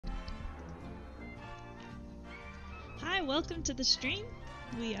Hi, welcome to the stream.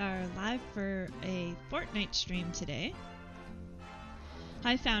 We are live for a Fortnite stream today.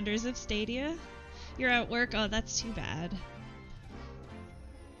 Hi, founders of Stadia. You're at work? Oh, that's too bad.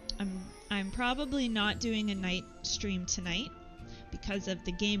 I'm probably not doing a night stream tonight because of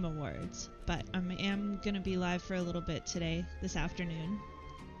the Game Awards, but I am going to be live for a little bit today, this afternoon.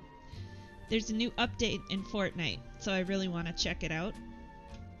 There's a new update in Fortnite, so I really want to check it out.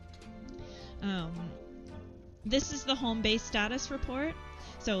 This is the home base status report.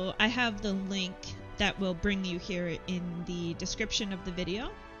 So I have the link that will bring you here in the description of the video.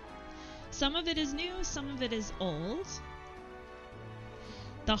 Some of it is new, some of it is old.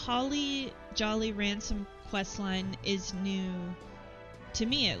 The Holly Jolly Ransom questline is new, to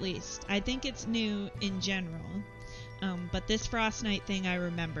me at least. I think it's new in general. But this Frostnite thing I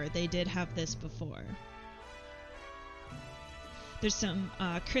remember, they did have this before. There's some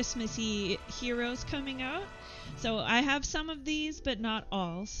Christmassy heroes coming out. So I have some of these, but not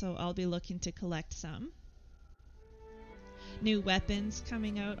all, so I'll be looking to collect some. New weapons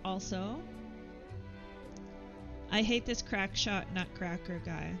coming out also. I hate this crackshot nutcracker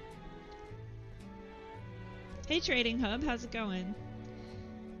guy. Hey Trading Hub, how's it going?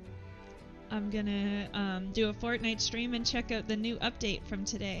 I'm gonna do a Fortnite stream and check out the new update from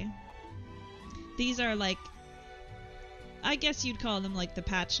today. These are like, I guess you'd call them like the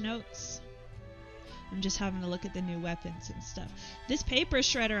patch notes. I'm just having a look at the new weapons and stuff. This paper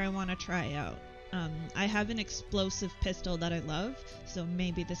shredder I want to try out. I have an explosive pistol that I love, so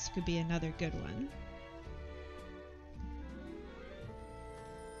maybe this could be another good one.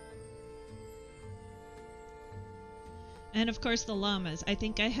 And of course the llamas. I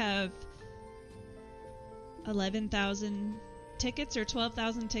think I have 11,000 tickets or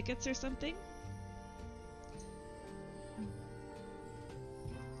 12,000 tickets or something.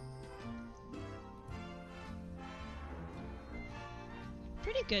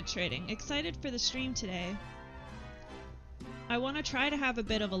 Pretty good trading. Excited for the stream today. I want to try to have a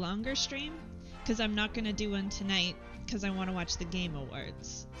bit of a longer stream because I'm not going to do one tonight because I want to watch the Game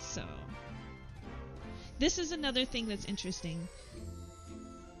Awards. So this is another thing that's interesting.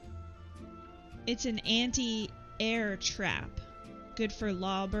 It's an anti-air trap. Good for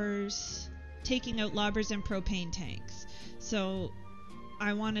lobbers, taking out lobbers and propane tanks. So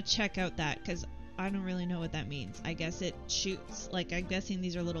I want to check out that because I don't really know what that means. I guess it shoots, like I'm guessing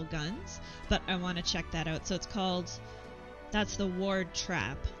these are little guns, but I want to check that out. So it's called, that's the ward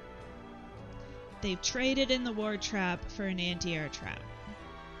trap. They've traded in the ward trap for an anti-air trap.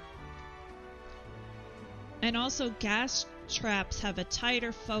 And also gas traps have a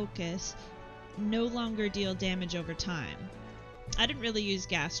tighter focus, no longer deal damage over time. I didn't really use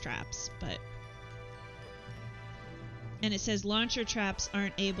gas traps, but... And it says launcher traps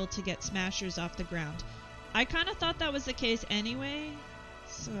aren't able to get smashers off the ground. I kind of thought that was the case anyway,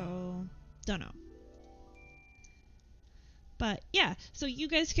 so don't know. But yeah, so you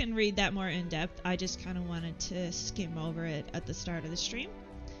guys can read that more in depth. I just kind of wanted to skim over it at the start of the stream.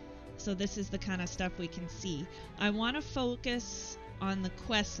 So this is the kind of stuff we can see. I want to focus on the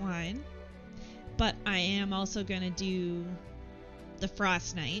quest line, but I am also going to do the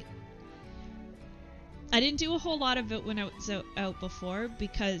Frostnite. I didn't do a whole lot of it when I was out before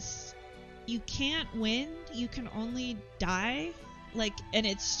because you can't win, you can only die, like, and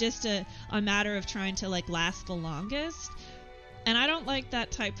it's just a matter of trying to like last the longest. And I don't like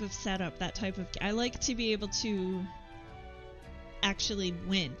that type of setup, that type of, I like to be able to actually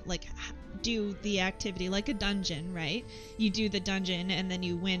win, like do the activity like a dungeon, right? You do the dungeon and then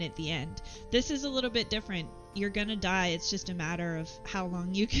you win at the end. This is a little bit different. You're gonna die, it's just a matter of how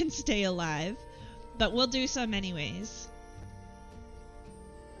long you can stay alive. But we'll do some anyways.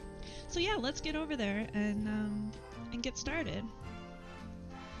 So yeah, let's get over there and get started.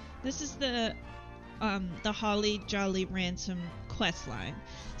 This is the Holly Jolly Ransom quest line.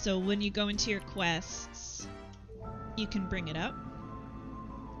 So when you go into your quests, you can bring it up.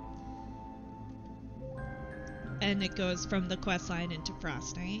 And it goes from the quest line into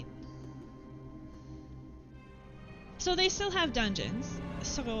Frostnite. So they still have dungeons,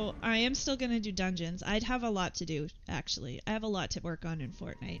 so I am still going to do dungeons. I'd have a lot to do, actually. I have a lot to work on in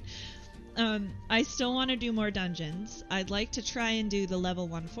Fortnite. I still want to do more dungeons. I'd like to try and do the level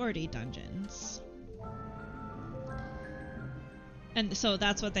 140 dungeons. And so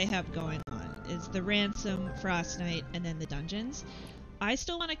that's what they have going on, is the Ransom, Frostnite, and then the dungeons. I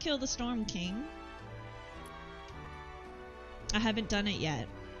still want to kill the Storm King. I haven't done it yet.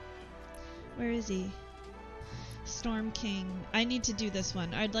 Where is he? Storm King. I need to do this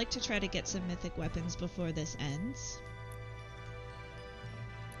one. I'd like to try to get some mythic weapons before this ends.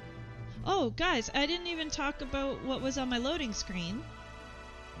 Oh, guys, I didn't even talk about what was on my loading screen.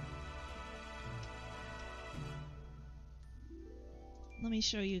 Let me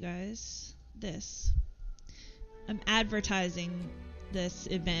show you guys this. I'm advertising this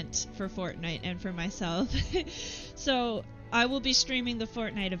event for Fortnite and for myself. So I will be streaming the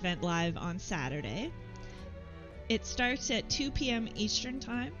Fortnite event live on Saturday. It starts at 2 p.m. Eastern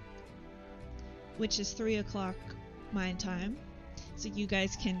Time, which is 3 o'clock my time. So you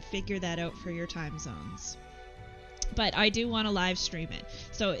guys can figure that out for your time zones. But I do want to live stream it.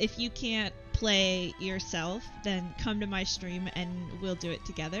 So if you can't play yourself, then come to my stream and we'll do it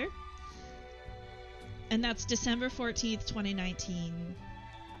together. And that's December 14th, 2019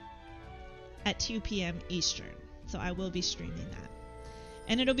 at 2 p.m. Eastern. So I will be streaming that.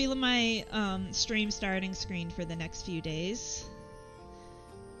 And it'll be my stream starting screen for the next few days.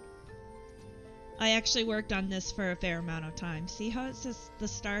 I actually worked on this for a fair amount of time. See how it says the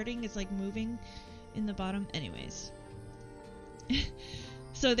starting is like moving in the bottom? Anyways.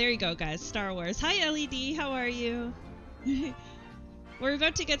 So there you go, guys. Star Wars. Hi, LED. How are you? We're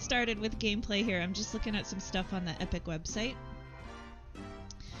about to get started with gameplay here. I'm just looking at some stuff on the Epic website.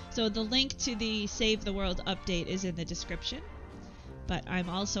 So the link to the Save the World update is in the description. But I'm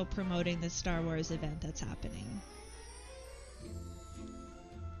also promoting the Star Wars event that's happening.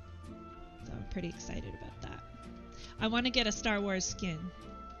 So I'm pretty excited about that. I want to get a Star Wars skin.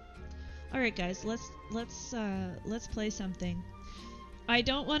 All right, guys, let's play something. I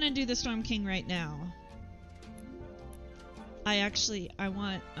don't want to do the Storm King right now. I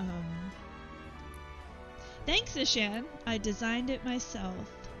want Thanks, Ishan. I designed it myself.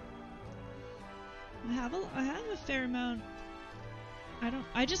 I have a fair amount.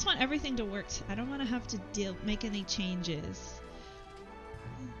 I just want everything to work. I don't want to have to make any changes.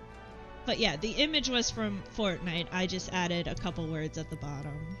 But yeah, the image was from Fortnite. I just added a couple words at the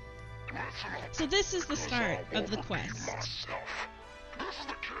bottom. So this is the start of the quest. This is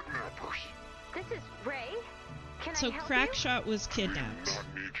the kidnappers. This is Ray. Can So I help Crackshot was kidnapped. We do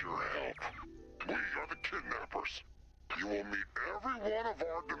not need your help. We are the kidnappers. You will meet every one of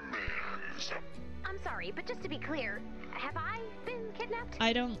our demands. I'm sorry, but just to be clear, have I been kidnapped?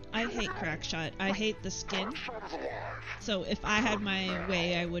 I hate Crackshot. I hate the skin. Crackshot is alive. So if I had my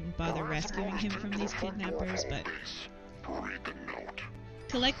way, I wouldn't bother rescuing him from these kidnappers, but... Read the note.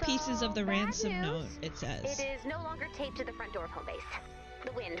 Collect pieces of the bad ransom news. note, it says. It is no longer taped to the front door of home base.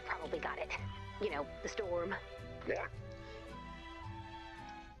 The wind probably got it. You know, the storm. What?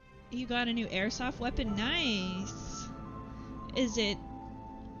 You got a new airsoft weapon? Nice! Is it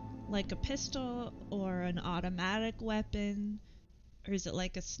like a pistol or an automatic weapon? Or is it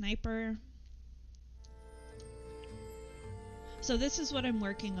like a sniper? So this is what I'm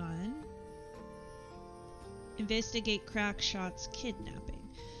working on. Investigate Crackshot's kidnapping.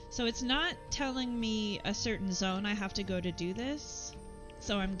 So it's not telling me a certain zone I have to go to do this.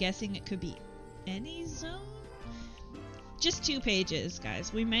 So I'm guessing it could be any zone? Just 2 pages,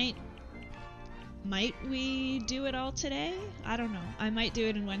 guys. We might we do it all today? I don't know. I might do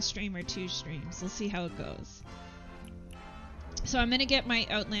it in 1 stream or 2 streams. We'll see how it goes. So I'm gonna get my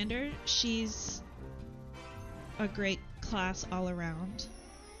Outlander. She's a great class all around.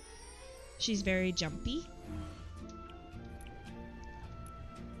 She's very jumpy.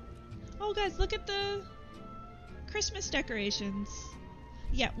 Oh guys, look at the Christmas decorations.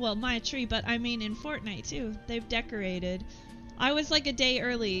 Yeah, well, my tree, but I mean in Fortnite too. They've decorated. I was like a day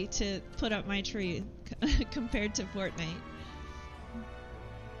early to put up my tree compared to Fortnite.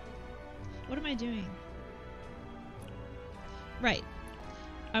 What am I doing? Right.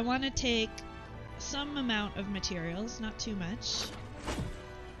 I want to take some amount of materials, not too much.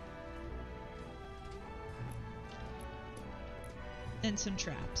 And some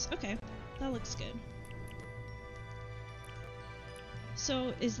traps. Okay, that looks good.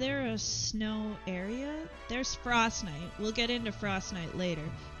 So, is there a snow area? There's Frostnight. We'll get into Frostnight later.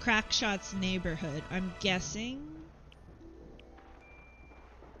 Crackshot's neighborhood. I'm guessing.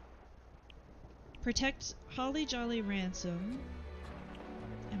 Protect Holly Jolly Ransom.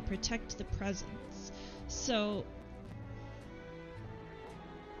 And protect the presents. So...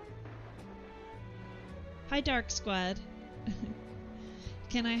 Hi, Dark Squad.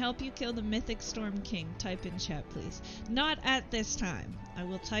 Can I help you kill the Mythic Storm King? Type in chat, please. Not at this time. I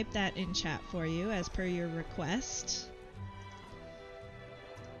will type that in chat for you as per your request.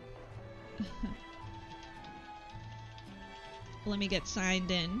 Let me get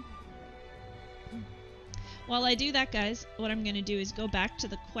signed in. While I do that, guys, what I'm going to do is go back to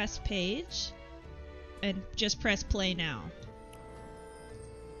the quest page and just press play now.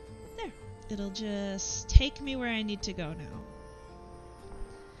 There. It'll just take me where I need to go now.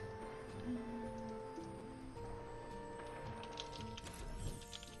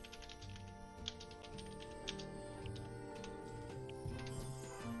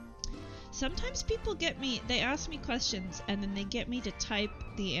 sometimes people get me, they ask me questions and then they get me to type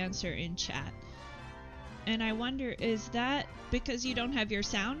the answer in chat. And I wonder, is that because you don't have your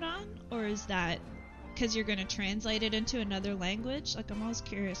sound on? Or is that because you're going to translate it into another language? Like, I'm always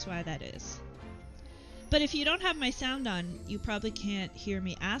curious why that is. But if you don't have my sound on, you probably can't hear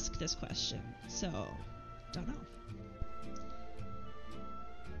me ask this question. So, don't know.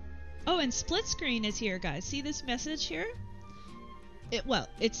 Oh, and split screen is here, guys. See this message here?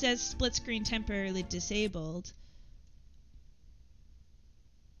 It says split screen temporarily disabled.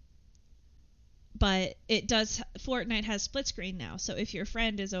 But it does, Fortnite has split screen now. So if your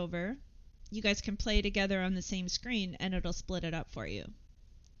friend is over, you guys can play together on the same screen and it'll split it up for you.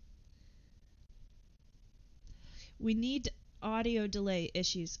 We need audio delay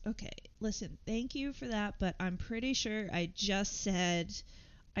issues. Okay, listen, thank you for that, but I'm pretty sure I just said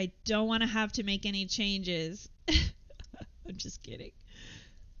I don't want to have to make any changes. I'm just kidding.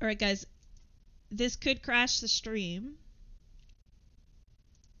 Alright, guys, this could crash the stream.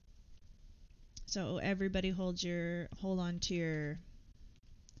 So everybody hold on to your,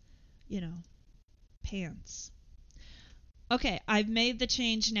 pants. Okay, I've made the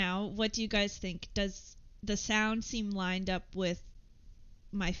change now. What do you guys think? Does the sound seem lined up with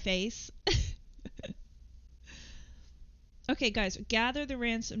my face? Okay, guys, gather the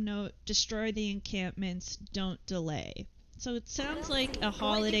ransom note, destroy the encampments, don't delay. So it sounds like a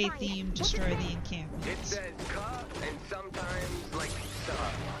holiday theme, destroy the encampments. It says cut and sometimes like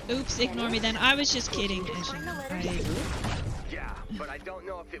suck. Oops, ignore me then. I was just kidding. Yeah, but I don't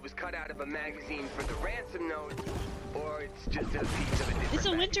know if it was cut out of a magazine for the ransom note or it's just a piece of a different It's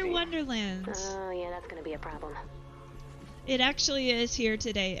a winter magazine. wonderland. Oh, yeah, that's gonna be a problem. It actually is here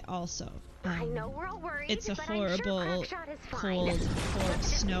today also. I know we're all worried, It's a but I'm horrible, sure Crackshot is fine. cold,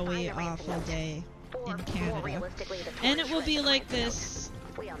 snowy, awful day in Canada. And it will be like this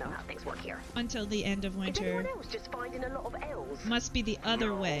We all know how things work here. until the end of Is winter. anyone else just finding a lot of L's? Must be the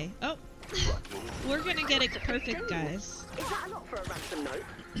other way. Oh, we're gonna get it perfect, guys. Is that a lot for a ransom note?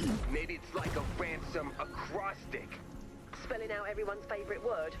 Maybe it's like a ransom acrostic. Spelling out everyone's favorite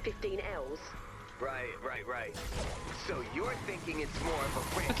word, 15 L's. Right. So you're thinking it's more of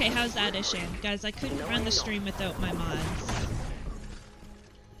a ransom. Okay, how's that, Ishan? Guys, I couldn't run the stream without my mods.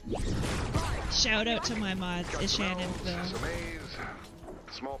 Shout out to my mods, Ishan and Phil. Some A's,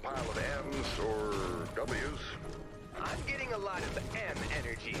 small pile of M's or W's. I'm getting a lot of M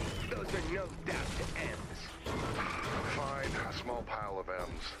energy. Those are no doubt to M's. Fine, a small pile of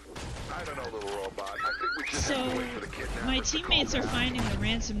M's. I don't know, little robot. I think we just So, have to wait for the kidnappers my to teammates call are back. finding the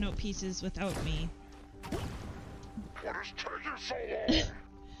ransom note pieces without me. What is taking so long?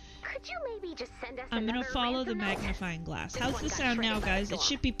 Could you maybe just send us I'm gonna another follow the ransom note? magnifying glass. How's the sound now, guys? It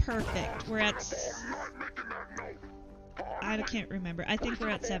should be perfect. We're at... I'm not making that note. I can't remember. I think we're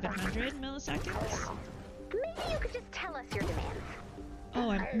at 700 milliseconds. Maybe you could just tell us your demands.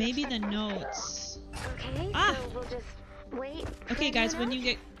 Oh, maybe the notes. Okay, Ah! so we'll just wait. for Okay, your guys, when note? you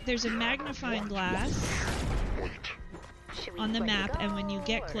get... There's a magnifying glass Wait. Should we on the let you map, and when you go,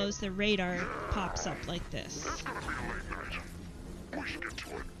 get or- close, the radar pops up like this. It's gonna be a late night. We should get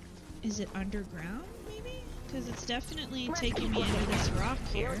to it. Is it underground, maybe? Because it's definitely taking me into this rock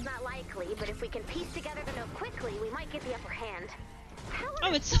You know here. it's not likely, but if we can piece together the note quickly, we might get the upper hand. How are Oh,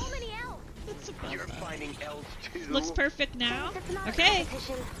 there it's... so many L's? it's above You're that. finding L's too. Looks perfect now. It's not a Okay.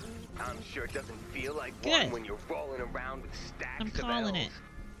 competition. I'm sure it doesn't feel like Good. one when you're rolling around with stacks I'm of calling L's. it.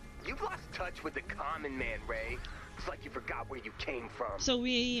 You've lost touch with the common man, Ray. It's like you forgot where you came from. So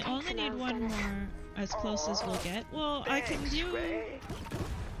we only for need now, one Dennis. more as close as we'll get. Well, I can Thanks, do... Ray.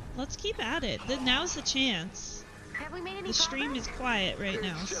 Let's keep at it. Now's the chance. Have we made any The stream is progress? quiet right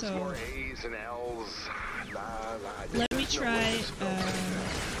now, It's just so... more A's and L's. Let me try, I don't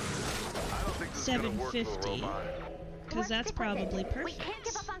think this is gonna work, little 750. robot. Because that's Let's stick with probably it. We can't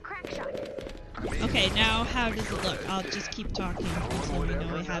give perfect. up on Crackshot. Okay, now how does it look? I'll just keep talking until we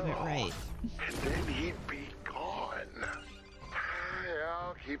know we have it right. And then he'd be gone. Yeah,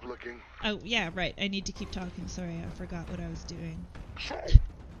 I'll keep looking. Oh, yeah, right. I need to keep talking. Sorry, I forgot what I was doing. So,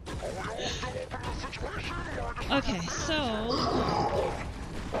 Okay, so...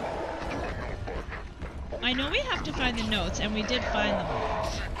 I know we have to find the notes, and we did find them.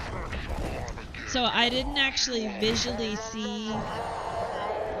 So I didn't actually visually see...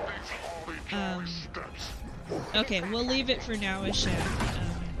 Okay, we'll leave it for now, Ishan.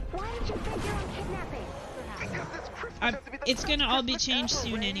 Why did you think you're on kidnapping? It's gonna all be changed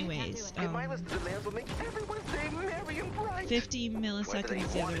soon anyways. And my list of demands will make everyone's day merry and bright. 50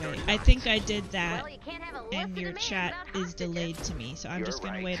 milliseconds the other way. I think I did that, Well, you can't have a list and of your demands chat without is delayed to me, so I'm You're just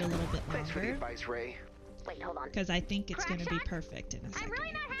gonna right. wait a little bit Thanks for the longer. advice, Ray. Wait, hold on. because I think it's going to be Crash Shot? perfect in a I'm second.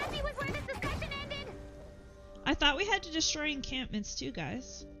 really not happy with where this discussion ended. I thought we had to destroy encampments too,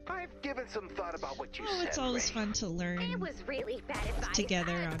 guys. I've given some thought about what you Oh, said, it's always Ray. fun to It learn was really bad advice.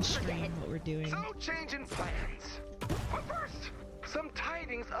 together on Forget stream it. what we're doing. No change in plans. But first, some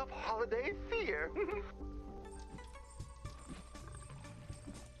tidings of holiday fear.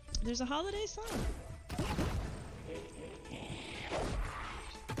 There's a holiday song.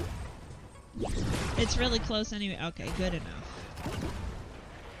 It's really close anyway. Okay, good enough.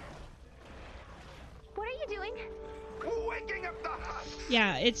 What are you doing? Waking up the husks.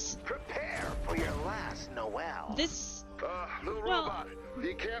 Yeah, it's Prepare for your last Noel. this. Little Well- robot,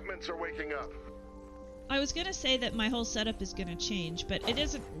 the encampments are waking up. I was gonna say that my whole setup is gonna change, but it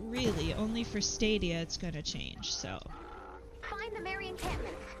isn't really. Only for Stadia it's gonna change. So Find the merry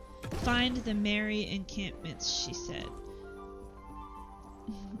encampments. find the merry encampments, she said.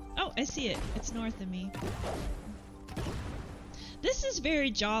 Oh, I see it. It's north of me. This is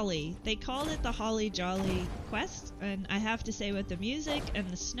very jolly. They called it the Holly Jolly Quest, and I have to say with the music and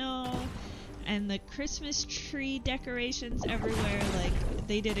the snow and the Christmas tree decorations everywhere, like,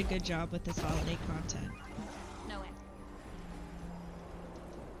 they did a good job with this holiday content. No way.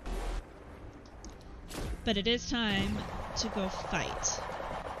 But it is time to go fight.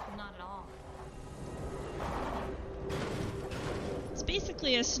 Not at all. It's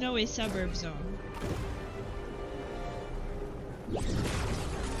basically a snowy suburb zone. No.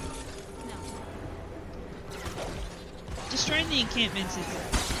 Destroying the encampments is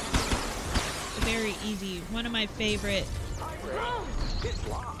very easy. One of my favorite. It's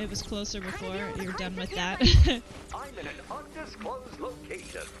locked. It was closer before. You're done with that. I'm in an undisclosed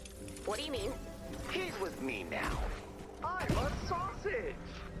location. What do you mean? He's with me now. I'm a sausage.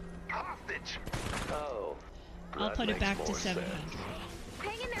 Hostage. Oh. I'll that put it makes back to more 700. sense.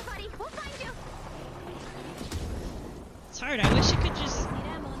 Hang in there, buddy. We'll find you. It's hard. I wish it could just Need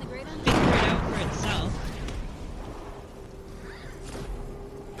ammo in the great unknown. figure it out for itself.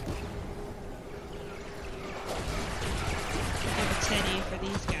 Give a teddy for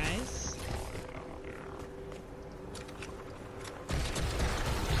these guys.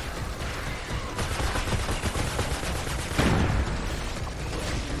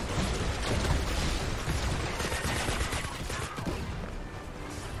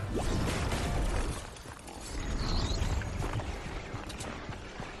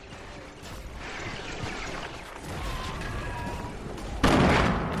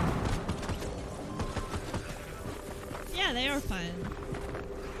 Yeah, they are fun.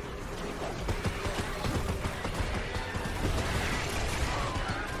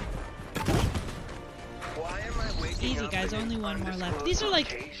 Why am I waking Easy, up guys. in Only an one more left. undisclosed These are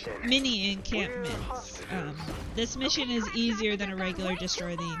like location? mini encampments. This mission is easier than a regular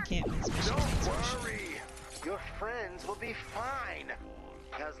destroy the encampments mission. Don't that's for sure. worry. Your friends will be fine.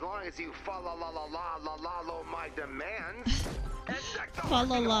 As long as you follow my demands. And deck the Fa la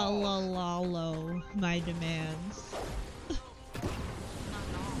fucking la halls. la la lo, my demands.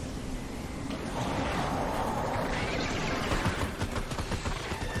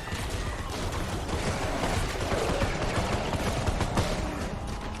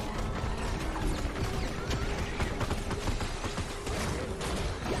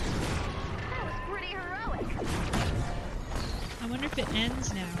 That was pretty heroic. I wonder if it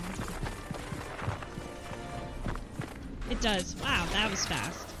ends now. It does. Wow, that was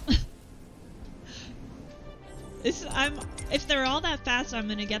fast. If they're all that fast, I'm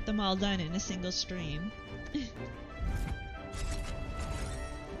gonna get them all done in a single stream.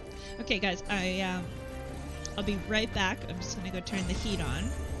 Okay, guys, I'll be right back. I'm just gonna go turn the heat on.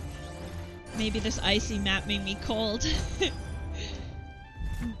 Maybe this icy map made me cold.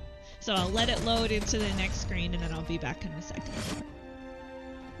 So I'll let it load into the next screen and then I'll be back in a second.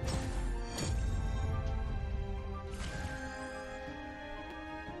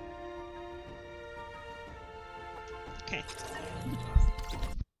 Okay.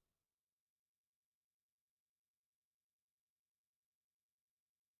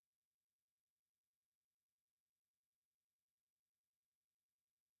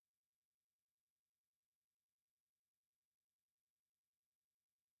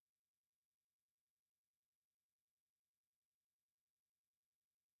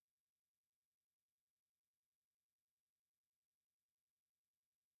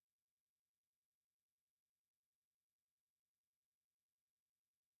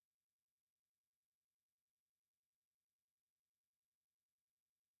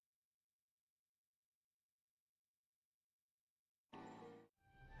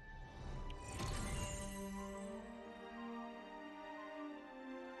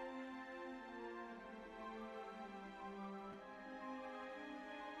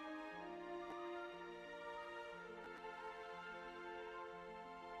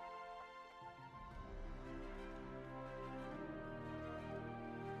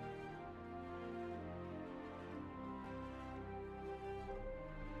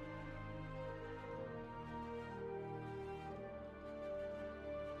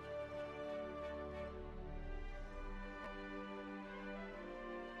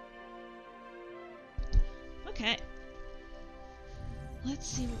 Let's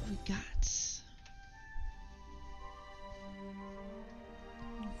see what we got.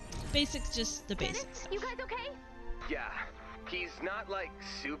 Basics, just the basics. You guys okay? Yeah, he's not like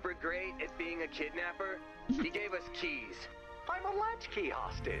super great at being a kidnapper. He gave us keys. I'm a latchkey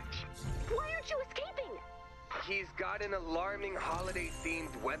hostage. Why aren't you escaping? He's got an alarming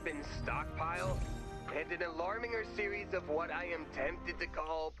holiday-themed weapons stockpile, and an alarminger series of what I am tempted to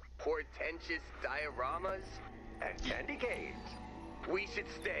call portentous dioramas. And candy canes. We should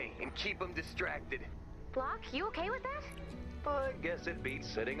stay and keep him distracted. Block, you okay with that? I guess it beats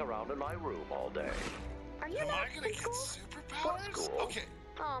sitting around in my room all day. Are you Am not I gonna in get school? superpowers? School? Okay.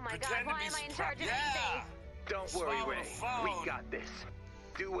 Oh my god, Pretend to why be am I in surprised. charge of Yeah. anything? Don't worry, Swallow Ray. the phone. We got this.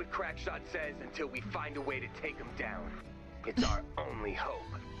 Do what Crackshot says until we find a way to take him down. It's our only hope.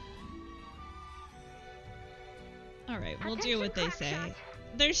 Alright, we'll do what they say.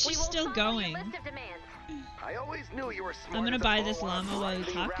 Crackshot. She's We will still follow going. your list of demands. I always knew you were smart. I'm gonna as a buy bow this on a llama while we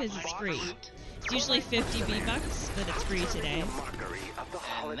brightly talk because wrapped it's box. free. It's usually 50 V-Bucks, but it's free today. A mockery of the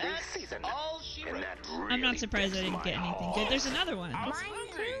holiday season. all she And wrote. that I'm not really surprised I gets didn't get my anything good. There's another one. I was Mine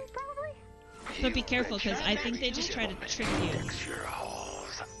hungry. too, probably? But be careful, because I think they just try to trick you. Fix your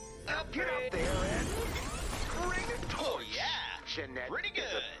holes. Now get up there and bring it Oh, torch. yeah. Jeanette, Pretty good.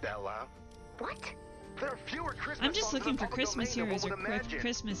 Isabella. What? There are fewer Christmas I'm just songs in looking the for public Christmas domain than heroes or one would imagine.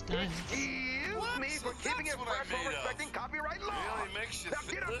 Christmas guns. Excuse What? me for So keeping that's it what I'm fresh while made of. respecting copyright law. Really makes you Now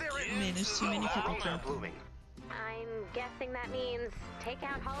think get up there and Man, there's too many people I'm not talking. blooming. I'm guessing that means take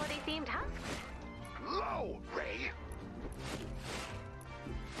out holiday-themed husks? Low, Ray.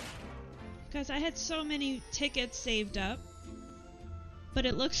 Guys, I had so many tickets saved up, but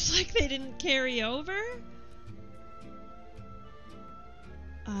it looks like they didn't carry over.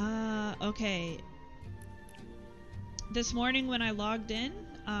 Okay. This morning when I logged in,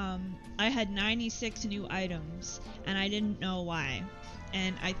 I had 96 new items, and I didn't know why.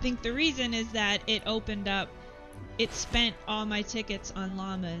 And I think the reason is that it opened up, it spent all my tickets on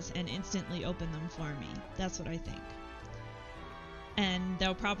llamas and instantly opened them for me. That's what I think. And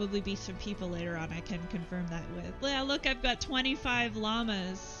there'll probably be some people later on I can confirm that with. Yeah, look, I've got 25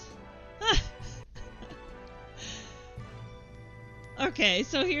 llamas. Okay,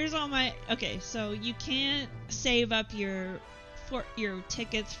 so here's all my... Okay, so you can't save up your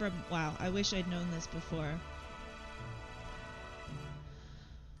tickets from... Wow, I wish I'd known this before.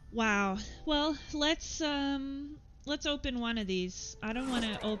 Wow. Well, let's open one of these. I don't want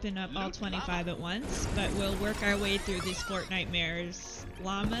to open up all 25 at once, but we'll work our way through these Fortnite mares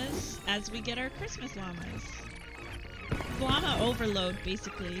llamas as we get our Christmas llamas. Llama overload,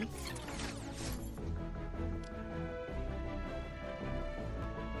 basically.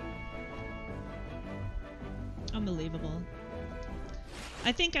 Unbelievable.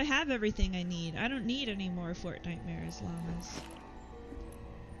 I think I have everything I need. I don't need any more Fortnite mares llamas.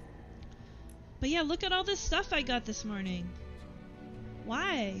 But yeah, look at all this stuff I got this morning.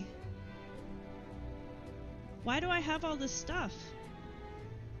 Why? Why do I have all this stuff?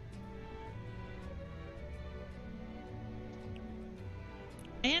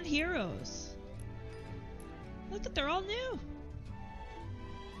 And heroes. Look at, they're all new.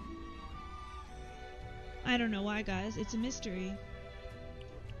 I don't know why, guys. It's a mystery.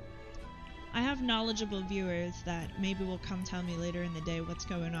 I have knowledgeable viewers that maybe will come tell me later in the day what's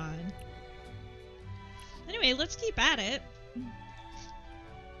going on. Anyway, let's keep at it.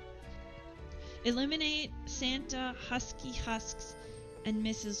 Eliminate Santa Husky Husks and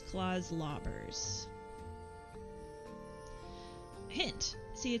Mrs. Claus Lobbers. Hint.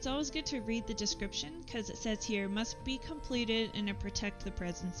 See, it's always good to read the description because it says here, must be completed in a Protect the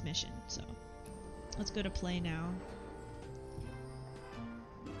Presents mission. So, let's go to play now.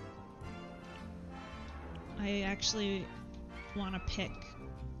 I actually want to pick...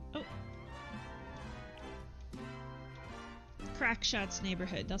 Oh! Crackshot's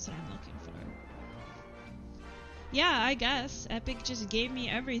Neighborhood, that's what I'm looking for. Yeah, I guess. Epic just gave me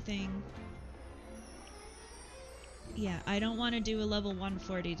everything. Yeah, I don't want to do a level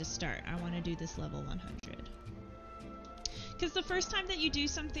 140 to start. I want to do this level 100. Because the first time that you do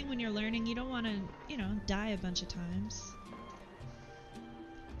something when you're learning, you don't want to, you know, die a bunch of times.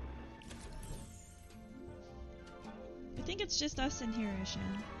 I think it's just us in here, Ishan.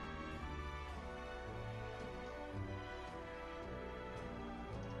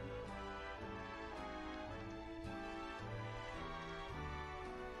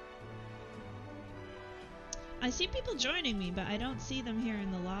 I see people joining me, but I don't see them here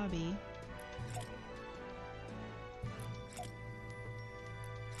in the lobby.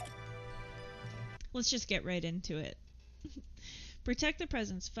 Let's just get right into it. Protect the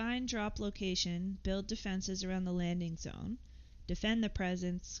presence. Find drop location. Build defenses around the landing zone. defend the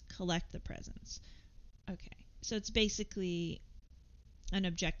presents, collect the presents. Okay, so it's basically an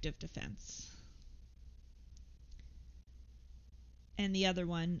objective defense. And the other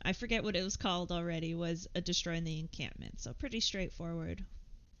one, I forget what it was called already, was a destroying the encampment. So pretty straightforward.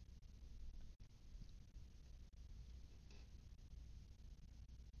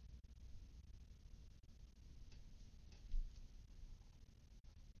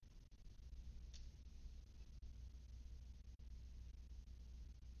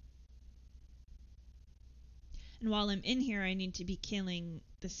 And while I'm in here, I need to be killing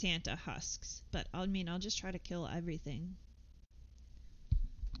the Santa husks. But I mean, I'll just try to kill everything.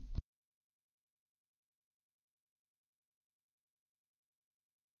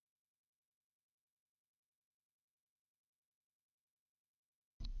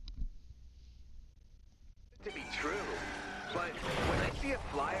 To be true, but when I see a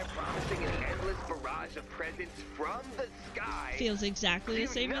flyer promising an endless barrage of presents from the sky, feels exactly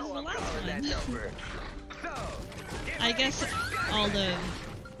the same as the last one. So, I guess all the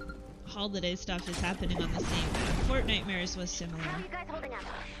holiday stuff is happening on the same map. Fortnite was similar. How are you guys holding up?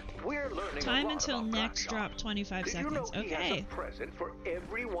 We're learning Time a lot until about next Ransom. drop, 25 Did seconds. You know he has Okay. a present for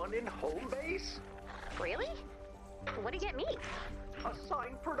everyone in home base? Really? What do you get me? A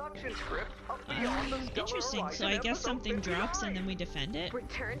signed production script of Beyond the Stellar Interesting. So I Horizon guess episode something drops 59. and then we defend it.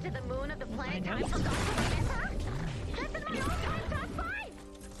 Return to the moon of the planet I time know. forgotten forever? That's in my all-time top 5!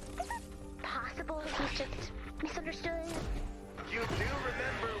 Is it possible he's just misunderstood? you do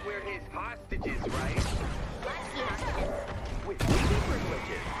remember we're his hostages, right? Latchkey hostages. With legal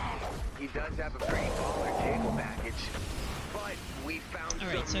privileges. He does have a pretty baller cable package, but we found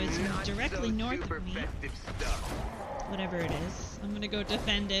Alright, so some it's not directly so north super of me. festive stuff. Whatever it is. I'm gonna go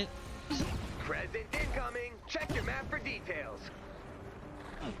defend it. Present incoming. Check your map for details.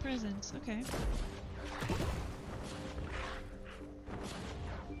 Oh, presents. Okay.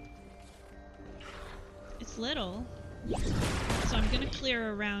 It's little. So I'm gonna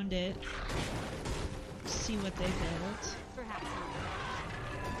clear around it. See what they built. Perhaps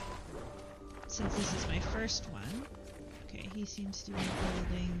Since this is my first one. Okay, he seems to be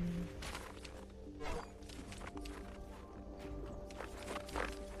building...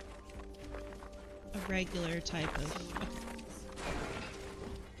 a regular type of...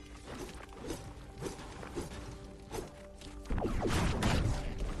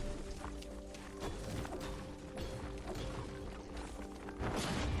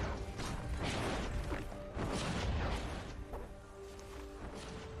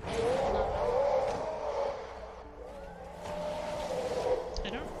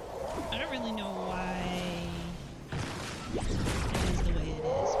 Okay. I don't really know why it is the way it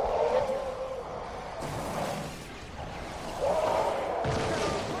is.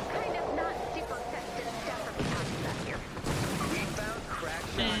 what kind of not super festive stuff are we talking about here? We found crack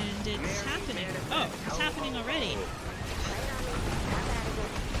shots. And it's happening. Oh, it's happening already.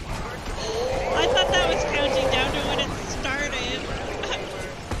 I thought that was counting down to when it started.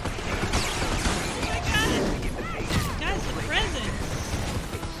 Oh my god! Guys, the presents!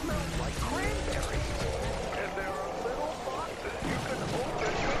 Smells like cranberries. And there are little boxes you can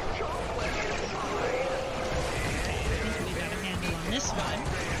open with chocolate inside. Okay, I think we got a handle on this one.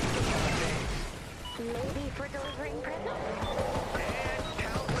 Maybe for delivering presents? And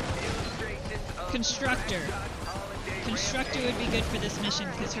countless illustrations of Constructor. crack shot holiday Constructor would be good for this mission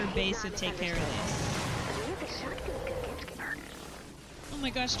because her base would take care of this. Really shocked at the gift giver. Oh my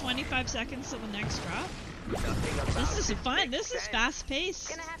gosh, 25 seconds till the next drop? Nothing about This is it fun. makes This is sense. fast paced.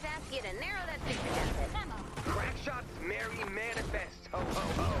 Gonna have to ask you to narrow that down. Crack shots merry manifest. Ho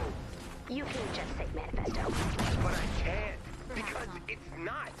ho ho. You can just say manifesto. But I can't because it's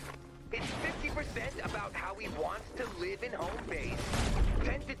not. It's 50% about how he wants to live in home base,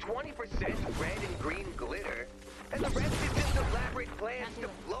 10 to 20% red and green glitter, and the rest is just elaborate plans to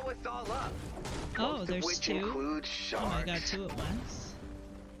blow us all up. Oh, Most of there's which two? include Oh my sharks. god, two at once.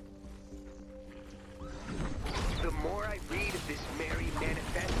 The more I read of this merry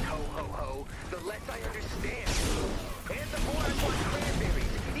manifest, ho ho ho, the less I understand. And the more I want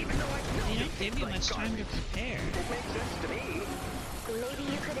cranberries, even though I know They they don't give taste you like much time to garbage. prepare. It makes sense to me. Maybe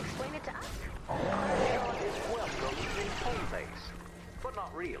you could explain it to us? Cranshaw is welcome in home base. But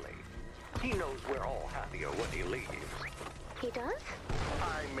not really. He knows we're all happier when he leaves. He does?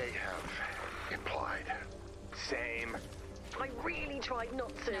 I may have implied. Same. I really tried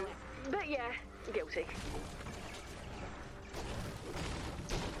not to. But yeah, guilty.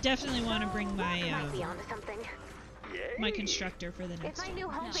 Definitely want to bring Might be my onto something. my constructor for the If next my new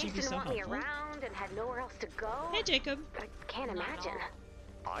one. home base She'd be didn't so want me helpful. around and had nowhere else to go, Hey, Jacob. I can't imagine.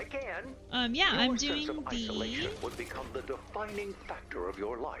 I can. Yeah, Your I'm doing sense of the isolation would become the defining factor of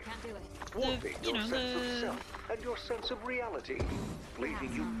your life, Can't do it. warping you your know, sense of the- self and your sense of reality,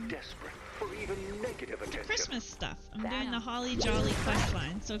 leaving you desperate for even negative attention. Christmas stuff. I'm doing the Holly Jolly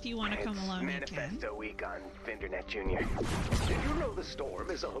Questline, so if you want to come along, you can. Manifesto week on Findernet Jr. Did you know the storm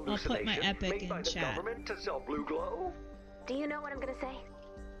is a put hallucination my epic made in by the chat. government to sell blue glow? Do you know what I'm gonna say?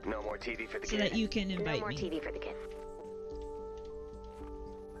 No more TV for the So kid. that you can No invite more me. TV for the kid.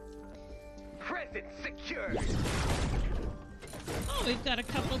 Present secured. Oh, we've got a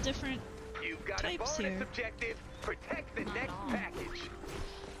couple different... You've got Types a bonus here. objective. Protect the next package.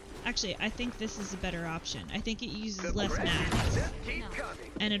 Actually, I think this is a better option. I think it uses The less present max. just keep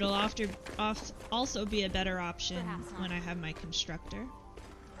coming. And it'll also be a better option when I have my constructor.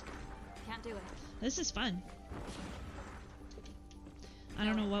 Can't do it. This is fun. I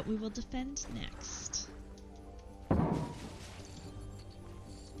don't know what we will defend next.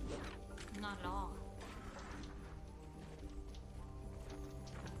 Not at all.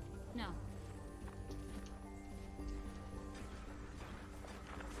 No.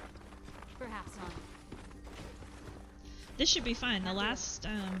 Perhaps not. This should be fine. The last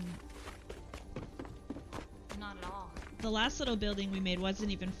Not at all. the last little building we made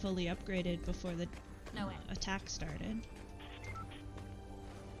wasn't even fully upgraded before the No way. attack started.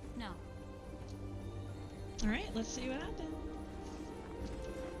 No. All right, let's see what happens.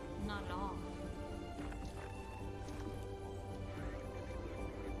 Not at all.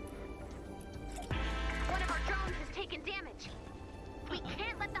 One of our drones has taken damage. We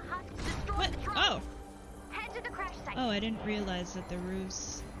can't let the husks destroy What? the drone. Oh, Head to the crash site. oh! I didn't realize that the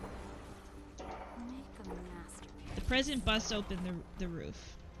roofs. Make a masterpiece. The president bust open the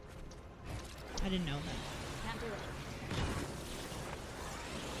roof. I didn't know that. Can't do it.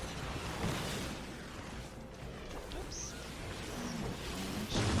 Oops.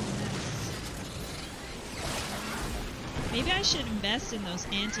 Maybe I should invest in those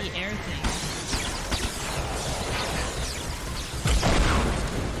anti-air things.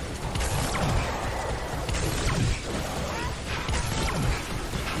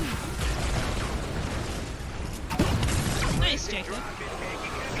 Nice, Jacob.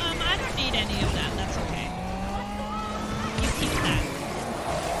 I don't need any of that. That's okay. You keep that.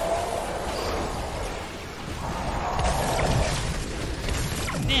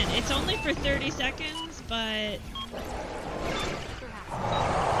 Man, it's only for 30 seconds, but...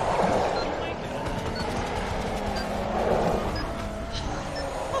 Oh my god.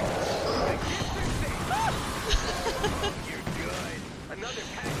 You're good. Another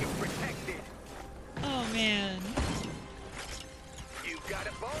package protected. Oh man. You've got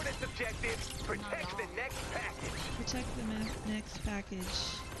a bonus objective. Protect the next package. Protect the next package.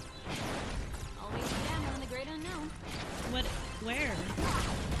 Always gamble in the great unknown. What? Where?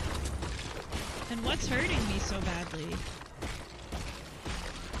 And what's hurting me so badly?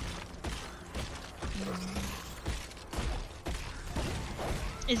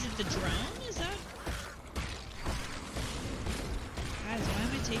 Is it the drone? Is that? Guys, why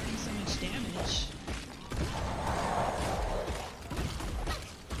am I taking so much damage?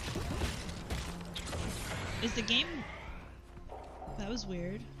 Is the game... That was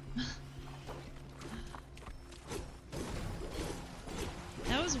weird.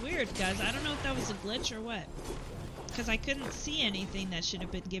 That was weird, guys. I don't know if that was a glitch or what. Because I couldn't see anything that should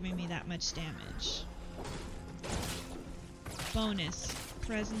have been giving me that much damage. Bonus.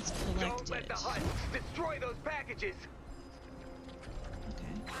 Presents collected. Don't let the husks destroy those packages.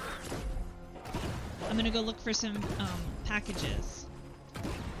 Okay. I'm gonna go look for some packages.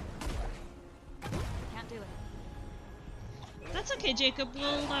 Can't do it. That's okay, Jacob.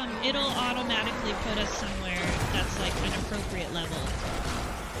 We'll it'll automatically put us somewhere that's like an appropriate level.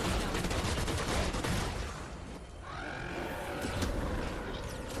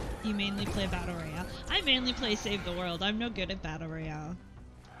 You mainly play Battle Royale. I mainly play Save the World. I'm no good at Battle Royale.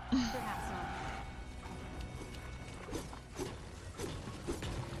 Perhaps not.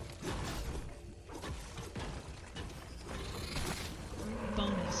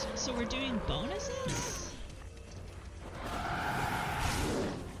 Bonus. So we're doing bonuses?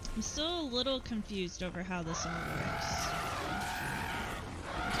 I'm still a little confused over how this all works.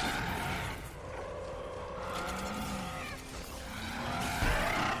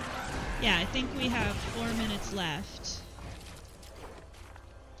 Yeah, I think we have 4 minutes left.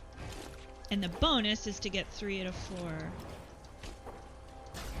 And the bonus is to get 3 out of 4. I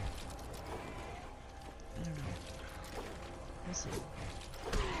don't know. We'll see.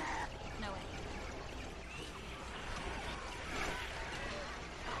 No way.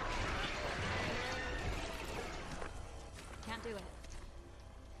 Can't do it.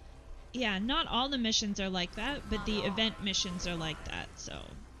 Yeah, not all the missions are like that, but the event missions are like that, so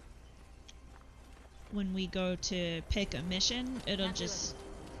when we go to pick a mission, it'll just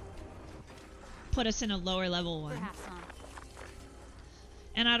put us in a lower level one.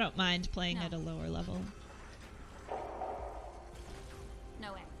 And I don't mind playing at a lower level.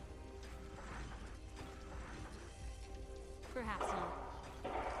 No way. Perhaps not.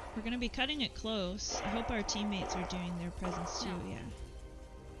 We're gonna be cutting it close. I hope our teammates are doing their presence too, yeah.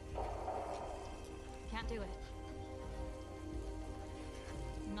 Can't do it.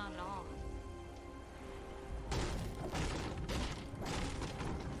 Not at all.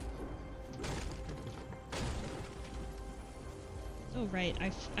 Oh right,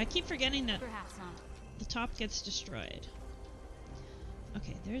 I keep forgetting that Perhaps not. the top gets destroyed.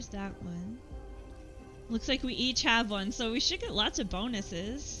 Okay, there's that one. Looks like we each have one, so we should get lots of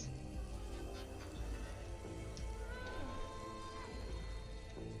bonuses.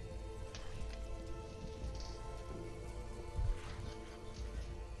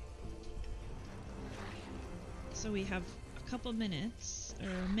 So we have a couple minutes, or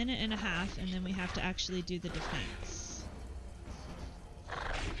a minute and a half, and then we have to actually do the defense.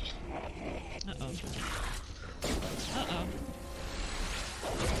 Uh-oh. Uh-oh.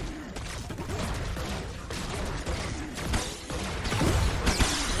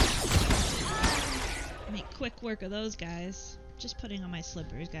 Make quick work of those guys. Just putting on my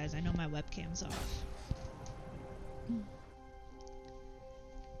slippers, guys. I know my webcam's off.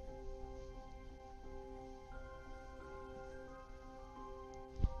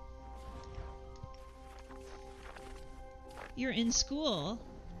 You're in school?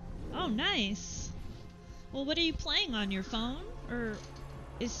 Oh, nice. Well, what are you playing on your phone? Or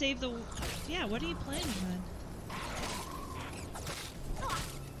is Save the... Yeah, what are you playing on?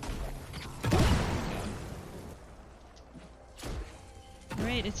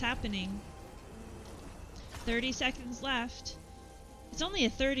 Alright, it's happening. 30 seconds left. It's only a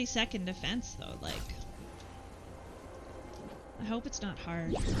 30-second defense, though, like... I hope it's not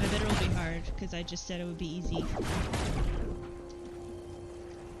hard. I bet it'll be hard, because I just said it would be easy.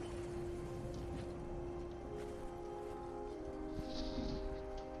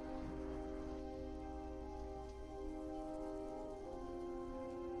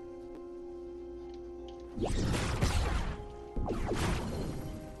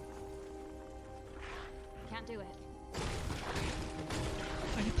 Can't do it.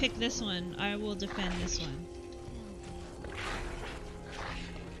 If I can pick this one, I will defend this one.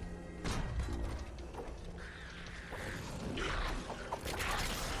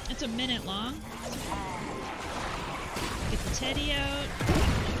 It's a minute long. Get the teddy out.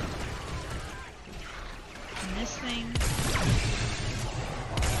 And this thing.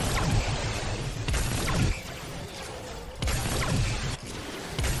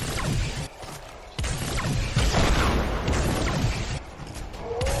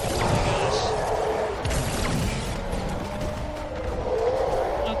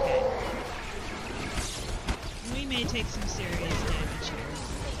 Okay. We may take some serious damage here.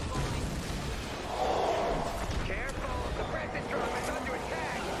 Careful, the present drum is under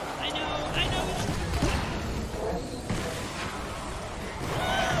attack. I know it's...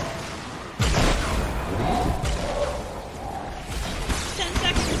 10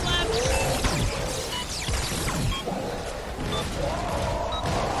 seconds left.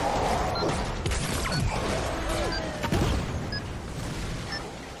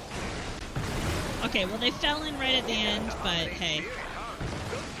 Okay, well they fell in right at the end, but hey.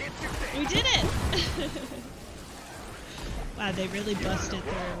 We did it! Wow, they really busted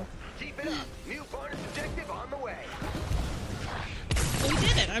through. Keep it up. New bonus objective on the way. Well, we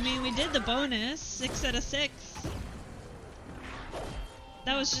did it. I mean, we did the bonus. 6 out of 6.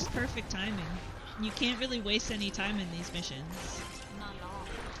 That was just perfect timing. You can't really waste any time in these missions. Not at all.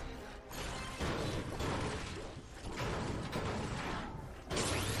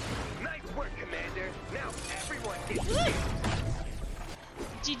 Nice work, Commander. Now everyone gets Woo!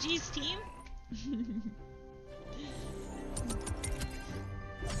 GG's team.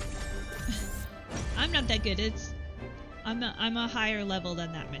 I'm not that good. I'm a higher level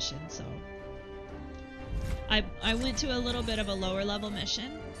than that mission, so I went to a little bit of a lower level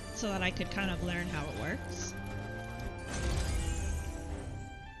mission so that I could kind of learn how it works.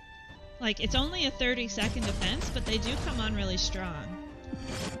 Like, it's only a 30-second defense, but they do come on really strong.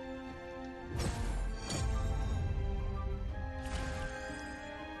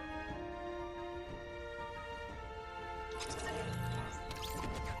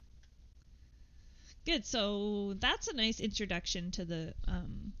 Good, so that's a nice introduction to the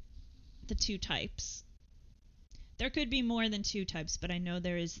two types. There could be more than 2 types, but I know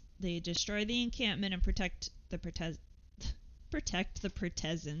there is. They destroy the encampment and protect the presence. Protect the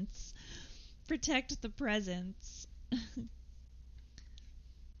presence.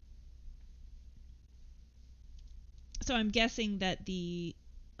 So I'm guessing that the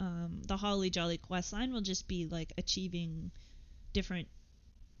Holly Jolly questline will just be like achieving different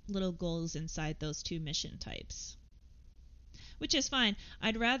little goals inside those 2 mission types, which is fine.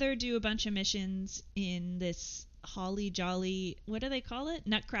 I'd rather do a bunch of missions in this Holly Jolly, what do they call it?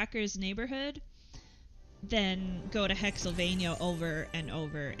 Nutcracker's neighborhood, than go to Hexylvania over and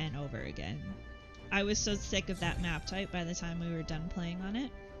over and over again. I was so sick of that map type by the time we were done playing on it.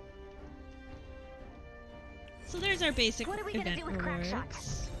 So there's our basic event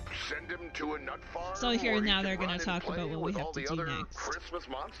rewards. Send him to a nut farm. So here or now he they're can going to run and talk about play what we with have all to the do other next. Christmas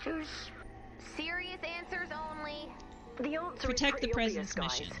monsters. Serious answers only. The answer Protect is the pretty obvious, presence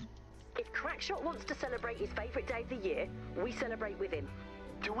guys. mission. If Crackshot wants to celebrate his favourite day of the year, we celebrate with him.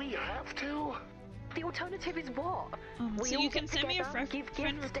 Do we have to? The alternative is what? We So all you can get send me a together, give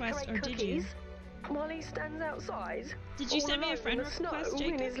friend gifts, request, or decorate did you? cookies, while he stands outside. Did you all send me a alone friend in the snow request,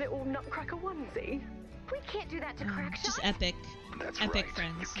 in his Jacob? little nutcracker onesie. We can't do that to Crackshot. Just epic. That's Epic right.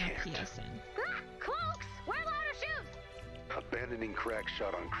 friends, you not can't. PSN. Ah, cloaks! Wear louder shoes! Abandoning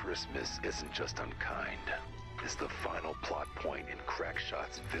Crackshot on Christmas isn't just unkind. It's the final plot point in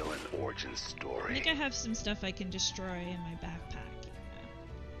Crackshot's villain origin I story. think I have some stuff I can destroy in my backpack.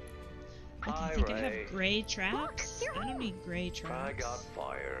 Hi, I think I Ray. have gray traps. you're I don't home. need gray I traps. got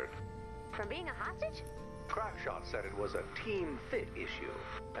fired. From being a hostage? Crackshot said it was a team fit issue,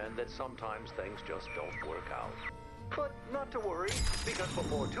 and that sometimes things just don't work out. But not to worry, because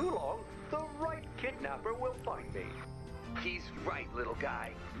before too long, the right kidnapper will find me. He's right, little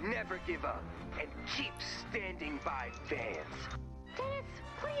guy. Never give up. And keep standing by fans. Dennis,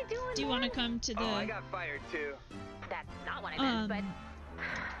 what are you doing? Do you want to man? come to the... Oh, I got fired too. That's not what I meant, but...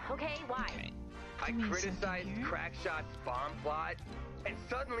 Okay, why? Okay. I Give me a second criticized here. Crackshot's bomb plot, and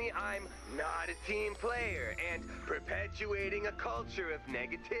suddenly I'm not a team player and perpetuating a culture of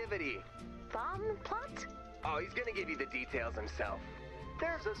negativity. Bomb plot? Oh, he's gonna give you the details himself.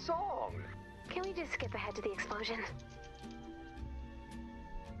 There's a song. Can we just skip ahead to the explosion?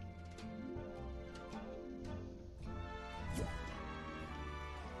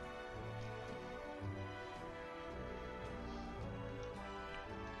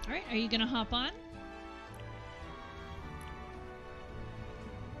 Alright, are you gonna hop on?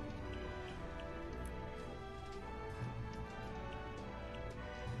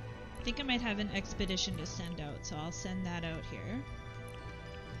 I think I might have an expedition to send out, so I'll send that out here.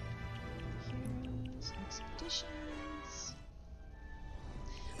 Heroes, expeditions.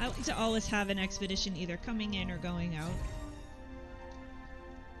 I like to always have an expedition either coming in or going out.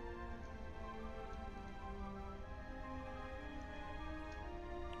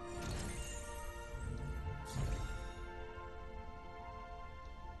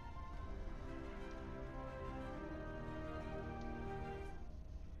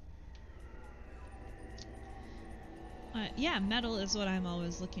 Yeah, metal is what I'm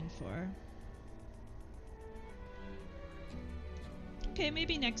always looking for. Okay,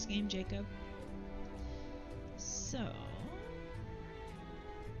 maybe next game, Jacob. So...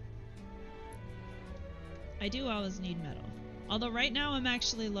 I do always need metal. Although right now I'm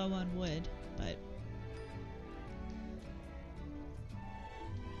actually low on wood, but...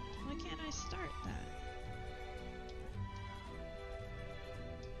 Why can't I start that?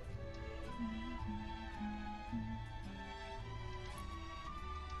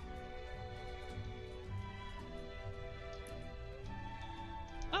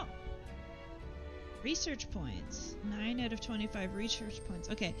 Oh! Research points. 9 out of 25 research points.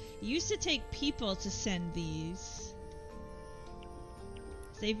 Okay, it used to take people to send these.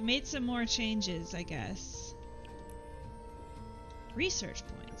 They've made some more changes, I guess. Research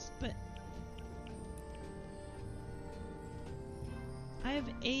points, but... I have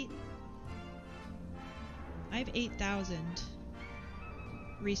 8,000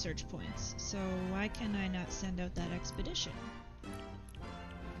 research points, so why can I not send out that expedition?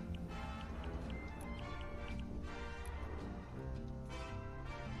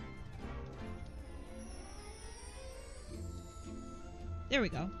 There we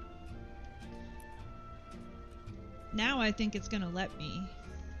go. Now I think it's gonna let me.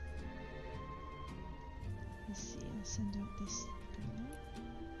 Let's see, I'll send out this girl.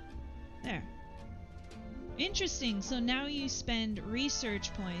 There. Interesting, so now you spend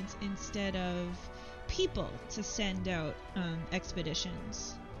research points instead of people to send out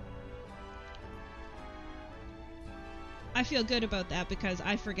I feel good about that because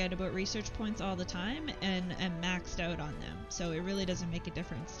I forget about research points all the time and am maxed out on them. So it really doesn't make a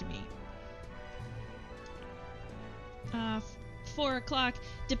difference to me. 4 o'clock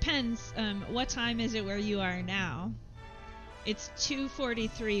depends. What time is it where you are now? It's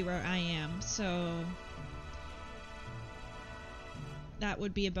 2:43 where I am, so that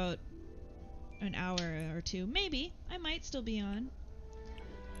would be about an hour or two. Maybe I might still be on.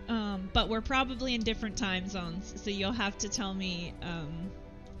 But we're probably in different time zones, so you'll have to tell me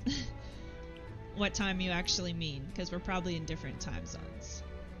what time you actually mean, because we're probably in different time zones.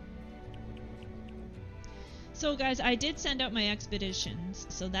 So guys, I did send out my expeditions,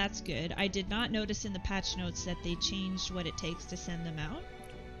 so that's good. I did not notice in the patch notes that they changed what it takes to send them out.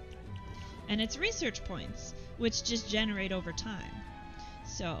 And it's research points, which just generate over time.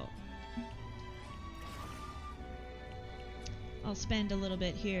 So I'll spend a little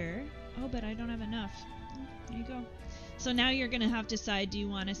bit here. Oh, but I don't have enough. Oh, there you go. So now you're going to have to decide, do you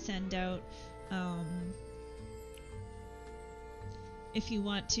want to send out if you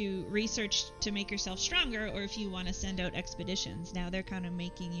want to research to make yourself stronger, or if you want to send out expeditions. Now they're kind of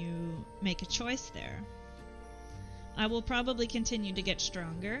making you make a choice there. I will probably continue to get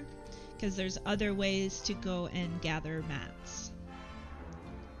stronger because there's other ways to go and gather mats.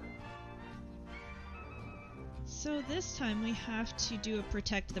 So this time we have to do a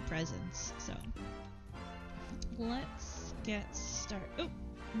protect the presence. So let's get started. Oh,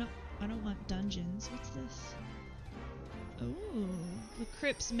 no, I don't want dungeons. What's this? Oh, the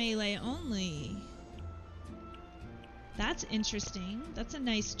crypts melee only. That's interesting. That's a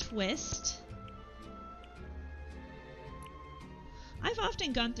nice twist. I've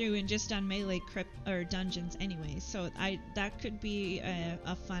often gone through and just done melee crypt or dungeons anyway, so that could be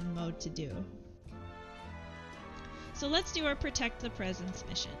a fun mode to do. So let's do our protect the presence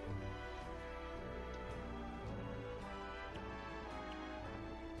mission.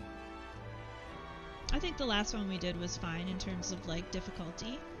 I think the last one we did was fine in terms of like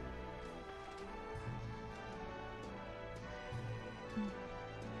difficulty.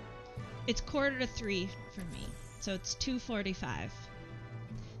 It's 2:45 for me, so it's 2:45.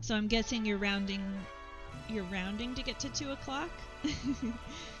 So I'm guessing you're rounding to get to 2 o'clock.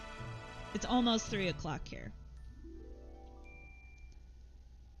 It's almost 3 o'clock here.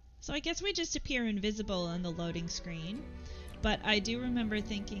 So I guess we just appear invisible on the loading screen. But I do remember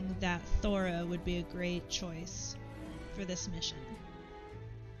thinking that Thora would be a great choice for this mission.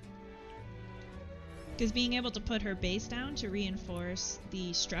 Because being able to put her base down to reinforce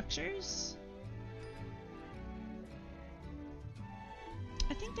the structures,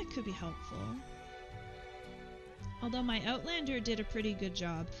 I think that could be helpful. Although my Outlander did a pretty good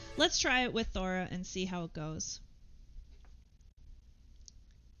job. Let's try it with Thora and see how it goes.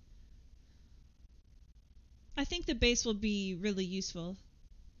 I think the base will be really useful,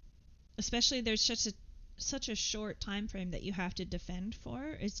 especially there's such a short time frame that you have to defend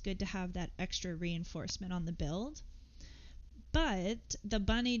for. It's good to have that extra reinforcement on the build. But the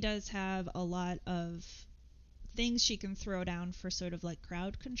bunny does have a lot of things she can throw down for sort of like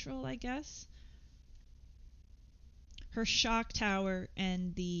crowd control, I guess. Her shock tower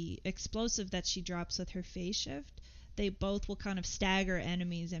and the explosive that she drops with her phase shift, they both will kind of stagger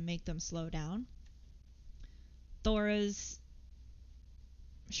enemies and make them slow down. Thora's,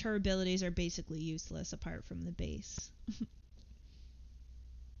 her abilities are basically useless apart from the base.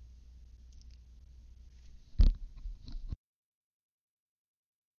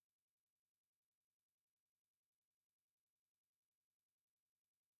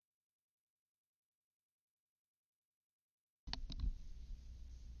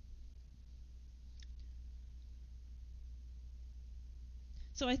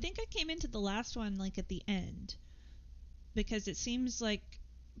 So I think I came into the last one like at the end, because it seems like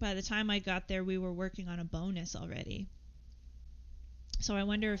by the time I got there we were working on a bonus already. So I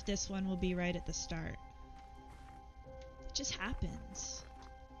wonder if this one will be right at the start. It just happens.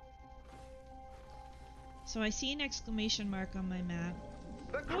 So I see an exclamation mark on my map.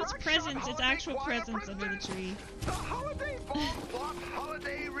 Oh, it's presents. It's actual presents under the tree. The Holiday Bomb Plot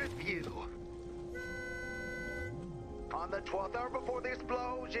Holiday Review. On the 12th hour before the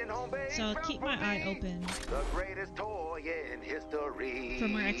explosion, home base. So I'll keep my eye open. The greatest toy in history. For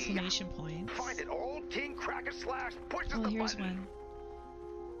more exclamation points. Find it, old King Cracker Slash pushes oh, the here's button. one.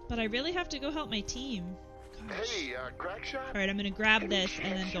 But I really have to go help my team. Gosh. Hey, Crackshot? Alright, I'm gonna grab Any this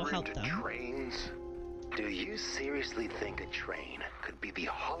and then chance go you're help into them. Trains? Do you seriously think a train could be the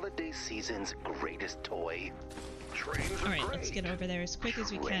holiday season's greatest toy? Trains are Alright, great. let's get over there as quick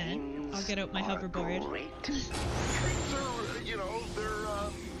as we can. Trains I'll get out my are hoverboard. Great. Trains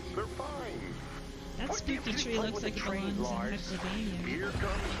are, they're fine. That's That spooky tree looks like it belongs in Pennsylvania. Here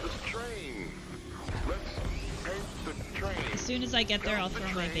comes the train. Let's paint the train. As soon as I get there, I'll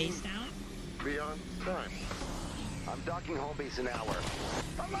throw my base down. Be on time. I'm docking home base an hour.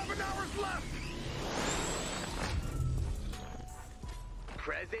 11 hours left.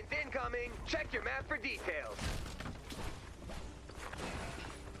 Present incoming. Check your map for details.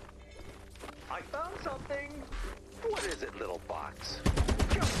 I found something. What is it, little box?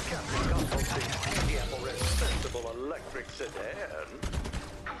 Just Captain Composting's candy apple red sensible electric sedan.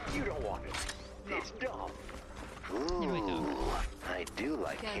 You don't want it. It's dumb. Here we go. I do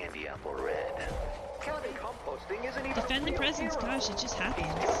like candy apple red. Captain Composting isn't even Defend the real presence. hero. Gosh, it just happens.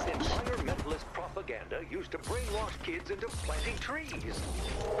 It's environmentalist propaganda used to brainwash kids into planting trees. What's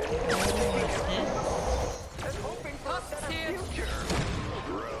this? And hoping for a better future.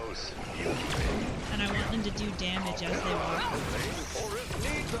 Gross. And I want them to do damage as they walk. Forest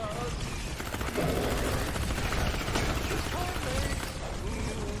needs us. This time, mate.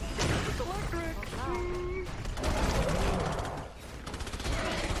 It's electric.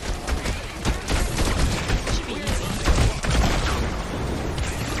 Should be easy.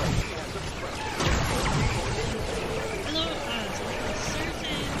 Hello,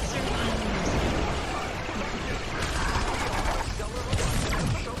 Servan.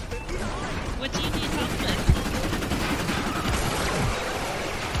 What do you need help with?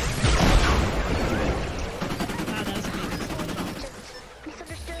 Wow, that was a big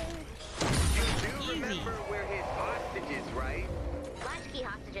Misunderstood. You do Easy. remember we're his hostages, right? Latchkey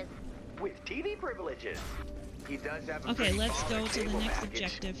hostages. With TV privileges. He does have a Okay, pretty let's go baller to the cable next package,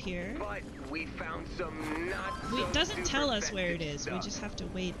 objective here. But we found some not It doesn't tell us super where it festive is. We stuff. just have to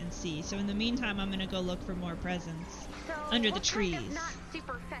wait and see. So in the meantime, I'm gonna go look for more presents So under the what kind of trees. not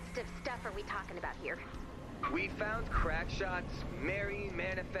super festive stuff are we talking about here? We found crack shots, merry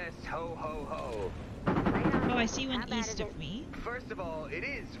manifest ho ho ho. Oh, I see one How bad east is of it? me. First of all, it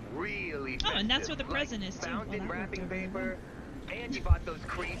is really Oh, and that's festive, what the like present is, too. Found Well, in that worked wrapping over paper, and you bought those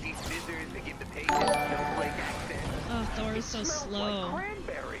crazy scissors to give the pages snowflake accent. Oh, Thor is so Smells like slow.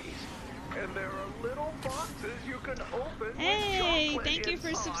 cranberries. And there are little boxes you can open Hey, with chocolate thank you for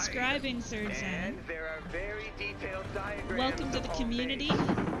inside. subscribing, Servan. And there are very detailed diagrams. Welcome to of the home community. base.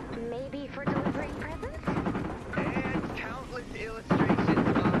 Maybe for delivering presents? And countless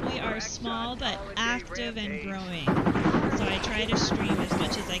illustrations of We are crack small shot but holiday active and rampage. growing. So I try to stream as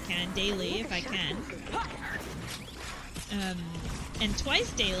much as I can daily if I can. And twice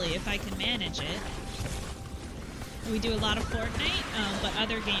daily if I can manage it. We do a lot of Fortnite, but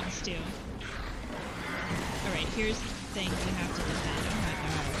other games too. Alright, here's the thing we have to defend. Oh my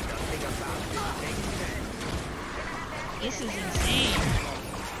god. This is insane.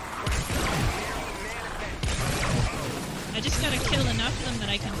 I just gotta kill enough of them that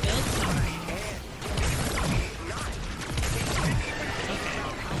I can build something.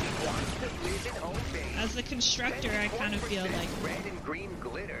 As the constructor, I kind of feel like red and green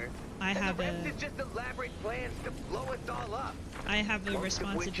glitter. I have the rest a is just elaborate plans to blow us all up. I have a Most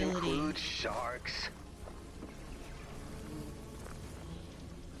of which responsibility. include sharks.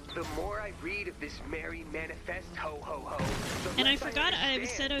 The more I read of this merry manifest ho ho ho, the And I less forgot I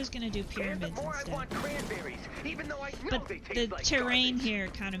understand. said I was gonna do And the pyramids more I instead. want cranberries, even though I know But they taste the like terrain garbage. here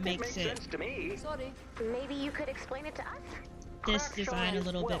kind of makes it sense to me. Maybe you could explain it to us? this design a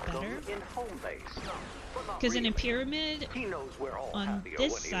little bit Welcome better. in home base. But not Because in a really. pyramid, He knows we're all on happier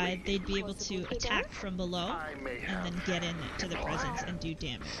this when he side, leaves. they'd be able to attack from below I may and have then get in to the presence and do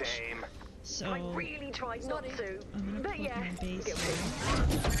damage. Same. So I really tried not to. I'm gonna But put yeah, my base guilty. here.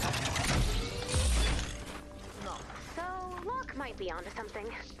 So, Locke might be onto something.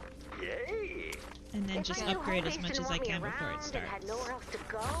 Yay! And then If just I knew upgrade home as base much didn't as I want me can before it around and had starts. nowhere else to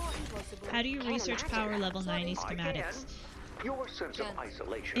go. How do you Can't research imagine. power level 90 I schematics? can. Your sense of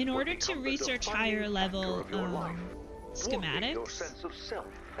isolation In will order to become the research defining higher factor level of your life. Warping your schematics, sense of self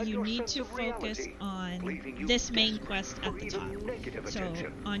and you your need sense to of focus reality, on leaving you this main desperate quest for at the top. even negative So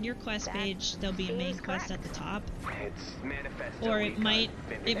attention. on your quest That page, there'll be a main seems quest at correct. the top, It's manifest. or it might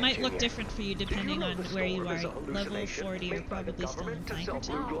look different for you depending on where you are. Level 40 or probably still in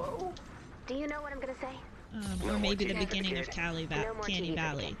Plankerton, Do you know what I'm gonna say? or maybe the beginning of No more Canny TV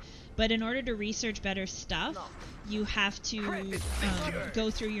Valley. But in order to research better stuff, you have to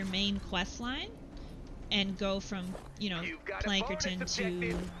go through your main quest line and go from, Plankerton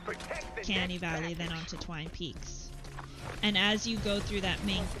to Canny Valley, then on to Twine Peaks. And as you go through that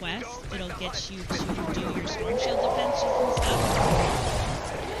main quest, it'll get you to do your storm shield defenses and stuff.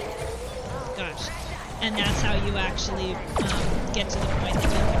 Gosh. And that's how you actually get to the point that you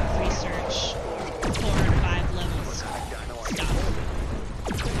can research 4 and 5 levels stuff.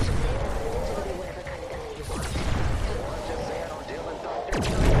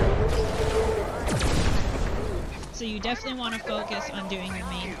 So you definitely want to focus on doing your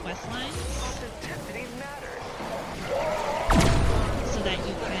main quest lines so that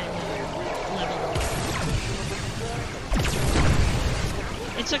you can level up.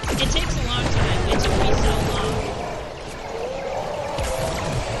 It takes a long time. It took me so long.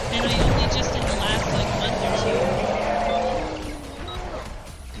 And I only just in the last like month or two.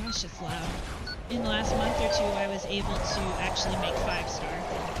 Gosh, it's loud. In the last month or two I was able to actually make 5-star,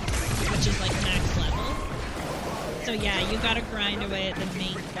 which is like max level. So yeah, you gotta grind away at the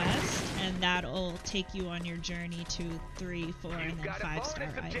main quest, and that'll take you on your journey to 3, 4, and then 5-star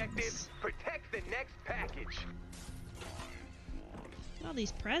items. Protect the next package. All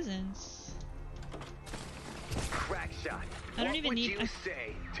these presents. Crack shot. I don't even need. I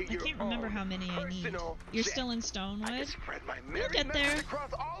can't remember how many I need. You're still in Stonewood? You'll get there.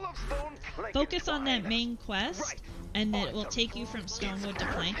 Focus on that main quest, and it will take you from Stonewood to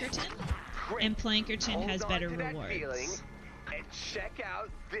Plankerton. And Plankerton has better rewards. And check out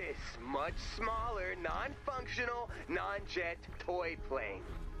this much smaller, non-functional, non-jet toy plane.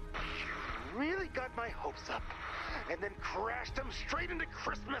 You really got my hopes up, and then crashed them straight into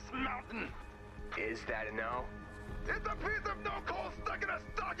Christmas Mountain. Is that a no? It's a piece of no coal stuck in a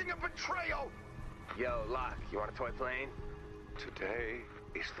stocking of betrayal. Yo, Locke, you want a toy plane? Today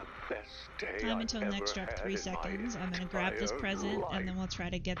is the best day Time I've until ever next drop, had 3 in seconds. my I'm gonna grab this entire present, life. and then we'll try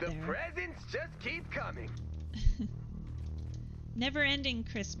to get The there. presents just keep coming. Never-ending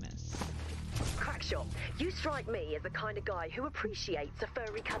Christmas. Crackshot, you strike me as the kind of guy who appreciates a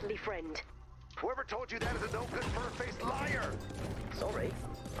furry, cuddly friend. Whoever told you that is a no-good fur-faced liar. Sorry,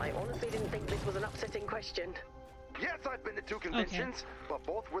 I honestly didn't think this was an upsetting question. Yes, I've been to 2 conventions, but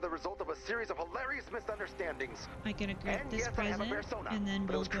both were the result of a series of hilarious misunderstandings. I'm gonna grab And this yes, I have a present, persona, and then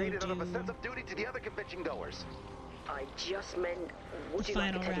but it we'll was go created out of a do sense of duty to the other convention goers. I just meant, would the you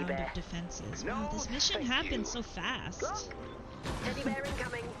like a final teddy round bear? of defenses. No, Wow, this mission thank happened you. so fast. Look, teddy bear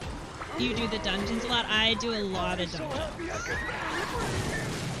incoming. You do the dungeons a lot? I do a lot of dungeons.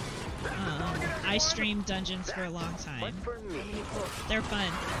 I streamed dungeons for a long time. For me. They're fun.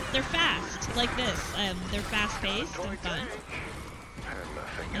 They're fast, like this. They're fast-paced and fun.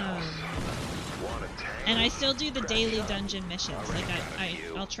 And I still do the daily dungeon missions. Like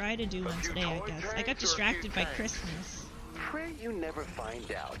I'll try to do one today, I guess. I got distracted by Christmas. Pray you never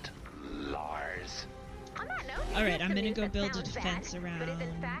find out, Lars. On that note, All right, here's I'm some gonna news go that build a sounds defense bad, but is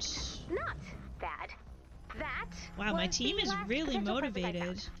in fact around. not bad. That Wow, my was team the is last really potential present I motivated.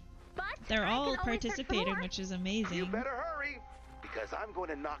 found. But They're I all can always search for participating, more. which is You amazing. better hurry, because I'm going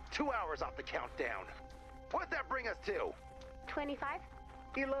to knock 2 hours off the countdown. What'd that bring us to? 25.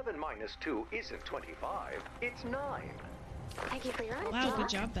 11 minus 2 isn't 25, it's 9. Thank you for your honesty. Wow, good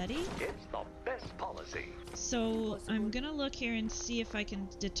job, buddy. It's the best policy. So I'm gonna look here and see if I can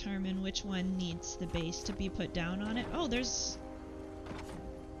determine which one needs the base to be put down on it. Oh, there's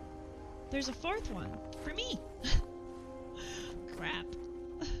a 4th one for me. Crap.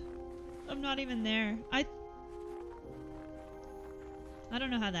 I'm not even there. I don't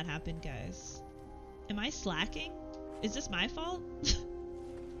know how that happened, guys. Am I slacking? Is this my fault?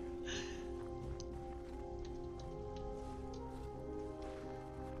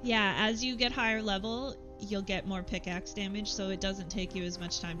 Yeah, as you get higher level, you'll get more pickaxe damage, so it doesn't take you as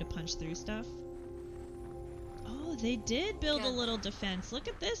much time to punch through stuff. Oh, they did build a little defense. Look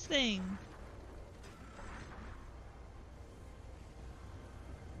at this thing.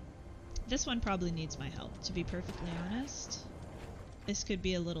 This one probably needs my help, to be perfectly honest. This could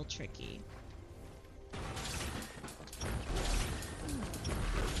be a little tricky.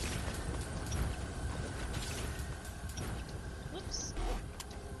 Whoops.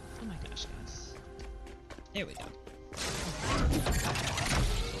 Oh my gosh, guys. There we go.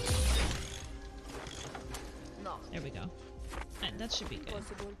 There we go. That should be good.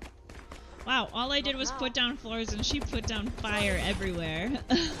 Wow, all I did was put down floors and she put down fire everywhere.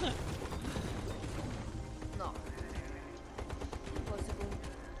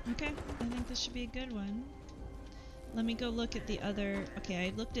 Okay, I think this should be a good one. Let me go look at the other... Okay,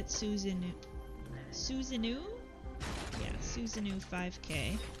 I looked at Susanoo. Susanoo? Yeah, Susanoo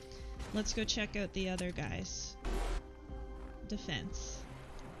 5k. Let's go check out the other guys. Defense.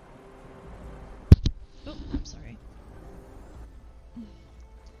 Oh, I'm sorry.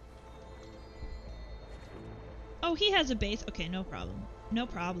 Oh, he has a base. Okay, no problem. No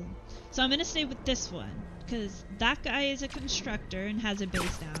problem. So I'm gonna stay with this one, because that guy is a constructor and has a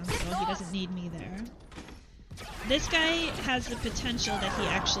base down, so he doesn't need me there. This guy has the potential that he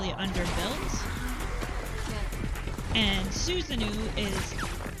actually underbuilt. And Susanoo is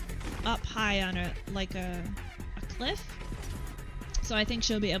up high on a cliff. So I think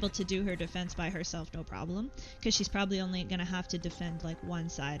she'll be able to do her defense by herself, no problem, because she's probably only going to have to defend like one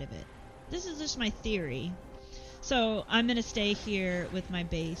side of it. This is just my theory. So I'm going to stay here with my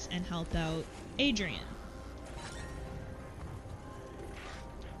base and help out Adrian.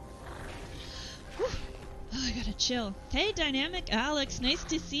 Whew. Oh, I gotta chill. Hey, Dynamic Alex, nice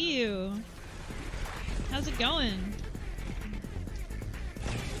to see you. How's it going?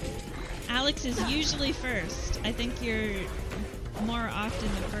 Alex is usually first. I think you're more often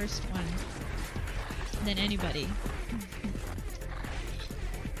the first one than anybody.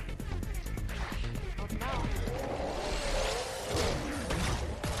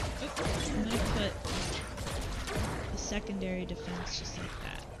 Oops, I'm gonna put a secondary defense just like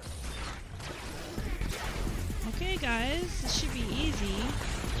that. Okay guys, this should be easy.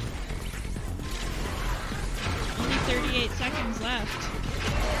 Only 38 seconds left.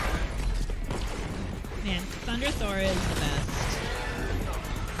 Man, Thunder Thor is the best.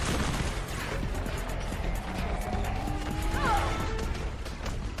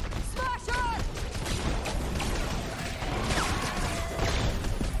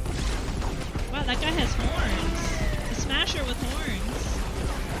 Wow, that guy has horns. A smasher with horns.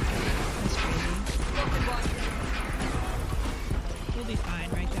 That's crazy. We'll be fine,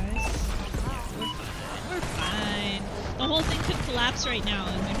 right guys? Yeah, we're fine. We're fine. The whole thing could collapse right now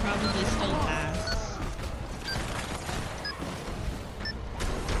and we'd probably still pass.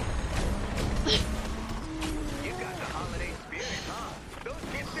 You got the holiday spirit, huh? Those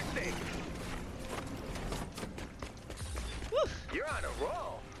gifts are safe. Whew. You're on a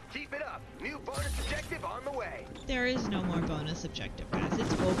roll. Keep it up. New bonus objective on the way. There is no more bonus objective, guys.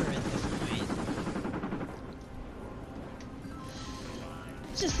 It's over at this point.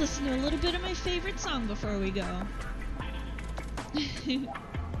 Just listen to a little bit of my favorite song before we go.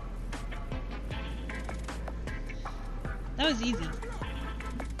 That was easy.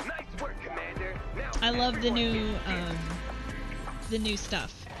 Nice work, Commander. Now I love the everyone new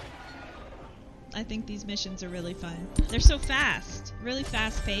stuff. I think these missions are really fun. They're so fast, really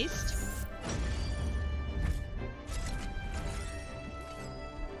fast paced.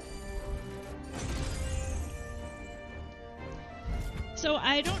 So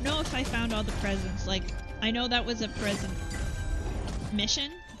I don't know if I found all the presents. Like, I know that was a present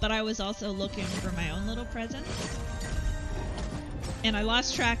mission, but I was also looking for my own little presents. And I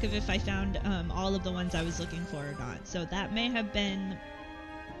lost track of if I found all of the ones I was looking for or not. So that may have been...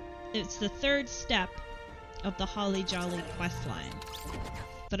 It's the third step of the Holly Jolly questline.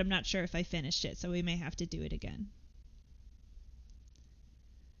 But I'm not sure if I finished it, so we may have to do it again.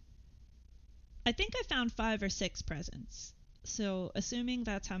 I think I found 5 or 6 presents. So assuming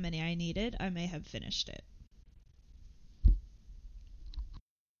that's how many I needed, I may have finished it.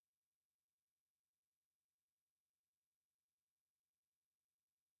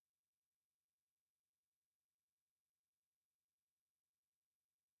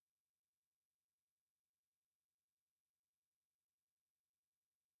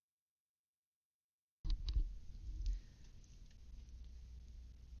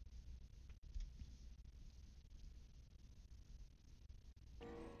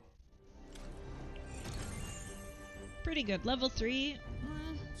 Pretty good. Level 3,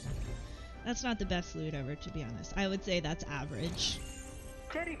 that's not the best loot ever, to be honest. I would say that's average.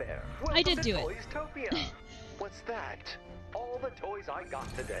 Teddy bear. I did do it. Toystopia. What's that? All the toys I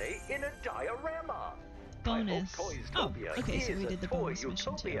got today in a diorama. Bonus. I hope Toystopia okay, so is we did a the toy bonus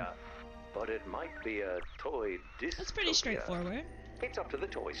mission too. utopia. But it might be a toy dystopia. That's pretty straightforward. It's up to the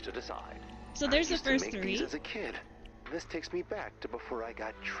toys to decide. So there's the I used to first make 3. these as a kid. This takes me back to before I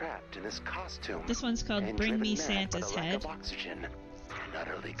got trapped in this costume. This one's called and Bring driven Me mad Santa's by the lack Head. of oxygen. And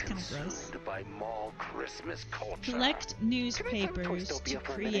utterly It's kinda gross. consumed by mall Christmas culture. Collect newspapers to Toystopia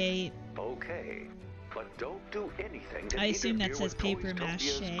for a minute? create... Okay, but don't do anything to I assume that interfere says with paper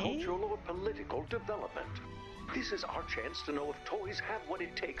Toystopia's mache? cultural or political development. This is our chance to know if toys have what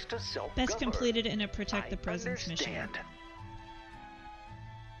it takes to self-govern. Best completed in a Protect the Presents mission. Understand.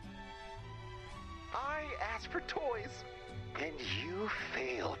 I asked for toys, and you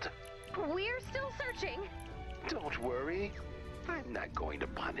failed. We're still searching. Don't worry. I'm not going to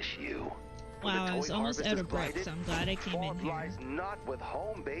punish you. When Wow, the I was toy almost harvest out is of bricks, blighted, so I'm glad I came in fault here. lies not with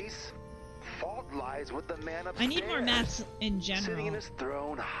home base. Fault lies with the man upstairs. I need more maps in Sitting in general. his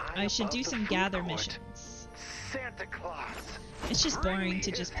throne high I should above do the some food gather court. missions. Santa Claus. It's just Bring boring me to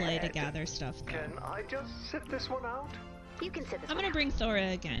his just play to head. gather stuff, though. Can I just sit this one out? You can sit this I'm one gonna out. bring Thora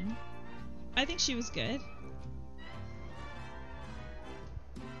again. I think she was good.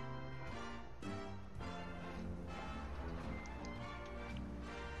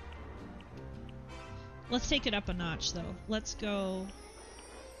 Let's take it up a notch, though. Let's go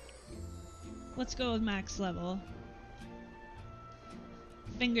with max level.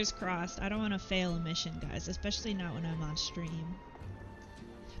 Fingers crossed. I don't want to fail a mission, guys, especially not when I'm on stream.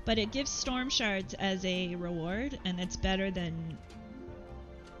 But it gives storm shards as a reward, and it's better than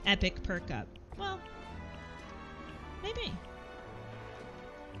epic perk up. Well, maybe.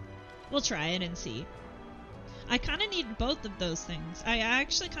 We'll try it and see. I kind of need both of those things. I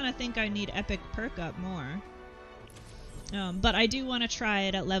actually kind of think I need epic perk up more. But I do want to try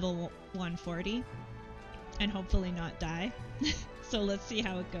it at level 140 and hopefully not die. So let's see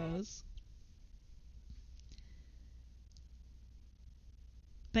how it goes.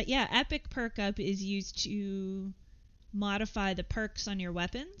 But yeah, epic perk up is used to modify the perks on your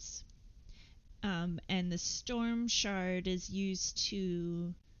weapons. And the storm shard is used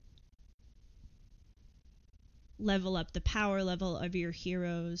to level up the power level of your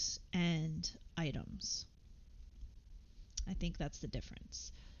heroes and items. I think that's the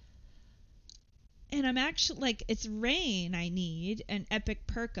difference. And I'm actually, like, it's rain I need an epic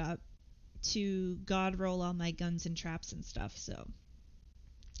perk up to god roll all my guns and traps and stuff, so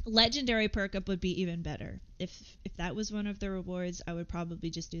legendary perk up would be even better. If that was one of the rewards, I would probably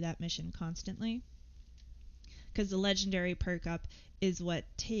just do that mission constantly, because the legendary perk up is what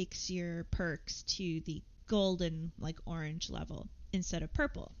takes your perks to the golden, like, orange level instead of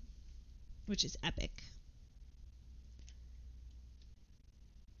purple, which is epic.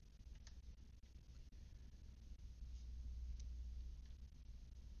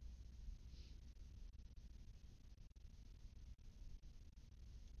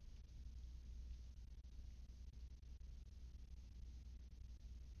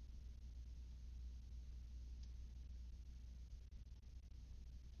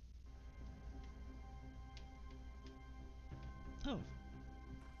 Oh.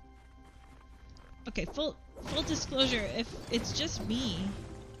 Okay, full disclosure, if it's just me,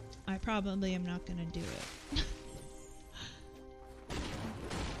 I probably am not gonna do it.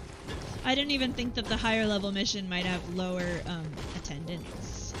 I didn't even think that the higher level mission might have lower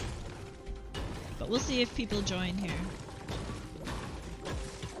attendance. But we'll see if people join here.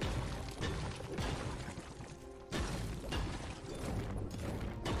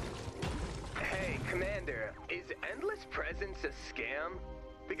 Hey, Commander, is Endless Presence a scam?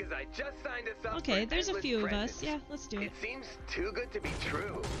 Because I just signed us up Okay, for there's a Endless few of Presence. us. Yeah, let's do it. It seems too good to be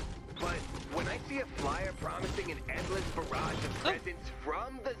true. But when I see a flyer promising an endless barrage of presents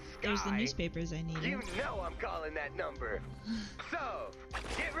from the sky, There's the newspapers I needed. you know I'm calling that number. So,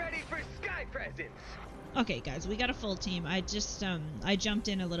 get ready for sky presents. Okay, guys, we got a full team. I just I jumped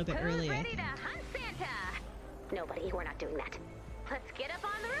in a little bit Who's early. I ready think. to hunt Santa? Nobody, we're not doing that. Let's get up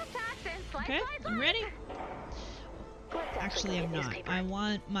on the rooftops and slice, Okay, slice, I'm slice. ready. Let's Actually, go I'm get not. newspaper. I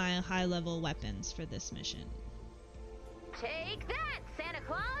want my high-level weapons for this mission. Take that, Santa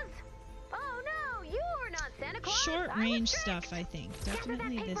Claus! Oh no, you are not Santa Claus! Short-range I was stuff, tricked. I think. Remember that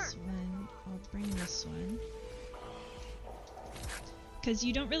Definitely paper? this one. I'll bring this one. Because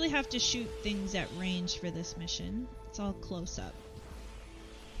you don't really have to shoot things at range for this mission. It's all close-up.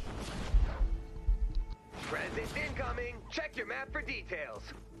 Presents incoming. Check your map for details.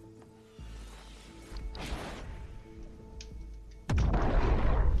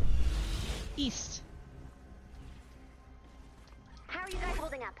 East. How are you guys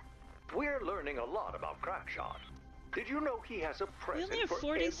holding up? We're learning a lot about Crackshot. Did you know he has a We present only have for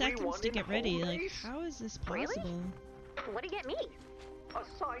 40 seconds everyone to in get ready. home Like, base? how is this Really? possible? What do you get me? A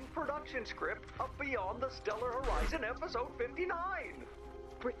signed production script of Beyond the Stellar Horizon episode 59.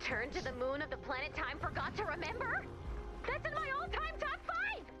 Return to the moon of the planet time forgot to remember? That's in my all-time top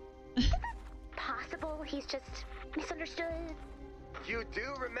 5! Is it possible he's just misunderstood? You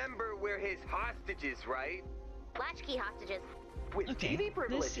do remember we're his hostages, right? Latchkey hostages. With Okay, TV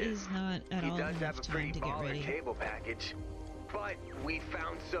privileges. this is not at He all does enough have a time pretty to get baller ready. cable package. But we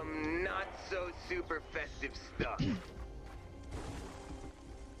found some not so super festive stuff.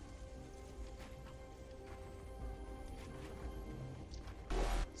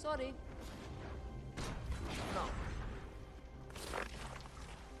 Sorry. No.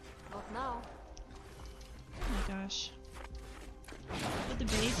 Not now. Oh my gosh. Put the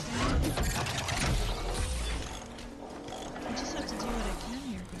base down. I just have to do what I can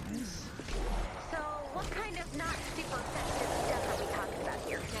here, guys. So, what kind of not super festive stuff are we talking about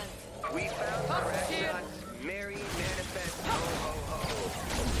here? We found Crackshot's Merry Manifest Ho Ho Ho.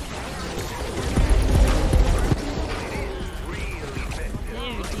 It is really festive. They're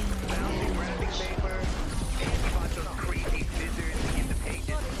Like dealing bouncing with wrapping much. paper, and lots of crazy scissors in the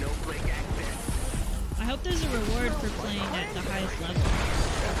pages snowflake accent. I hope there's a reward for playing at the highest level.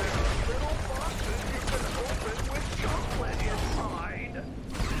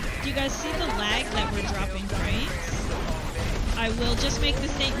 you guys see the lag that we're dropping frames? I will just make the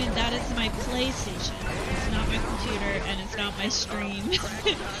statement that it's my PlayStation. It's not my computer and it's not my stream.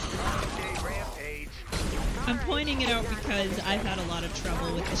 I'm pointing it out because I've had a lot of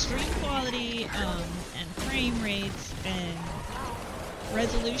trouble with the stream quality and frame rates and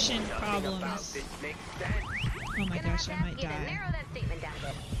resolution problems. Oh my gosh, I might die.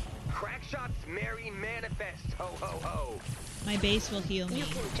 Crackshot's merry manifest, ho ho ho. My base will heal me. You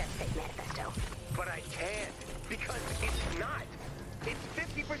can just say manifesto. But I can't, because it's not. It's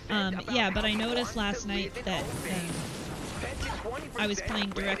 50% yeah, but I noticed last night that I was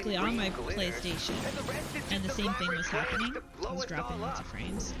playing directly on my PlayStation, and the same thing was happening. I was dropping lots of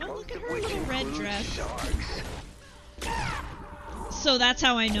frames. Oh, look at her little red dress. So that's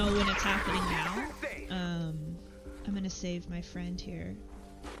how I know when it's happening now. I'm gonna save my friend here.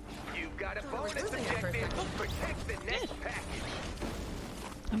 You've got a bonus objective. Protect the next package.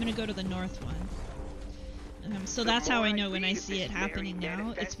 I'm gonna go to the north one. So that's how I know when I see it happening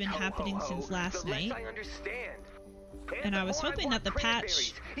now. It's been happening since last night. And I was hoping that the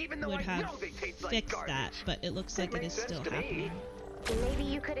patch would have fixed that, but it looks like it is still happening. Maybe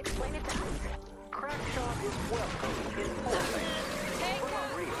you could explain it to us. Crackshot is welcome in Fortnite.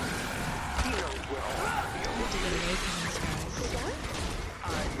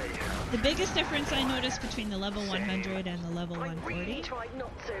 The biggest difference I noticed between the level 100 and the level 140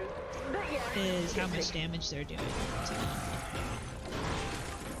 is how much damage they're doing to me.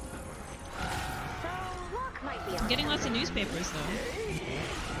 I'm getting lots of newspapers though. If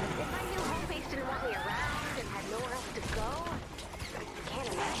I knew home base didn't want me around and had nowhere else to go, I can't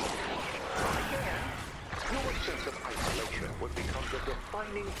imagine. Your sense of isolation would become the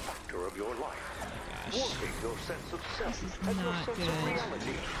defining factor of your life. Warping your sense of self and your sense of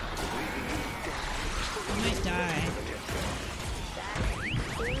reality. I might die. That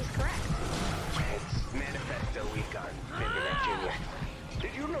seems correct. It's Manifesto Week on Internet Junior.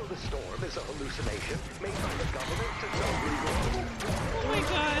 Did you know the storm is a hallucination made by the government to sell rewards? Oh my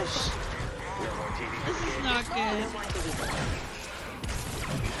gosh. This is not good.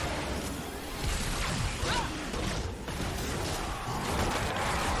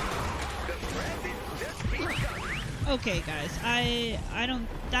 Okay guys, I don't,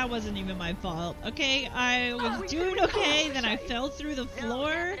 that wasn't even my fault. Okay, I was doing okay, then I fell through the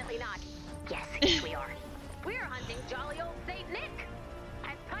floor. No, definitely not. Yes, we are. We're hunting jolly old Saint Nick.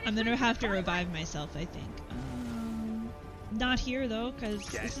 I'm gonna have to revive myself, I think. Not here though, because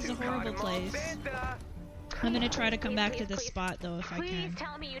this is a horrible place. I'm gonna try to come back to this spot though if I can. Please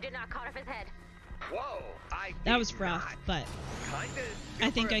tell me you did not cut off his head. Whoa, that was rough, but I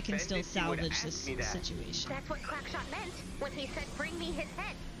think I can still salvage this situation. That's what Crackshot meant when he said, "Bring me his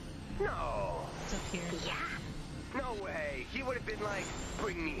head." No. It's up here. Yeah. No way. He would have been like,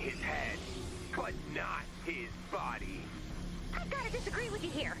 "Bring me his head," but not his body. I gotta disagree with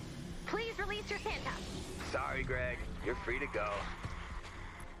you here. Please release your Santa. Sorry, Greg. You're free to go.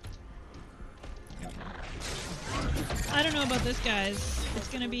 I don't know about this, guys. It's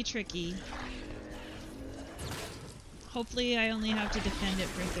gonna be tricky. Hopefully I only have to defend it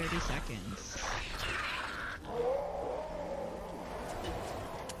for 30 seconds.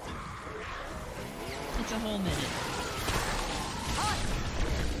 It's a whole minute.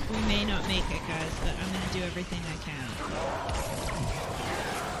 We may not make it, guys, but I'm gonna do everything I can.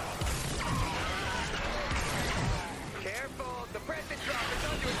 Careful! The present drop is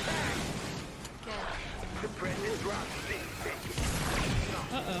under attack! The present drop is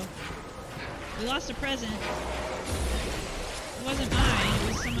Uh-oh. We lost a present. It wasn't mine, it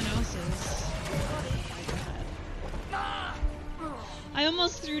was someone else's. I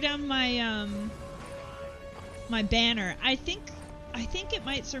almost threw down my, my banner. I think it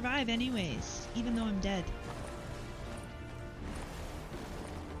might survive anyways, even though I'm dead.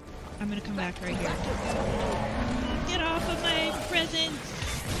 I'm gonna come back right here. Get off of my presents!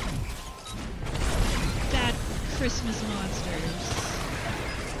 Bad Christmas monsters.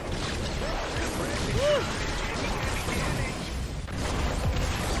 Woo!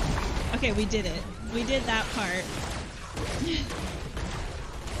 Okay, we did it. We did that part.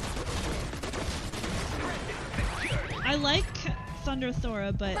 I like Thunder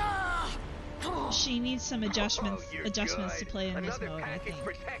Thora, but she needs some adjustments to play in this mode, I think.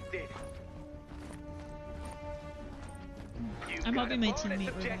 I'm hoping my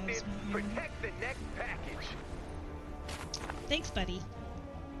teammate revives me. Thanks, buddy.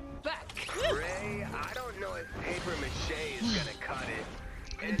 Ray, I don't know if paper mache is gonna cut it.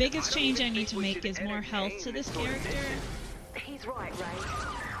 The biggest change I need to make is more health to this character. He's right, Ray.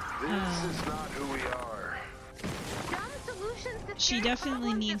 This is not who we are. Dumb solution. she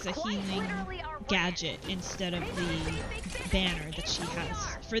definitely needs a healing gadget instead of the banner that she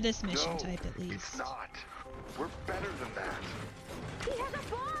has for this mission type at least. It's not. We're better than that. He has a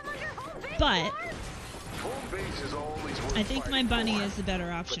bomb under home base. But Home base is always worth I think my fighting bunny for, is the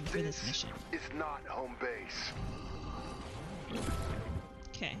better option but for this mission. It's not home base.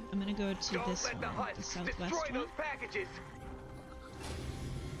 Okay, I'm gonna go to Don't this let the one, Hutt the southwest destroy one. those packages.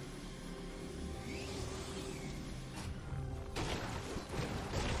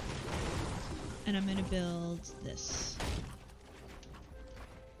 And I'm gonna build this.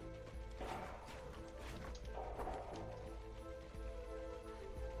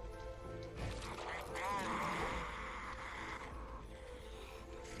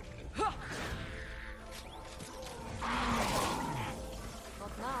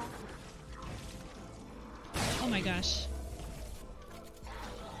 Not now. Oh my gosh.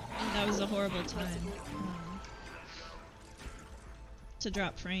 That was a horrible time to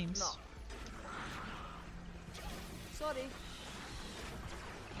drop frames. No. Sorry.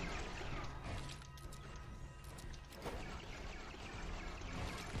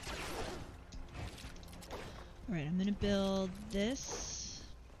 Alright, I'm gonna build this.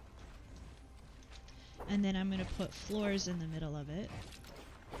 And then I'm gonna put floors in the middle of it.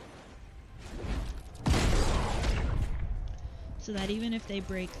 So that even if they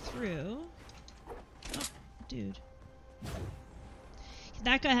break through... Oh, dude.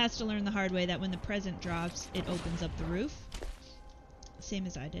 That guy has to learn the hard way that when the present drops, it opens up the roof. Same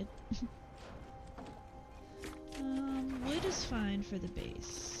as I did. Wood is fine for the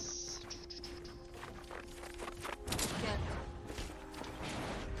base. Can't.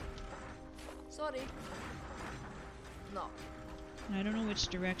 Sorry. No. And I don't know which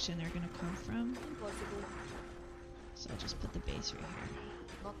direction they're gonna come from, Impossible. so I'll just put the base right here.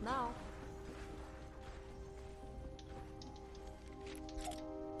 Not now.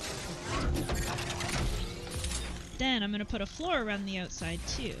 Then I'm gonna put a floor around the outside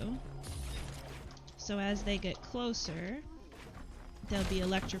too. So as they get closer, they'll be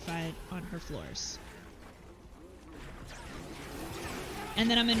electrified on her floors. And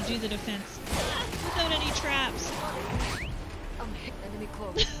then I'm gonna do the defense without any traps. Enemy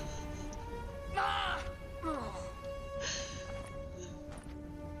close.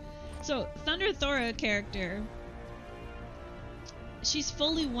 So Thunder Thora character, she's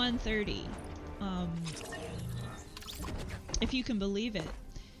fully 130. If you can believe it.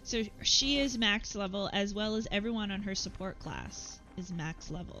 So she is max level, as well as everyone on her support class is max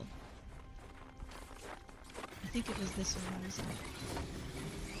level. I think it was this one, wasn't it?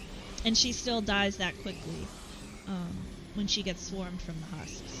 And she still dies that quickly when she gets swarmed from the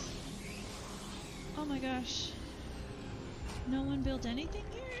husks. Oh my gosh. No one built anything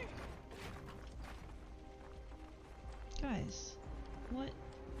here? Guys, what?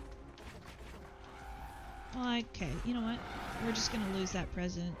 Well, okay, you know what? We're just gonna lose that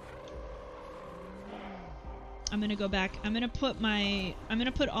present. I'm gonna go back. I'm gonna put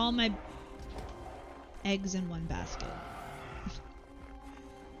all my eggs in one basket.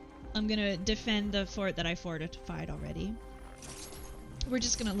 I'm gonna defend the fort that I fortified already. We're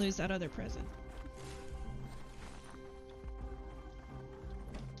just gonna lose that other present.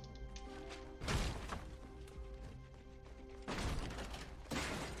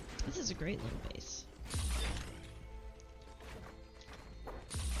 This is a great little base.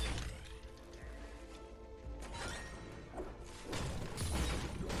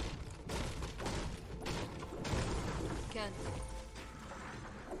 Can't.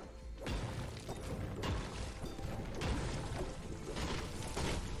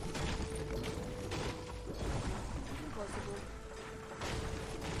 Impossible.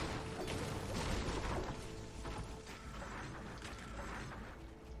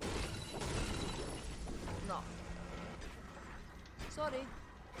 No. Sorry.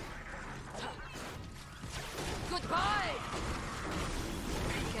 Goodbye!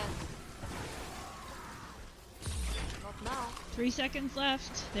 Can't. Not now. 3 seconds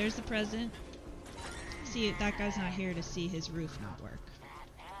left. There's the present. See, that guy's not here to see his roof not work.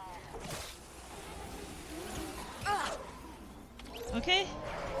 Okay,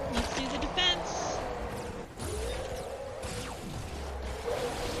 let's do the defense.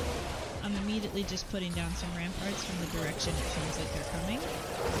 I'm immediately just putting down some ramparts from the direction it seems like they're coming.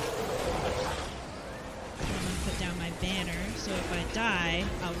 I'm gonna put down my banner, so if I die,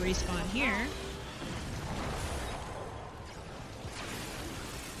 I'll respawn here.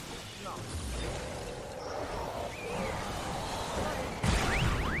 No.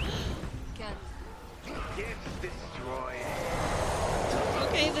 Can't. Gets destroyed.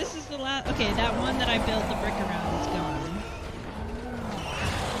 Okay, this is the last. Okay, that one that I built the brick around is gone.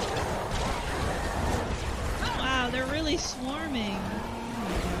 really swarming.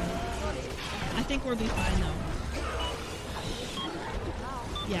 I think we'll be fine though.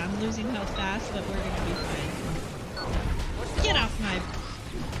 Yeah, I'm losing health fast, but we're gonna be fine. Get off my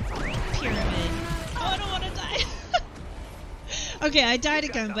pyramid. Oh, I don't want to die. Okay, I died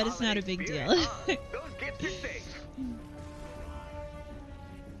again, but it's not a big deal.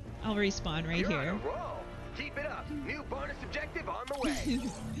 I'll respawn right here. Keep it up. New bonus objective on the way.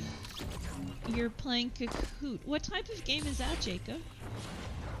 You're playing Kahoot. What type of game is that, Jacob?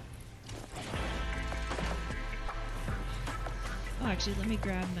 Oh, actually, let me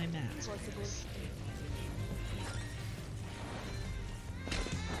grab my mats.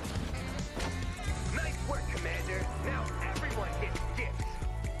 Nice work, Commander. Now everyone gets gifts.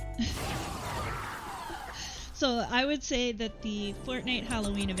 So I would say that the Fortnite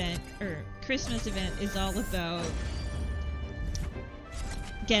Halloween event, or Christmas event, is all about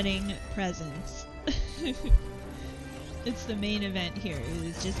getting presents. It's the main event here. It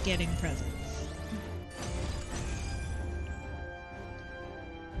is just getting presents.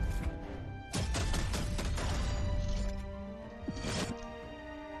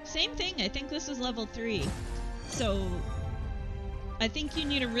 Same thing. I think this is level 3. So I think you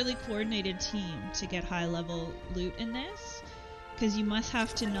need a really coordinated team to get high level loot in this, because you must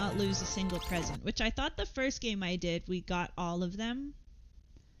have to not lose a single present, which I thought the first game I did we got all of them,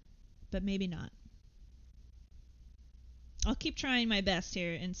 but maybe not. I'll keep trying my best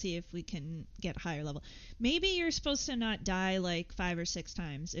here and see if we can get higher level. Maybe you're supposed to not die like 5 or 6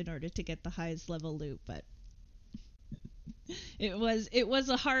 times in order to get the highest level loot, but it was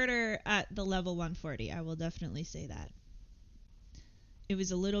a harder at the level 140. I will definitely say that. It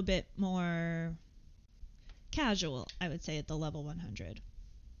was a little bit more casual, I would say, at the level 100.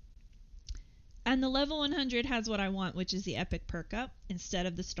 And the level 100 has what I want, which is the epic perk up instead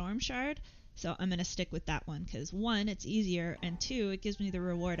of the storm shard. So I'm going to stick with that one because 1, it's easier, and 2, it gives me the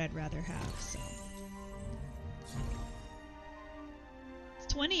reward I'd rather have. So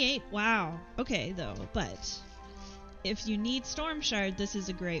it's 28. Wow. Okay, though. But if you need storm shard, this is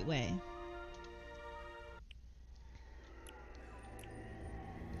a great way.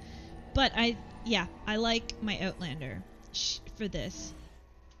 But I like my Outlander for this.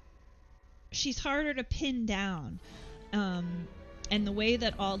 She's harder to pin down. And the way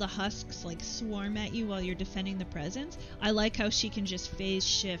that all the husks like swarm at you while you're defending the presence, I like how she can just phase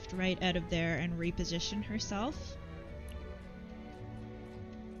shift right out of there and reposition herself.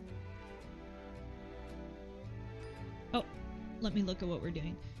 Oh, let me look at what we're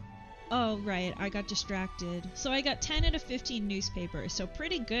doing. Oh, right, I got distracted. So I got 10 out of 15 newspapers, so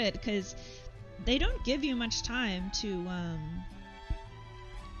pretty good, because they don't give you much time to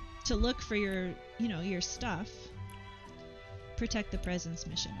look for your, your stuff. Protect the presence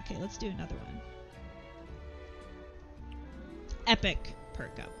mission. Okay, let's do another one. Epic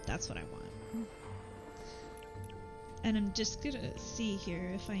perk up. That's what I want. And I'm just gonna see here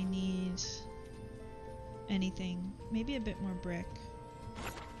if I need anything. Maybe a bit more brick.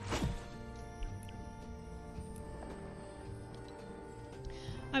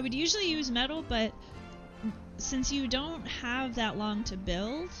 I would usually use metal, but since you don't have that long to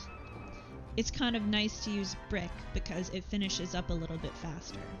build, it's kind of nice to use brick because it finishes up a little bit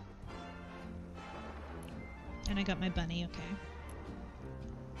faster. And I got my bunny, okay.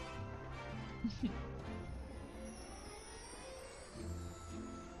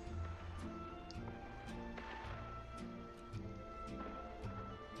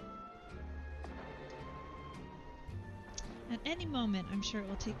 At any moment, I'm sure it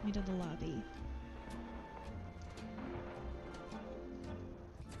will take me to the lobby.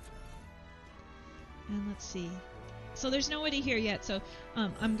 And let's see. So there's nobody here yet, so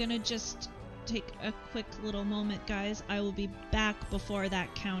I'm gonna just take a quick little moment, guys. I will be back before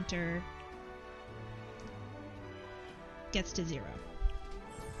that counter gets to 0.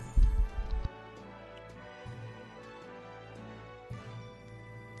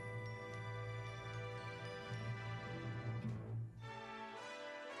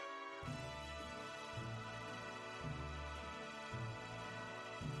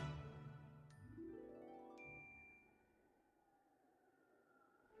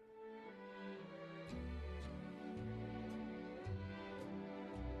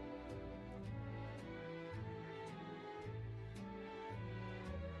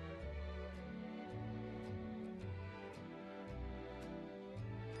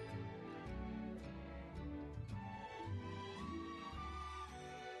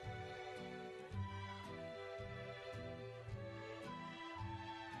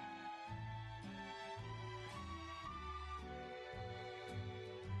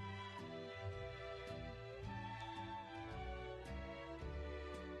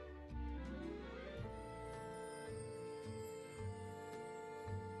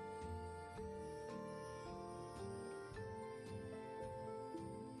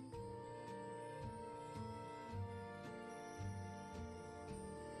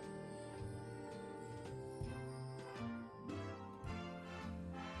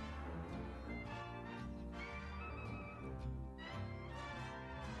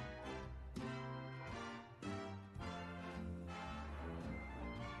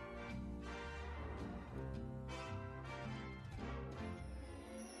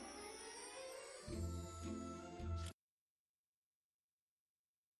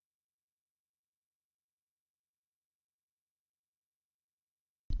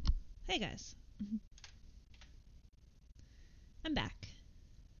 Hey guys. I'm back.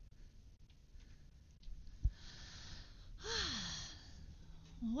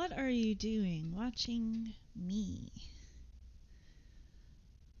 What are you doing? Watching me.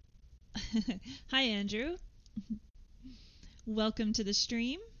 Hi, Andrew. Welcome to the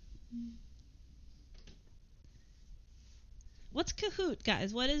stream. What's Kahoot,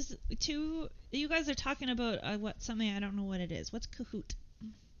 guys? What is two? You guys are talking about what something I don't know what it is. What's Kahoot?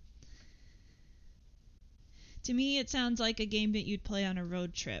 To me, it sounds like a game that you'd play on a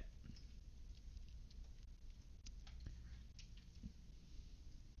road trip.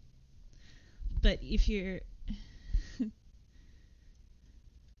 But if you're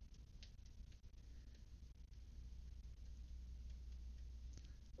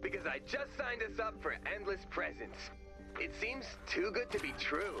Because I just signed us up for endless presents. It seems too good to be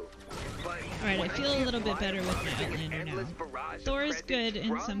true. But alright, I feel a little bit better with my Outlander now. Thor's good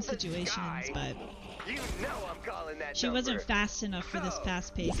in some situations, but you know I'm calling that she wasn't fast enough for this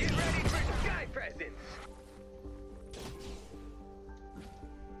fast-paced game. Get ready for sky presents.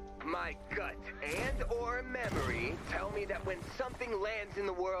 My gut and or memory tell me that when something lands in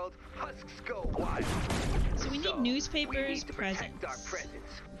the world, husks go wild. So we need newspapers, to presents. Our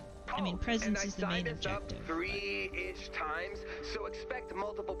presents. I mean, presents is the main objective. 3-ish times, so expect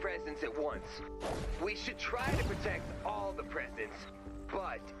multiple presents at once. We should try to protect all the presents,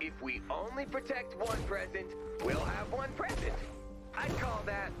 but if we only protect one present, we'll have one present. I'd call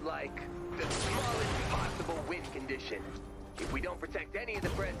that, like, the smallest possible win condition. If we don't protect any of the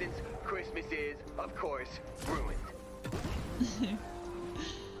presents, Christmas is, of course, ruined.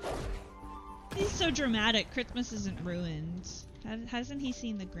 He's so dramatic. Christmas isn't ruined. Hasn't he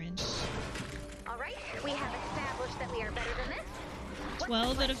seen The Grinch? Alright, we have established that we are better than this.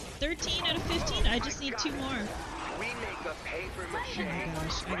 12 out of 13 out of 15. I just need 2 more. We make a paper mache. Oh my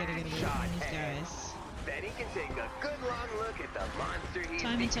gosh, I gotta get away from these guys. Then he can take a good long look at the monster he's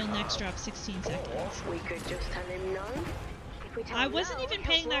Time until next drop, 16 seconds. We could just tell him no. If we tell I him wasn't no, even he'll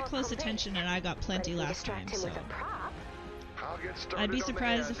paying blow that up close on base. attention, and I got But plenty if we last time, distract him so with a prop, I'll get started I'd be on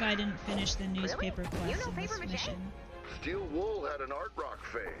surprised the if I didn't finish the newspaper quest in this mission. Steel Wool had an art rock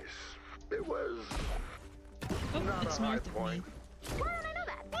face. It was Oh, not it's a high north of me. point. Why don't I know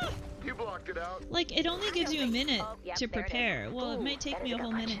that? You blocked it out. Like, it only gives you a minute Oh, yep, to there it is. prepare. Well, it might take me a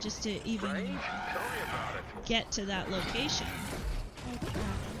whole minute just to even Tell me about it. get to that location.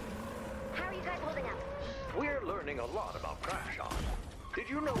 How are you guys holding up? We're learning a lot about Crashon. Did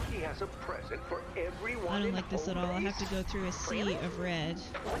you know he has a present for everyone? I don't in like this at all. I have to go through a sea of red.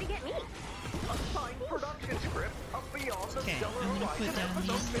 What do you get me? A signed production script of Beyond the Okay, Stellar I'm gonna put Horizon down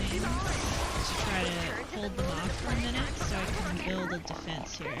episode these things 59. to try to hold them off for a minute so I can build a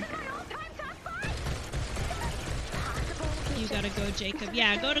defense here. You gotta go, Jacob.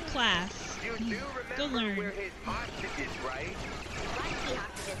 Yeah, go to class. You do Go remember learn. where his hostage is, right?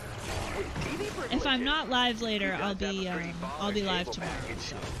 If I'm not live later, I'll be live tomorrow.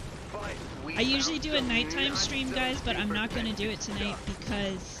 So. I usually do a nighttime stream, guys, but I'm not gonna do it tonight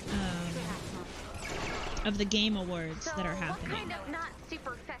because of the game awards that are What happening. kind of not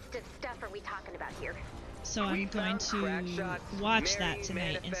super festive stuff are we talking about here? So I'm going to watch that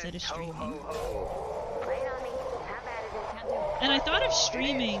tonight instead of streaming. Lay it on me. How bad is it? And I thought of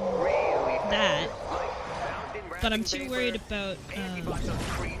streaming that, but I'm too worried about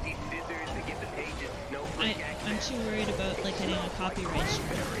I'm too worried about like getting a copyright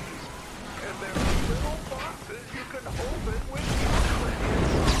strike. And there are little boxes you can open with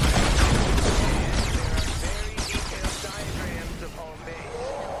Very detailed diagrams of home base.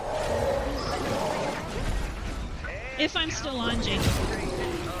 If I'm still on, Jacob.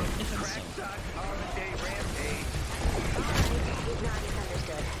 If I'm still on.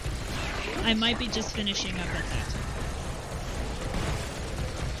 I might be just finishing up at that time.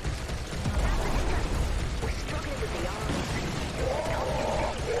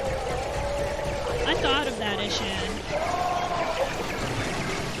 I thought of that, Ishan.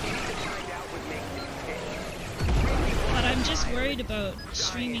 But I'm just worried about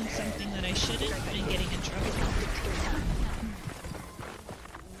streaming something that I shouldn't and getting in trouble.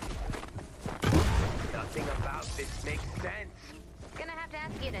 Nothing about this makes sense. Gonna have to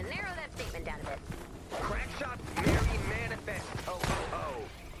ask you to narrow that statement down a bit. Crackshot's merry manifest. Oh, oh, oh.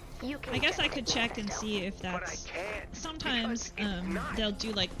 You can I guess I could check and see if that's... Sometimes they'll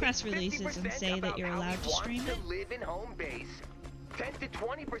do like press releases and say that you're allowed to stream it. Live in home base. 10 to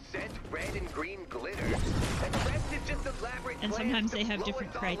 20% red and green glitter, and the rest is just elaborate And plans sometimes to they have blow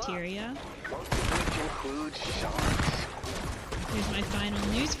different us all up. criteria. Most of which include sharks. Here's my final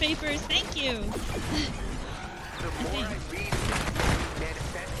newspapers. Thank you. The more I read about this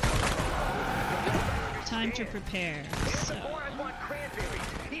manifesto, Time to prepare. So. Or I want cranberries,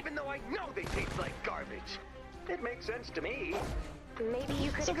 even though I know they taste like garbage. It makes sense to me. Maybe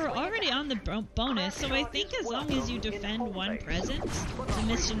you could So we're explain already it. on the bonus, so I think as long as you defend one present, the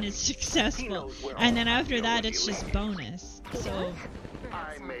mission is successful. And then after that, it's just bonus. So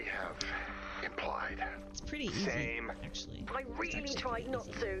I may have implied. it's pretty easy, Same. actually. I It's really actually tried pretty not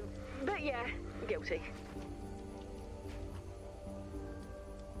easy. to. But yeah, guilty.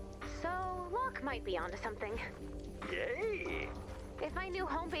 So, Locke might be onto something. Yay! If I knew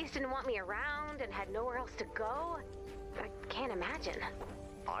home base didn't want me around and had nowhere else to go, I can't imagine.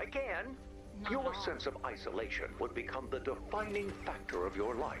 I can. Not Your at all. sense of isolation would become the defining factor of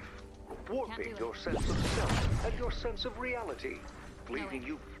your life, warping do your it. sense of self and your sense of reality, leaving way.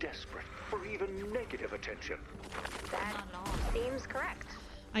 you desperate for even negative attention. That Not at all. seems correct.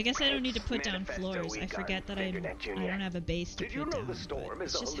 I guess I don't need to put down Manifesto floors. I week forget on that I Internet Junior. don't have a base to Did you put know down. the storm But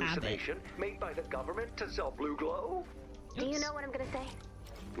is it's a just habit. hallucination made by the government to sell blue glow? Do you Oops. know what I'm gonna say?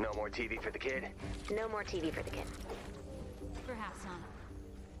 No more TV for the kid. No more TV for the kid. Perhaps not.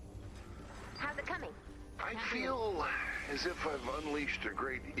 How's it coming? I feel as if I've unleashed a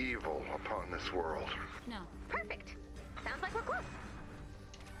great evil upon this world. No. Perfect. Sounds like we're close.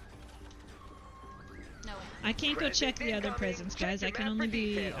 No way. I can't go check the other presents, guys. I can only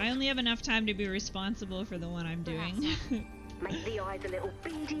be. I only have enough time to be responsible for the one I'm doing. Make the eyes a little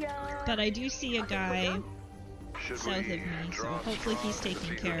beadier. But I do see a guy Should south of we me, so drop hopefully he's strong to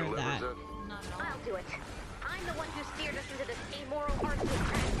taking see who care of that. delivers it? Not at all. I'll do it. I'm the one who steered us into this amoral artsy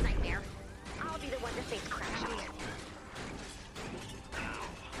crash nightmare. I'll be the one to face crash.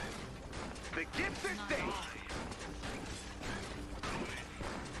 The gifts are Not at all. safe.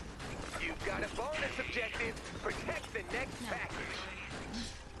 You've got a bonus objective. Protect the next No. package.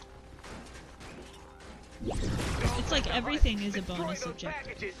 It's like everything is a Destroy bonus those objective.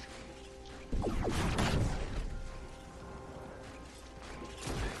 packages.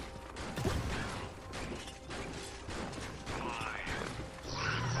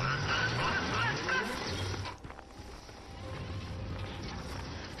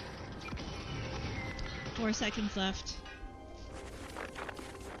 Four seconds left.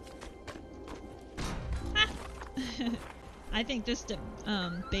 Ah! I think this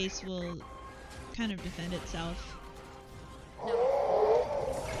base will kind of defend itself.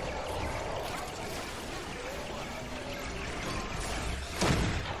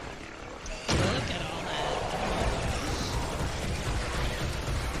 Look at all that.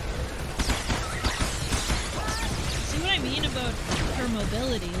 See what I mean about her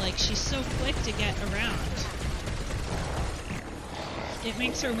mobility? Like, she's so quick to get around. It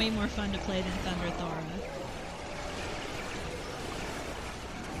makes her way more fun to play than Thunder Thora.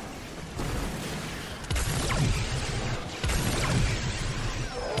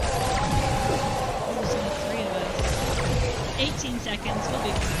 There's only 3 of us. 18 seconds, we'll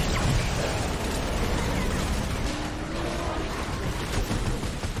be fine.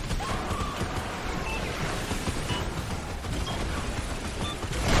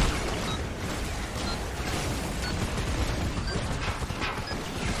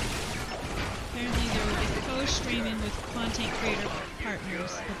 Apparently they're co-streaming with content creator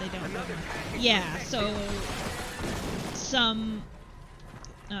partners, but they don't have enough. Yeah, so some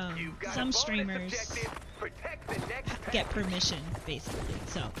streamers Protect the next get permission, basically.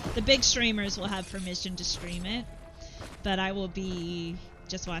 So the big streamers will have permission to stream it, but I will be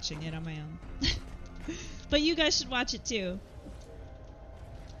just watching it on my own. But you guys should watch it too.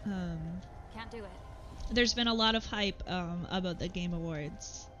 Can't do it. There's been a lot of hype about the Game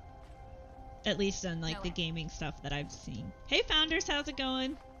Awards. At least on like No the way. gaming stuff that I've seen. Hey founders, how's it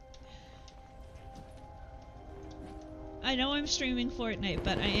going? I know I'm streaming Fortnite,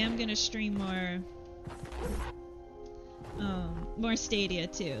 but I am gonna stream more Stadia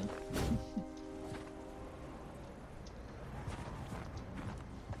too.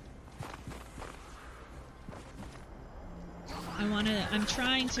 I'm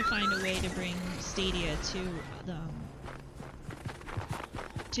trying to find a way to bring Stadia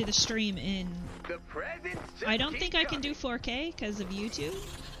to the stream in. The presents just I don't keep think I can do coming. 4K because of YouTube,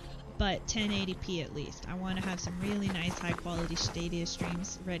 but 1080p at least. I want to have some really nice high quality Stadia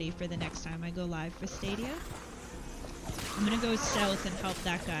streams ready for the next time I go live for Stadia. I'm gonna go south and help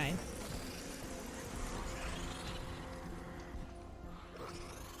that guy.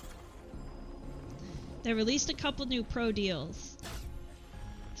 They released a couple new pro deals.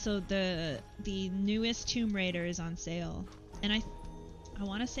 So the newest Tomb Raider is on sale, and I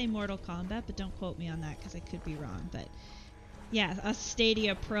want to say Mortal Kombat, but don't quote me on that because I could be wrong. But yeah, us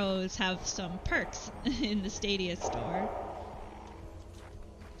Stadia pros have some perks in the Stadia store.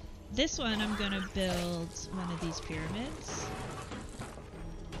 This one I'm gonna build one of these pyramids.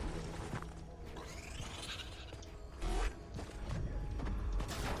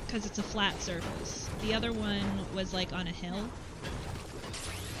 Because it's a flat surface. The other one was like on a hill.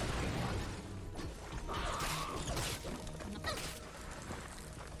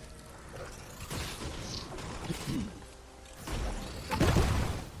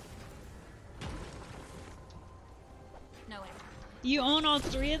 No way. You own all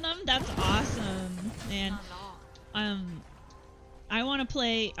three of them? That's awesome, man. Not at all. I want to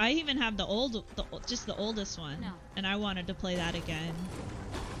play. I even have just the oldest one, No. and I wanted to play that again.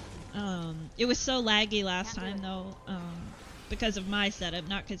 It was so laggy last Can't do time though, because of my setup,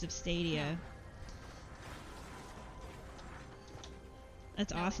 not because of Stadia. No.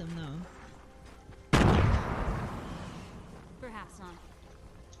 That's No. awesome though. Perhaps not.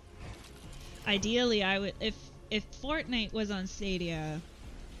 Ideally, I would if Fortnite was on Stadia.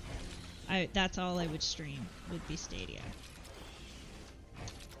 That's all I would stream would be Stadia.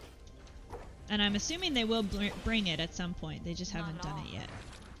 And I'm assuming they will bring it at some point. They just Not haven't at done all. it yet.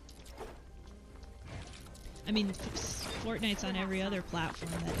 I mean, Fortnite's on every other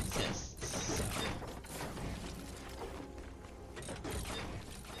platform that exists. So.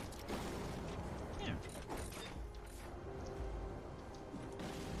 Yeah.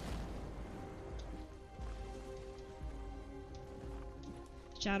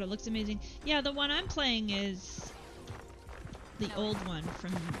 Shadow looks amazing. Yeah, the one I'm playing is the old one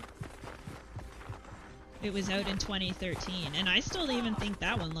from... It was out in 2013, and I still even think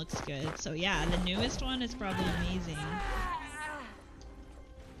that one looks good. So yeah, the newest one is probably amazing.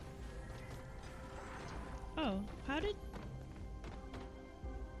 Oh, how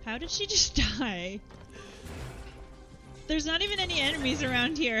did she just die? There's not even any enemies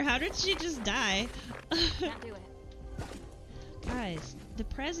around here. How did she just die? Can't do it. Guys, the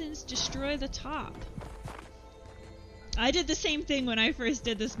presents destroy the top. I did the same thing when I first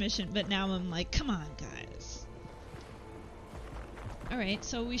did this mission, but now I'm like, come on, guys. Alright,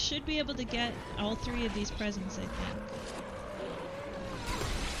 so we should be able to get all three of these presents, I think.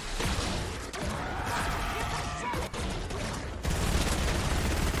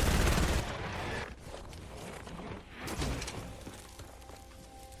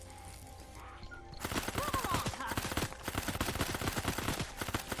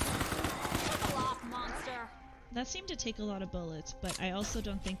 Level off, monster. That seemed to take a lot of bullets, but I also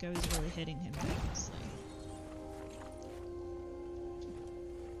don't think I was really hitting him honestly.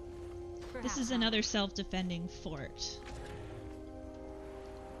 This is another self-defending fort.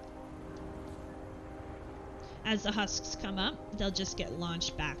 As the husks come up, they'll just get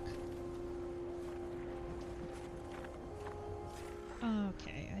launched back.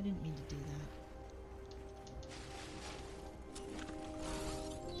 Okay, I didn't mean to do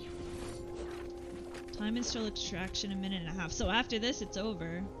that. Time install extraction 1.5 minutes. So after this, it's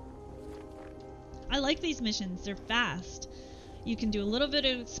over. I like these missions. They're fast. You can do a little bit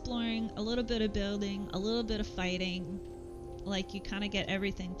of exploring, a little bit of building, a little bit of fighting. Like, you kind of get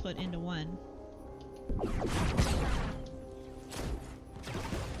everything put into one.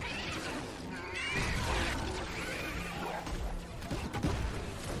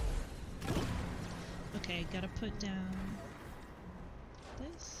 Okay, gotta put down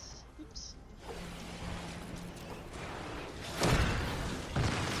this. Oops.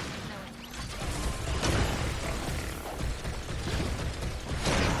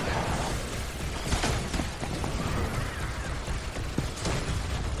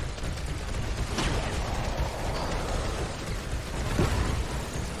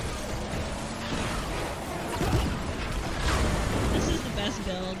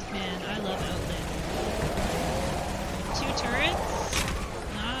 Build, man, I love Outlander. 2 turrets,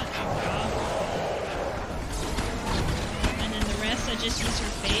 not a problem. And then the rest I just use for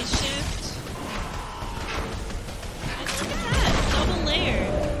phase shift. And look at that, double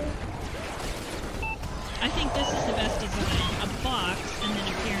layered. I think this is the best design. A box and then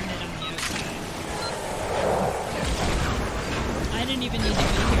a pyramid on the outside. I didn't even need to be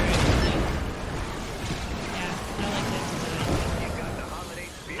here actually. Yeah, I like that design.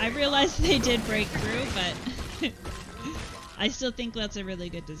 I realized they did break through, but I still think that's a really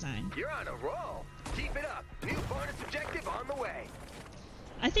good design. You're on a roll. Keep it up. New bonus objective on the way.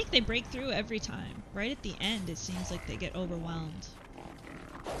 I think they break through every time. Right at the end, it seems like they get overwhelmed.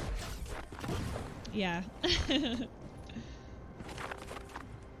 Yeah.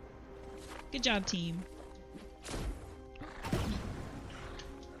 Good job, team.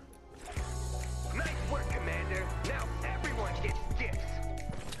 Nice work, Commander. Now everyone gets gifts.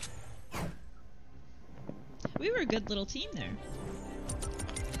 We were a good little team there.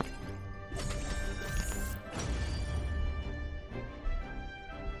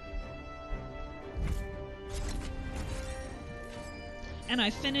 And I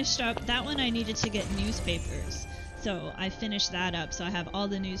finished up that one. I needed to get newspapers, so I finished that up, so I have all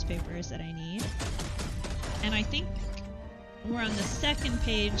the newspapers that I need. And I think we're on the second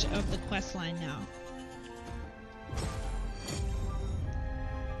page of the quest line now.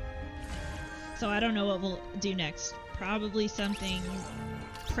 So I don't know what we'll do next. Probably something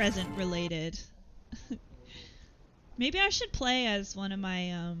present related. Maybe I should play as one of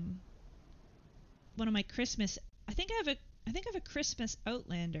my Christmas. I think I have a Christmas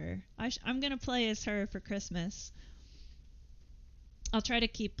Outlander. I'm gonna play as her for Christmas. I'll try to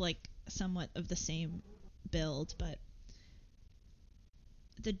keep like somewhat of the same build, but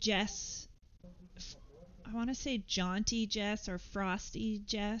the Jess, I want to say Jaunty Jess or Frosty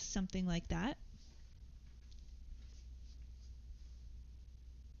Jess, something like that.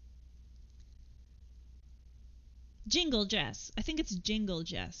 Jingle Jess. I think it's Jingle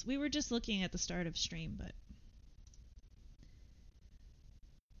Jess. We were just looking at the start of stream, but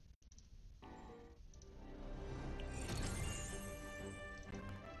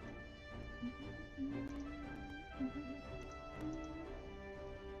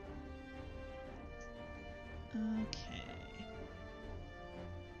okay.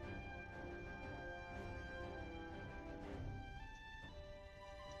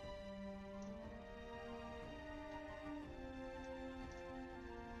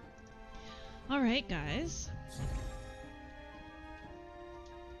 All right, guys.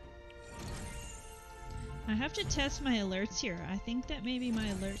 I have to test my alerts here. I think that maybe my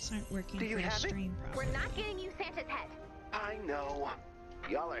alerts aren't working for the stream properly. We're not getting you Santa's head. I know.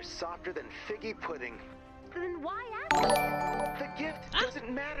 Y'all are softer than figgy pudding. Then why ask? The gift doesn't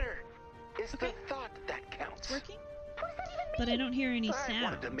matter. It's the thought that counts. Working? What does that even mean? But I don't hear any sound. I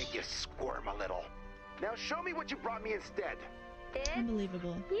wanted to make you squirm a little. Now show me what you brought me instead. It's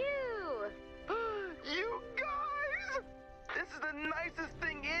Unbelievable. you. You guys! This is the nicest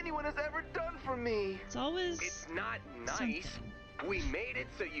thing anyone has ever done for me. It's always. It's not nice. Something. We made it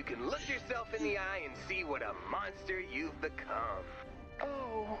so you can look yourself in the eye and see what a monster you've become.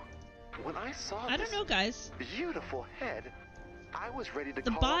 Oh, when I saw I don't know, guys. beautiful head, I was ready to The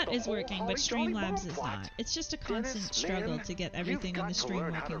call bot out is whole working, Holly but Jolly Streamlabs Bomb is plot. not. It's just a constant Dennis, struggle man, to get you've everything on got the to stream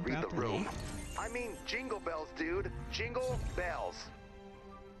learn how to working read the properly. room. I mean, jingle bells, dude. Jingle bells.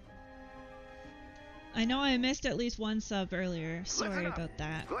 I know I missed at least one sub earlier. Sorry Listen up. about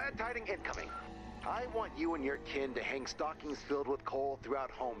that. Glad tiding incoming. I want you and your kin to hang stockings filled with coal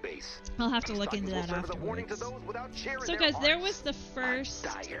throughout home base. I'll have to look Stockings into will that serve as a warning to afterwards. those without cheer in So their guys, there hearts. was the first A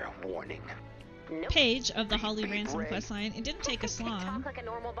dire warning. page of the Beep, Holly beep, Ransom Ray. questline. It didn't take us long. Talk like a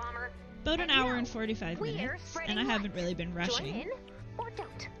normal bomber. About an And hour no, and 45 we're minutes. spreading And I haven't light. really been Join rushing. in or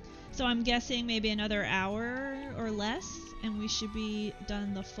don't. So I'm guessing maybe another hour or less, and we should be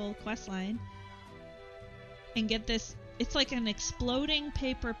done the full quest line. And get this. It's like an exploding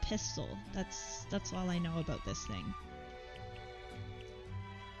paper pistol. That's all I know about this thing.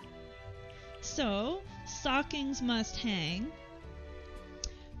 So, stockings must hang.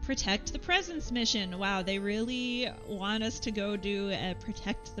 Protect the presents mission. Wow, they really want us to go do a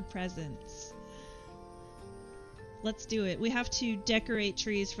protect the presents. Let's do it. We have to decorate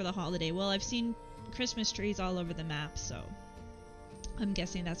trees for the holiday. Well, I've seen Christmas trees all over the map, so I'm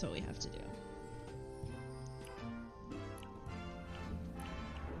guessing that's what we have to do.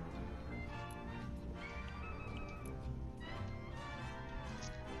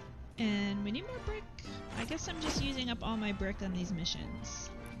 And we need more brick. I guess I'm just using up all my brick on these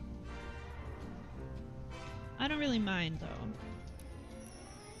missions. I don't really mind, though.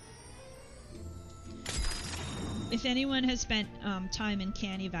 If anyone has spent time in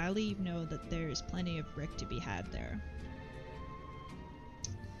Canny Valley, you know that there's plenty of brick to be had there.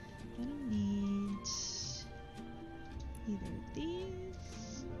 I don't need either of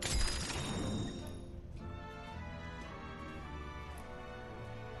these.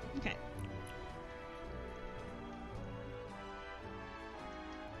 Okay.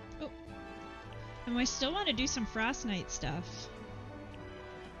 Oh. And I still want to do some Frostnite stuff.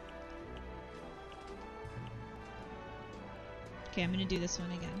 Okay, I'm gonna do this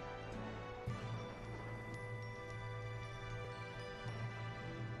one again.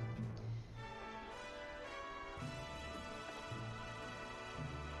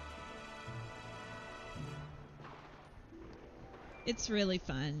 It's really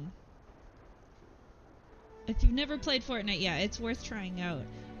fun. If you've never played Fortnite, yeah, it's worth trying out.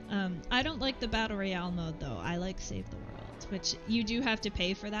 I don't like the Battle Royale mode, though. I like Save the World, which you do have to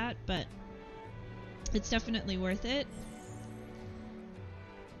pay for that, but it's definitely worth it.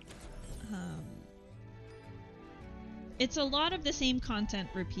 It's a lot of the same content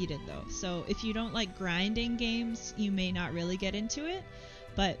repeated though. So if you don't like grinding games, you may not really get into it,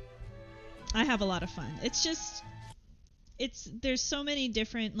 but I have a lot of fun. It's just there's so many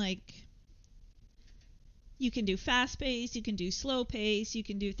different, like, you can do fast pace, you can do slow pace, you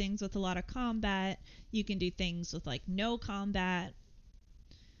can do things with a lot of combat, you can do things with like no combat,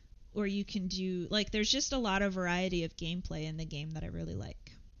 or you can do, like, there's just a lot of variety of gameplay in the game that I really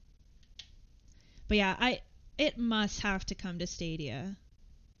like. But yeah, it must have to come to Stadia.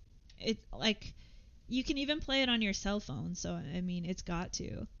 It, like, you can even play it on your cell phone, so I mean, it's got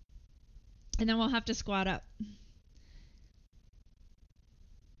to. And then we'll have to squad up.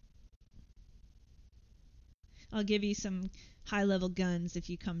 I'll give you some high-level guns if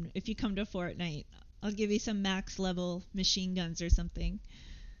you come to Fortnite. I'll give you some max-level machine guns or something.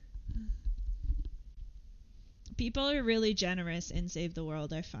 People are really generous in Save the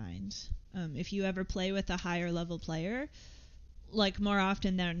World, I find. If you ever play with a higher-level player, like, more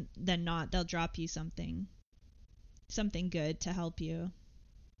often than not, they'll drop you something good to help you.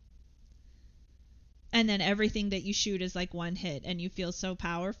 And then everything that you shoot is like one hit, and you feel so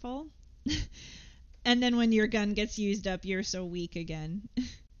powerful. And then when your gun gets used up, you're so weak again.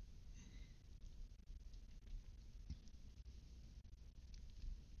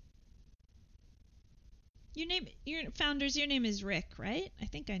 Your name is Rick, right? I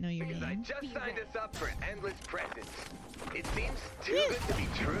think I know your name. I just signed us up for endless presents. It seems too good to be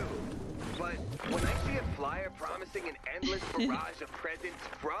true. But when I see a flyer promising an endless barrage of presents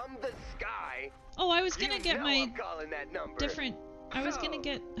from the sky... Oh, I was gonna get my I'm calling that number. different... I was gonna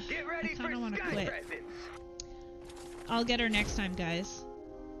get... ready I kinda for wanna sky quit. presents. I'll get her next time, guys.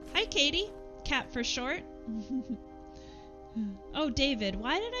 Hi, Katie. Cat for short. Oh, David.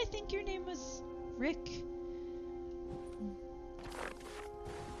 Why did I think your name was Rick?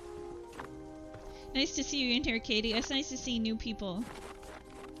 Nice to see you in here, Katie. It's nice to see new people.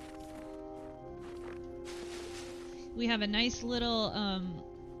 We have a nice little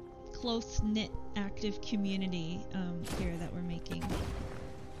close-knit active community here that we're making.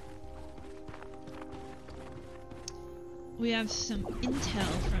 We have some intel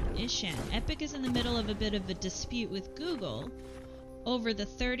from Ishan. Epic is in the middle of a bit of a dispute with Google over the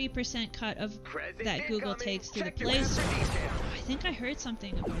 30% cut of that Google takes through the Play Store. I think I heard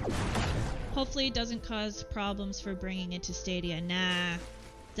something about that. Hopefully it doesn't cause problems for bringing it to Stadia. Nah,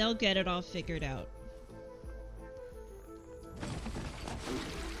 they'll get it all figured out.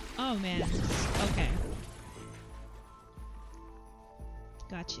 Oh man, okay.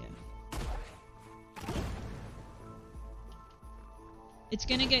 Gotcha.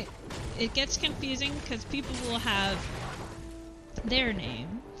 It gets confusing because people will have their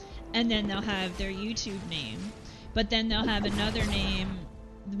name, and then they'll have their YouTube name, but then they'll have another name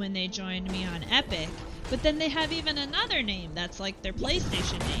when they joined me on Epic, but then they have even another name that's like their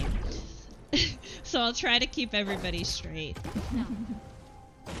PlayStation name. So I'll try to keep everybody straight.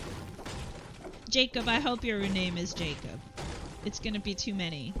 Jacob, I hope your name is Jacob. It's gonna be too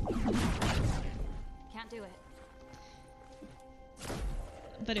many. Can't do it.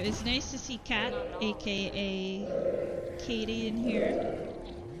 But it was nice to see Kat, aka Katie, in here.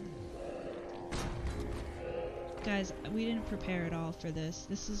 Guys, we didn't prepare at all for this.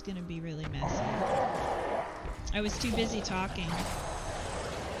 This is gonna be really messy. I was too busy talking.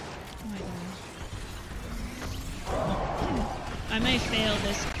 Oh my gosh. I might fail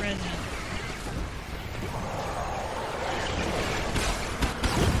this present.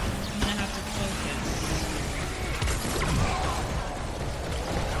 I'm gonna have to focus.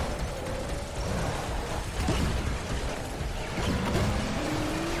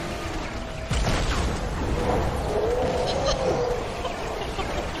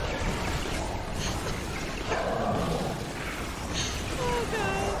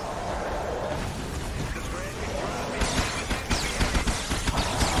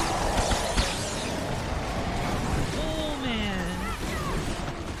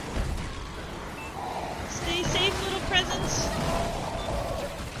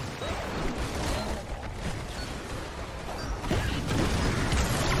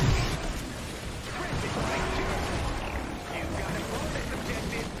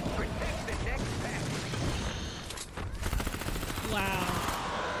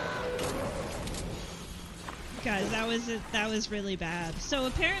 That was really bad. So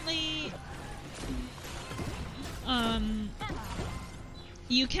apparently,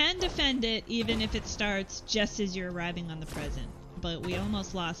 you can defend it even if it starts just as you're arriving on the present, but we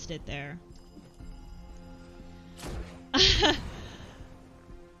almost lost it there.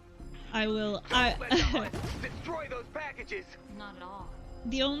 Destroy those packages. Not at all.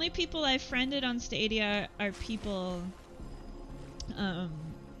 The only people I've friended on Stadia are people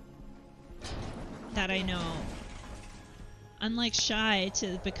that I know. Unlike Shy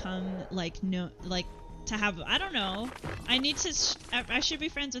to become like to have, I don't know. I need to. I should be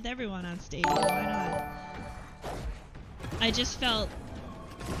friends with everyone on stage. Why not? I just felt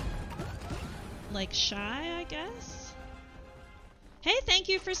like Shy, I guess. Hey, thank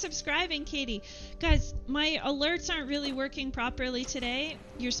you for subscribing, Katie. Guys, my alerts aren't really working properly today.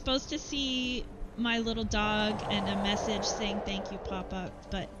 You're supposed to see my little dog and a message saying thank you pop up,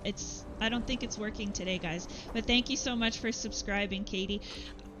 but I don't think it's working today, guys. But thank you so much for subscribing, Katie.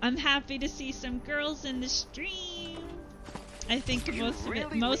 I'm happy to see some girls in the stream. I think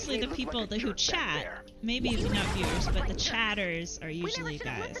mostly the people who chat. Maybe not viewers, but the chatters are usually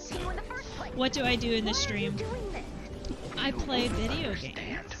guys. What do I do in the stream? I play video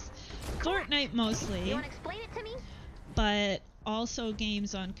games. Fortnite mostly. But also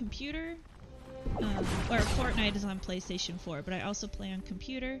games on computer. Or Fortnite is on PlayStation 4, but I also play on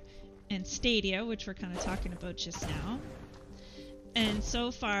computer. And Stadia, which we're kind of talking about just now. And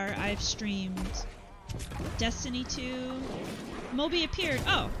so far, I've streamed Destiny 2. Moby appeared.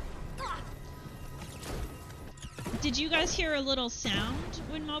 Oh! Did you guys hear a little sound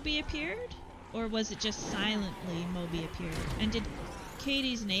when Moby appeared? Or was it just silently Moby appeared? And did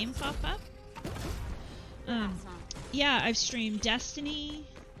Katie's name pop up? Yeah, I've streamed Destiny.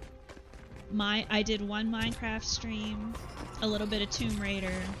 I did one Minecraft stream. A little bit of Tomb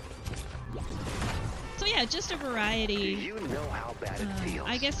Raider. So yeah, just a variety. Do you know how bad it feels?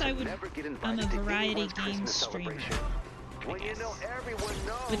 I guess I'm a variety game streamer. When you know everyone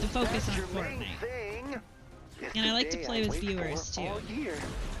knows with the focus on your Fortnite. main thing. And I like to play with viewers too. All year.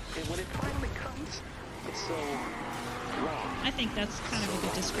 And when it finally comes, it's so wrong. I think that's kind of a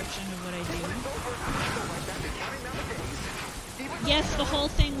good description of what I do. Yes, the whole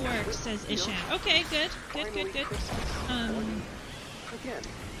thing works, says Ishan. Okay, good.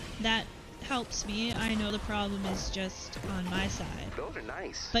 That helps me. I know the problem is just on my side. Those are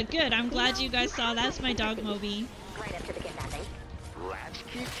nice. But good, I'm glad you guys saw. That's my dog Moby. Right up to the kidnapping.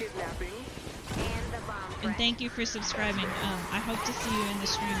 Latchkey kidnapping. And thank you for subscribing. I hope to see you in the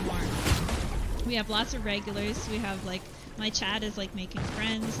stream more. We have lots of regulars. We have like my chat is like making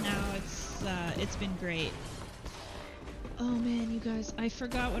friends now. It's been great. Oh man, you guys, I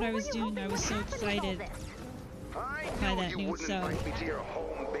forgot what I was doing. I was so excited by that new sub. Invite me to your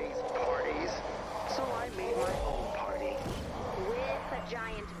home-based parties, so I made my own party with a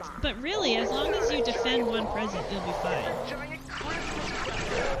giant bomb. But really, as long as you defend one present, you'll be fine.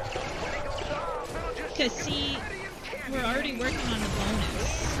 Because see, we're already working on the bonus.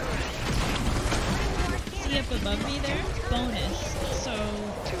 See up above me there? Bonus. So,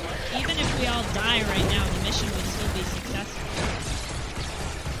 even if we all die right now, the mission would still be successful.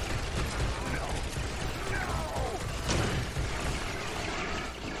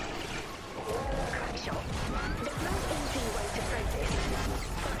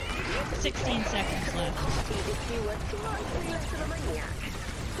 There's 16 seconds left.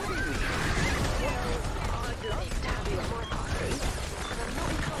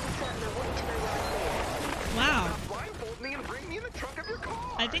 Wow.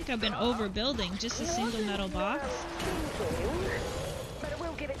 I think I've been overbuilding just a single metal box.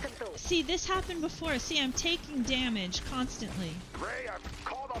 See, this happened before. See, I'm taking damage constantly.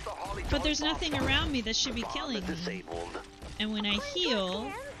 But there's nothing around me that should be killing me. And when I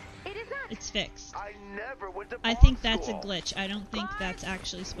heal, it's fixed. I think that's a glitch. I don't think that's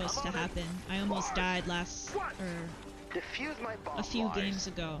actually supposed to happen. I almost died a few games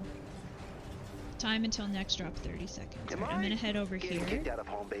ago. Time until next drop 30 seconds. Right, I'm gonna head over here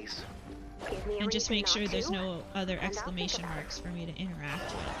and just make sure there's no other exclamation marks for me to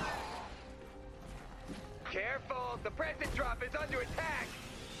interact with. Careful, the present drop is under attack.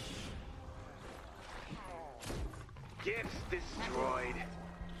 Gifts destroyed.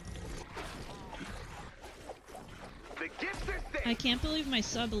 The gifts are safe. I can't believe my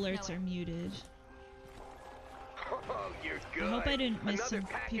sub alerts are muted. Oh, you're good. I hope I didn't miss some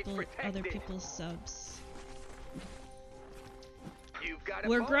other people's subs.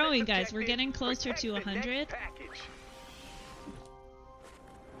 We're growing, guys. We're getting closer to 100.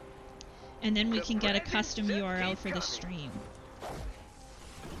 And then we can get a custom URL for the stream.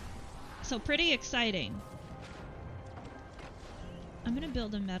 So pretty exciting. I'm gonna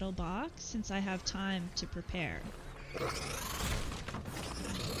build a metal box since I have time to prepare.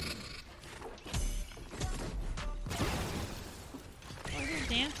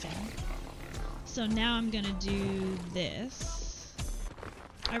 Dancing. So now I'm gonna do this.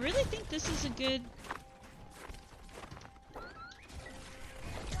 I really think this is a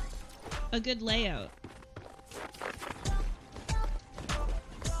good layout.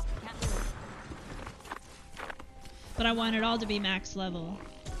 But I want it all to be max level.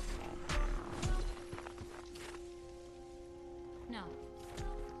 No.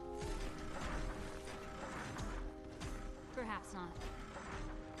 Perhaps not.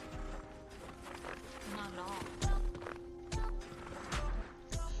 Not at all.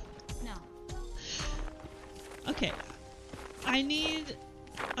 No. Okay.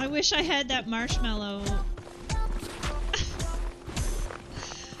 I wish I had that marshmallow.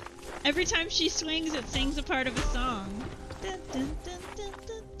 Every time she swings, it sings a part of a song.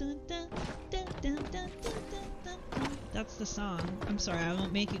 That's the song. I'm sorry, I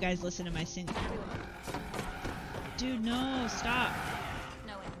won't make you guys listen to my singing. Dude, no, stop.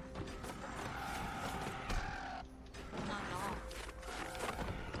 No way. Not at all.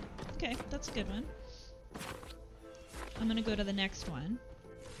 Okay, that's a good one. I'm gonna go to the next one.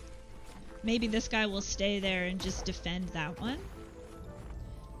 Maybe this guy will stay there and just defend that one.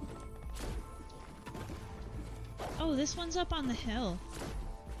 Oh, this one's up on the hill.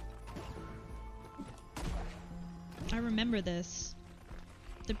 I remember this.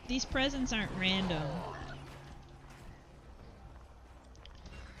 These presents aren't random.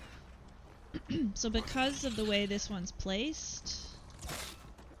 So because of the way this one's placed,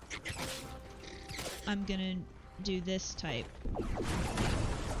 I'm gonna do this type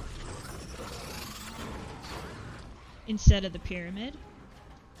instead of the pyramid.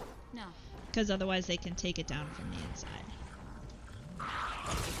 No. Because otherwise they can take it down from the inside.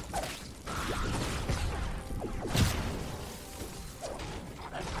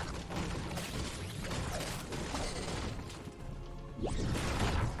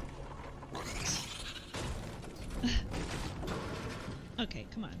 Okay,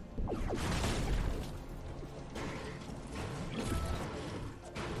 come on.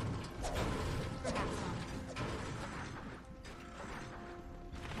 Perhaps not.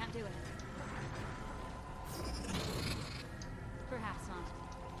 Can't do it. Perhaps not.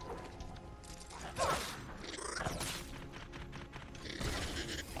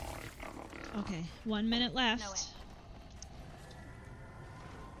 Okay, 1 minute left. No way.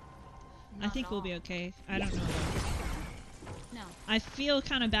 I think we'll be okay. I don't know. No. I feel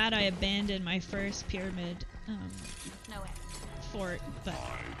kind of bad I abandoned my first pyramid No way. fort, but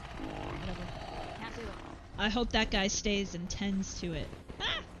whatever. Can't do it. I hope that guy stays and tends to it.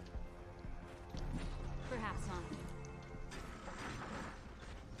 Ah! Perhaps not.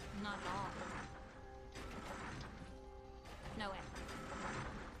 Not at all. No way.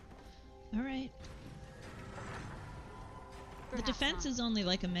 Alright. The Perhaps defense not. is only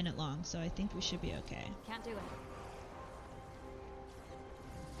like a minute long, so I think we should be okay. Can't do it.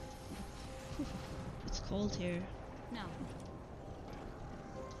 It's cold here. No.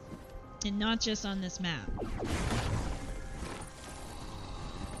 And not just on this map.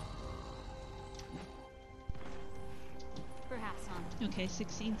 Perhaps not. Okay,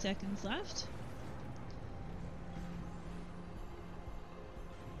 16 seconds left.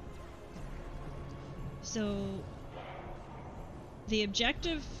 So the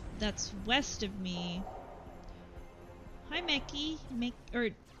objective that's west of me. Hi, Meki.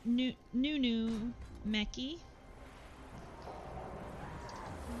 Nunu Meki.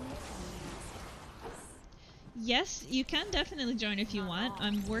 Yes, you can definitely join if you want.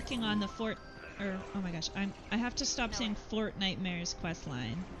 I'm working on the oh my gosh, I have to stop saying Fortnitemares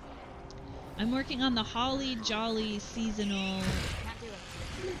questline. I'm working on the Holly Jolly seasonal Can't do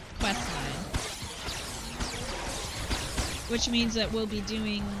it. questline, which means that we'll be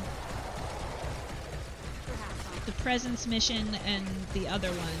doing Perhaps not. the presents mission and the other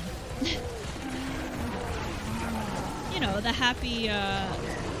one. You know, the happy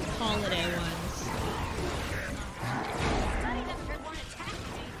holiday ones.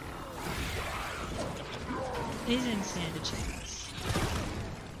 They didn't stand a chance.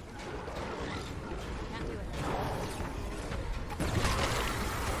 Can't do it.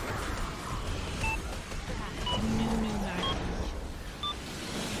 Nunu Maki.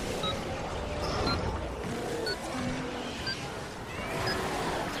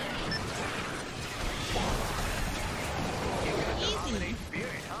 Easy.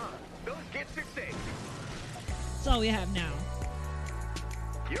 Spirit, huh? Those gifts are safe. That's all we have now.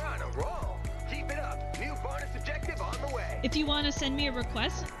 You're on a roll. Keep it up. New bonus objective on the way. If you want to send me a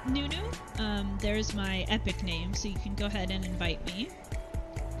request, Nunu, there's my epic name, so you can go ahead and invite me.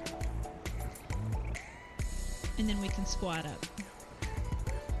 And then we can squad up.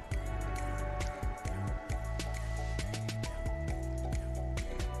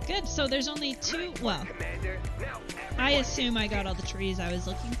 Good, so there's only two, well, Commander, now I assume I got all the trees I was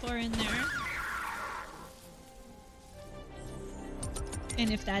looking for in there.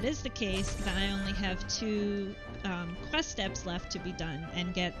 And if that is the case, then I only have 2 quest steps left to be done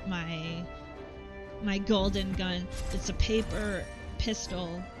and get my golden gun. It's a paper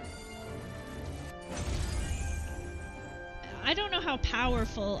pistol. I don't know how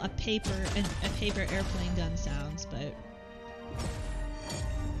powerful a paper airplane gun sounds, but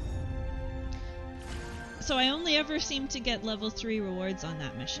so I only ever seem to get level 3 rewards on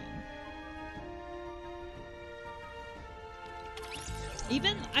that mission.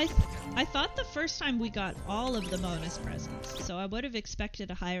 Even I thought the first time we got all of the bonus presents, so I would have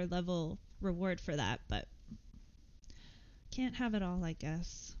expected a higher level reward for that, but can't have it all, I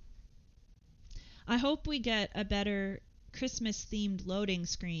guess. I hope we get a better Christmas themed loading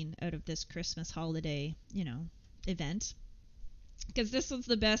screen out of this Christmas holiday, event. Because this was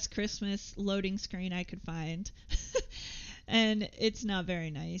the best Christmas loading screen I could find. And it's not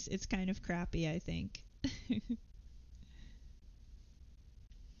very nice. It's kind of crappy, I think.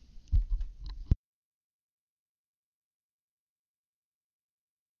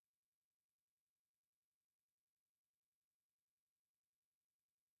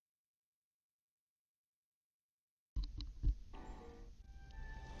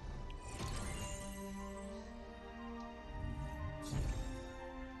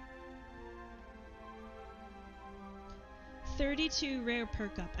 $32 rare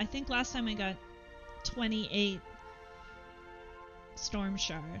perk up. I think last time I got 28 Storm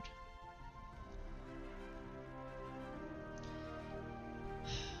Shard.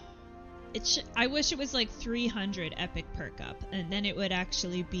 I wish it was like 300 epic perk up, and then it would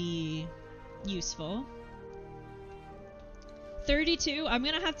actually be useful. 32? I'm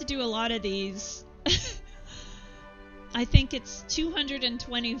gonna have to do a lot of these. I think it's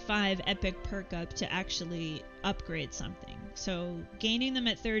 225 epic perk up to actually upgrade something. So gaining them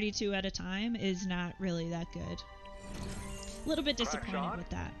at 32 at a time is not really that good. A little bit disappointed with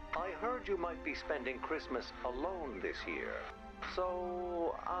that. I heard you might be spending Christmas alone this year,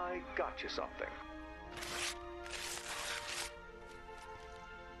 so I got you something.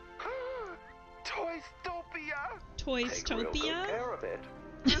 Toystopia! Take real good care of it.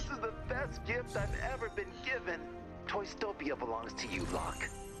 This is the best gift I've ever been given. Toystopia belongs to you, Locke.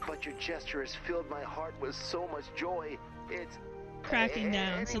 But your gesture has filled my heart with so much joy. It's cracking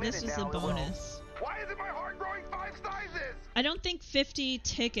down, so this was a bonus. Why isn't my heart growing 5 sizes? I don't think 50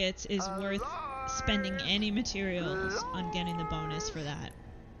 tickets is worth spending any materials on getting the bonus for that.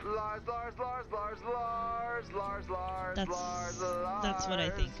 That's what I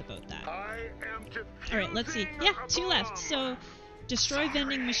think about that. Alright, let's see. Yeah, 2 left. So, destroy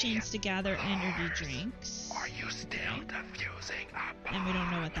vending machines to gather energy drinks. Are you still defusing a And we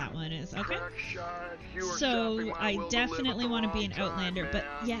don't know what that one is. Okay. So, I definitely want to be an Outlander, but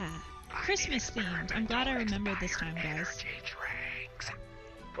yeah, Christmas themed. I'm glad I remembered this time, guys.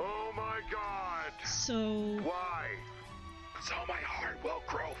 Oh my god. So, Why? So my heart will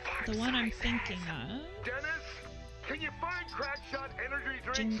grow 5 the one I'm sizes. thinking of, Dennis, can you find Crackshot energy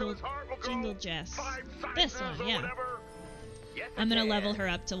drinks so his heart will Jingle grow Jess. 5 sizes This one, or yeah. whatever? Yes, I'm gonna I level can. her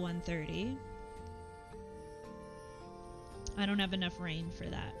up to 130. I don't have enough rain for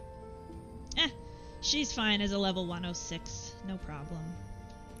that. She's fine as a level 106, no problem.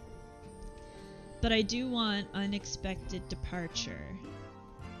 But I do want unexpected departure.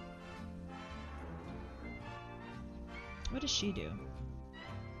 What does she do?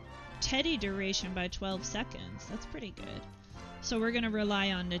 Teddy duration by 12 seconds. That's pretty good. So we're gonna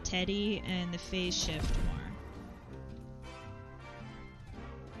rely on the Teddy and the phase shift more.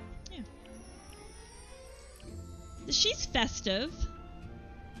 Yeah. She's festive.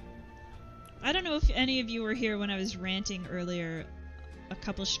 I don't know if any of you were here when I was ranting earlier a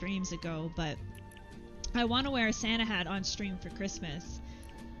couple streams ago, but I want to wear a Santa hat on stream for Christmas.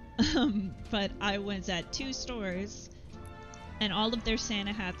 But I was at 2 stores and all of their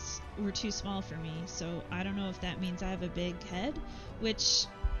Santa hats were too small for me, so I don't know if that means I have a big head, which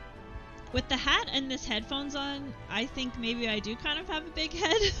with the hat and this headphones on, I think maybe I do kind of have a big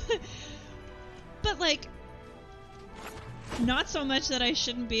head. But like, not so much that I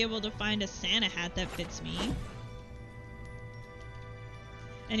shouldn't be able to find a Santa hat that fits me.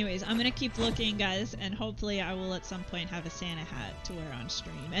 Anyways, I'm gonna keep looking, guys, and hopefully I will at some point have a Santa hat to wear on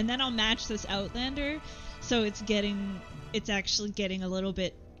stream. And then I'll match this Outlander, so it's actually getting a little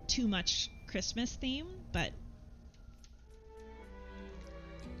bit too much Christmas theme, but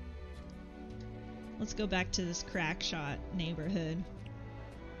let's go back to this Crackshot neighborhood.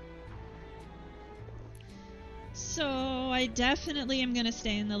 So I definitely am gonna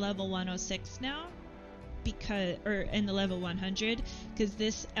stay in the level 106 now, or in the level 100, because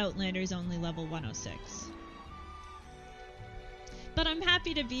this Outlander is only level 106. But I'm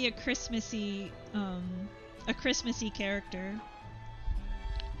happy to be a Christmassy character.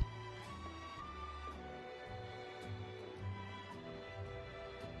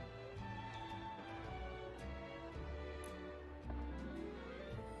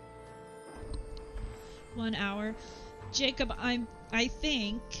 One hour. Jacob, I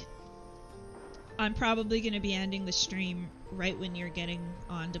think I'm probably going to be ending the stream right when you're getting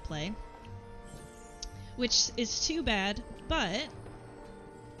on to play. Which is too bad, but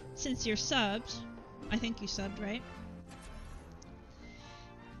since you're subbed, I think you subbed, right?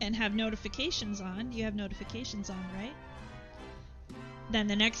 And have notifications on. You have notifications on, right? Then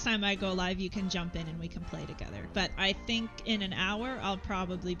the next time I go live, you can jump in and we can play together. But I think in an hour, I'll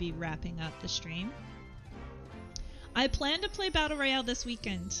probably be wrapping up the stream. I plan to play Battle Royale this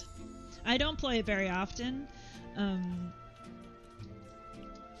weekend. I don't play it very often.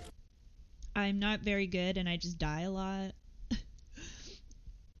 I'm not very good and I just die a lot.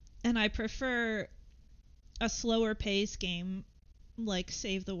 And I prefer a slower pace game like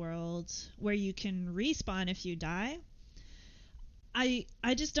Save the World where you can respawn if you die. I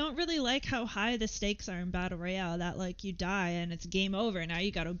just don't really like how high the stakes are in Battle Royale, that like you die and it's game over. Now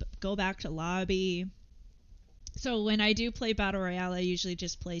you gotta go back to lobby. So when I do play Battle Royale, I usually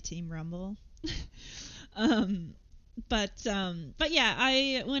just play Team Rumble. But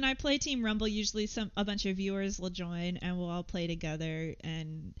yeah, when I play Team Rumble, usually a bunch of viewers will join and we'll all play together.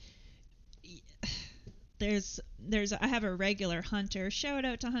 And I have a regular Hunter. Shout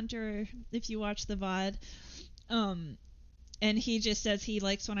out to Hunter if you watch the VOD. And he just says he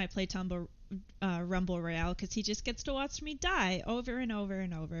likes when I play Rumble Royale because he just gets to watch me die over and over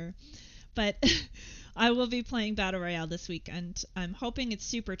and over. But I will be playing Battle Royale this weekend. I'm hoping it's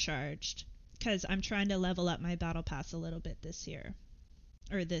supercharged because I'm trying to level up my Battle Pass a little bit this year.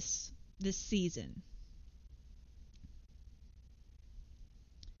 Or this season.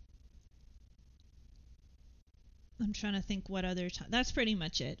 I'm trying to think what other time. That's pretty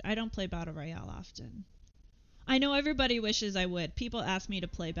much it. I don't play Battle Royale often. I know everybody wishes I would. People ask me to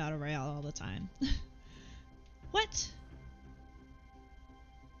play Battle Royale all the time. What?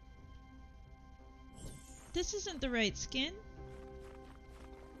 This isn't the right skin.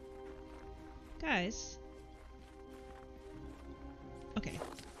 Guys. Okay.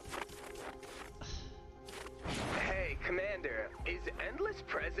 Hey, Commander, is Endless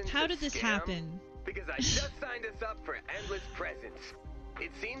Presents How did this scam? happen? Because I just signed us up for Endless Presents.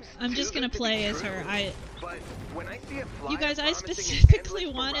 It seems I'm just gonna play as her. But when I see a You guys, I promising an specifically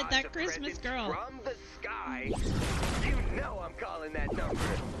endless wanted barrage that of Christmas presents girl. from the sky, you know I'm calling that number.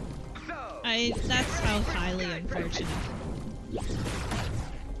 So, That's how highly unfortunate.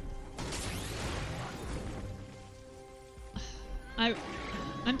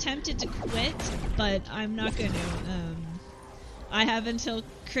 I'm tempted to quit, but I'm not gonna. I have until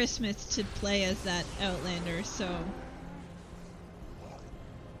Christmas to play as that Outlander, so.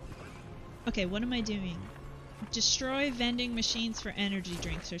 Okay, what am I doing? Destroy vending machines for energy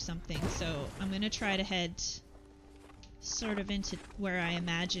drinks or something. So I'm gonna try to head sort of into where I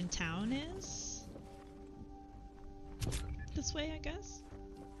imagine town is. This way, I guess.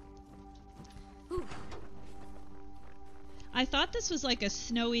 Ooh. I thought this was like a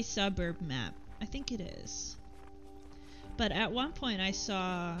snowy suburb map. I think it is. But at one point I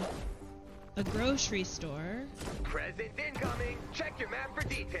saw a grocery store. Present incoming. Check your map for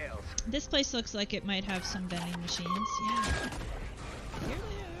details. This place looks like it might have some vending machines. Yeah. Here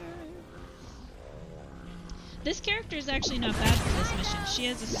they are. This character is actually not bad for this mission. She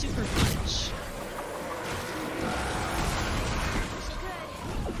has a super punch.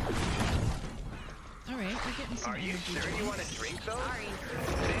 Alright, we're getting some energy drinks. Are you sure you want to drink those?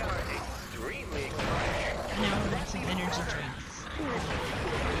 They are extremely exciting. Now we're some energy drinks.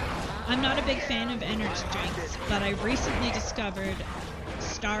 I'm not a big fan of energy drinks, but I recently discovered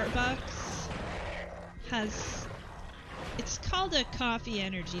Starbucks has... It's called a coffee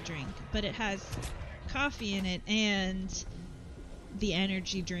energy drink, but it has coffee in it and the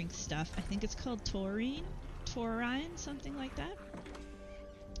energy drink stuff. I think it's called taurine, something like that.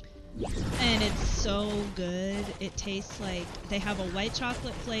 And it's so good. It tastes like they have a white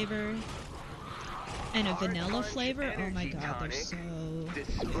chocolate flavor and a vanilla flavor. Oh my god, they're so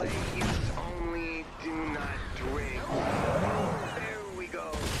Display use only, do not drink. There we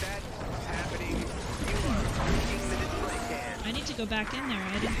go. That's happening. You are drinking the display can. I need to go back in there.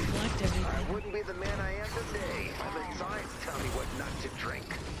 I didn't collect everything. Wouldn't be the man I am today. All the signs tell me what not to drink.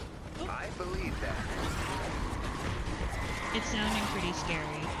 Oh. I believe that. It's sounding pretty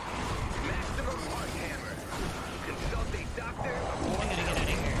scary. Maximum heart hammer. Consult a doctor. I gotta get out of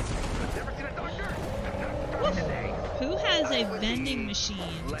here. Never seen a doctor? Not today. Who has a vending machine,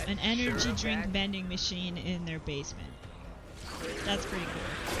 an energy drink vending machine in their basement? That's pretty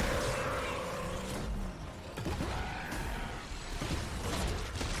cool.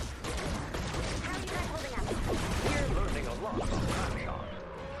 We're learning a lot about Ransom.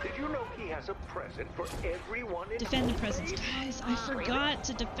 Did you know he has a present for everyone in Defend the presents. Guys, I forgot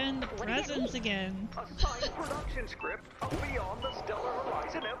to defend the presents again. A signed production script of Beyond the Stellar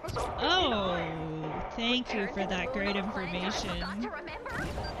Horizon episode 59. Oh, thank you for that great information.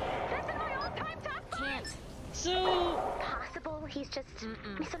 So, Possible he's just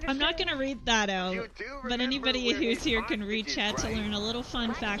misunderstood. I'm not going to read that out, but anybody who's here can read chat to learn a little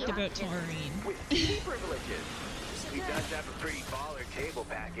fun fact about taurine. With key privileges. He does have a pretty baller cable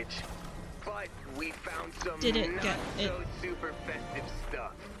package. But we found some Did it not get it? so super festive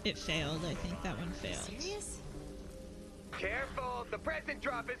stuff. It failed. I think that one failed. Serious? Careful, the present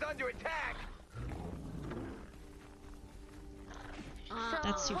drop is under attack. So,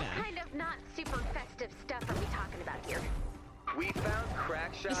 That's too bad. What kind of not super festive stuff are we talking about here? We found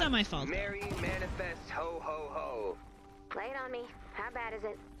crack shots. It's not my fault, though. Merry manifest ho ho ho. Lay it on me. How bad is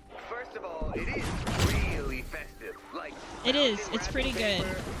it? First of all, it is really festive. Like It is. mountain It's pretty wrapping good.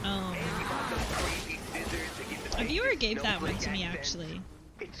 paper, and you got those crazy scissors to get the A viewer nicest gave that one snowflake to me, accents. actually.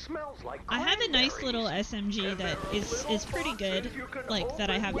 It smells like I have a nice cranberries. little SMG that is pretty good, boxes you can like that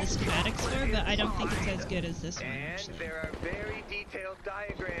I have the open schematics for, but I don't think it's inside. as good as this one, And actually. there are very detailed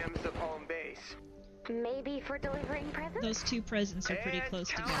diagrams of home base. Maybe for delivering presents? Those two presents are pretty And close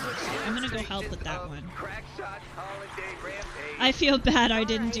together, countless so I'm gonna go help with that illustrations one. of Crack Shot's holiday rampage. I feel bad I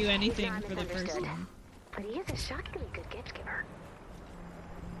didn't do Alright, anything he's not for the first misunderstood. one. But he is a shockingly good gift giver.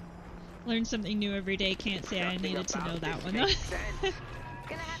 Learn something new every day, can't say I needed to know that one though.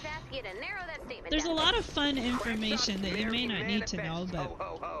 Gonna have to ask you to narrow that statement There's a down. lot of fun information that you may not need to know, but Ho,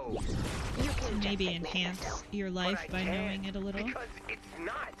 ho, ho. You can to just maybe say enhance manifesto. your But life I by can't, knowing it a little. Because it's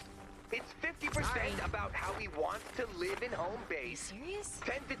not. It's 50% about how he wants to live in home base. Serious?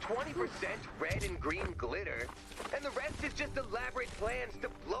 10 to 20% red and green glitter, and the rest is just elaborate plans to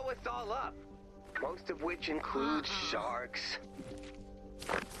blow us all up. Most of which include sharks.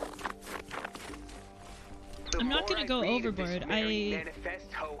 The I'm not more gonna I go read of overboard. this merry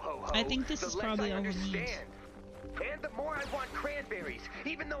manifest ho, ho, ho, I think this the is less probably I all we need. understand. And the more I want cranberries,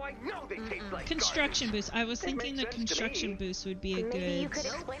 even though I know they taste like Construction garbage. boost. I was It thinking the makes sense to construction me. boost would be a Maybe you good could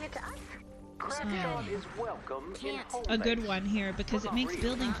explain it to us? Crackshot is welcome in Can't. home a good base. one here because it makes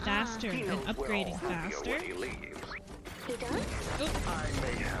building faster He and knows we're all upgrading happier faster. when he leaves. He does? Oh, I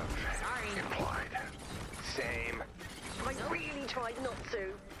may have Sorry. implied. Same. I really tried not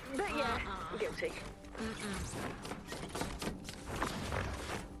to. But yeah, guilty.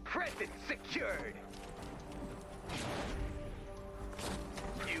 Present secured.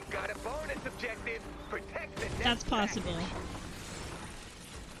 You've got a bonus objective. Protect the next that's possible. package.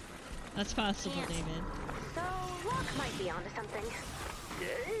 That's possible, Can't. David. So, Locke might be onto something.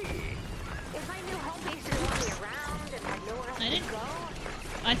 Yay! If my new home base didn't want me around and had nowhere else I to didn't- go...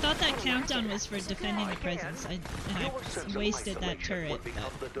 I thought that countdown was for defending the Again, presents, and Your sense I of wasted that isolation turret. would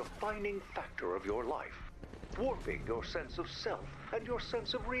become the defining factor of your life, warping your sense of self and your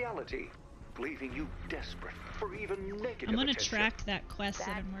sense of reality, leaving you desperate for even negative I'm gonna attention. track that quest that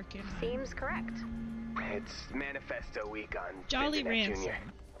That I'm working on. seems correct. It's Manifesto Week on Jolly Internet Ransom. Junior.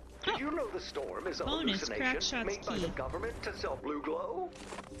 Did you know the storm is a Bonus, hallucination crack shots made by key. the government to sell blue glow?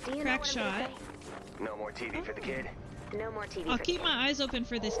 Do you Crack know what shot. I'm gonna No more TV for the kid. say? No more TV I'll for keep me. my eyes open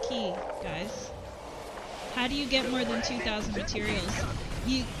for this key, guys. How do you get more than 2,000 materials?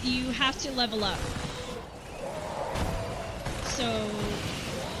 You have to level up. So,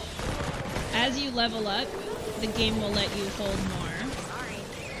 as you level up, the game will let you hold more.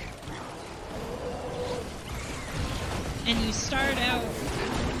 And you start out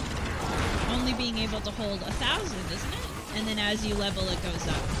only being able to hold 1,000, isn't it? And then as you level, it goes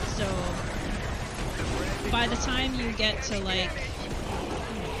up. So, by the time you get to like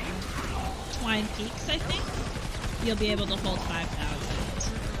Twine Peaks, I think, you'll be able to hold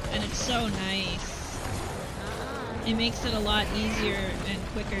 5,000. And it's so nice. It makes it a lot easier and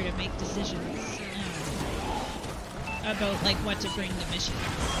quicker to make decisions about like what to bring to missions.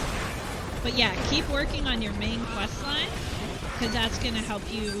 But yeah, keep working on your main quest line, because that's going to help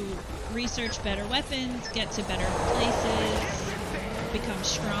you research better weapons, get to better places, become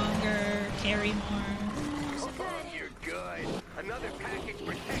stronger, carry more. Oh, you're good. Another package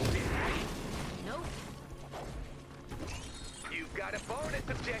protected. Nope. You've got a bonus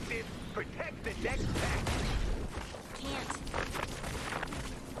objective. Protect the next package. Can't.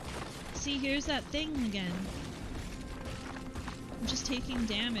 See, here's that thing again. I'm just taking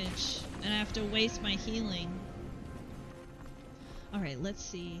damage, and I have to waste my healing. Alright, let's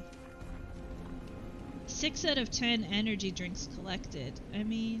see. 6 out of 10 energy drinks collected. I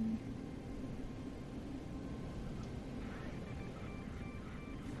mean...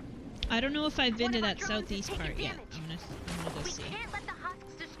 I don't know if I've been to that southeast part yet. I'm gonna go see. We can't let the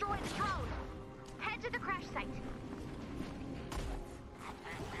husks destroy the drone. Head to the crash site.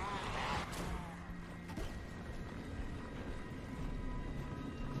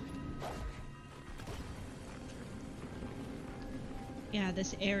 Yeah,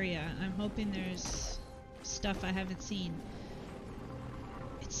 this area. I'm hoping there's stuff I haven't seen.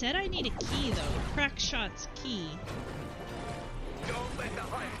 It said I need a key though. Crackshot's key. Don't let the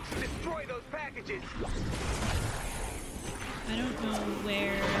husks destroy those packages. I don't know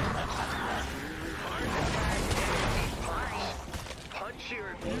where. Punch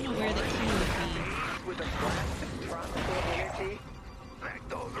your I don't know where the key would with a blast of tropical energy. Crack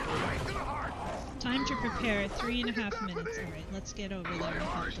those right to the heart. be. Time to prepare. 3.5 minutes. Alright, let's get over there and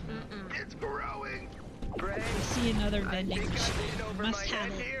help them out. It's growing. I see another vending I think machine. I did over Must my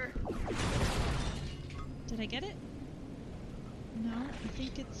have head it. here. Did I get it? No, I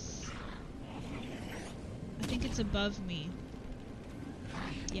think it's above me.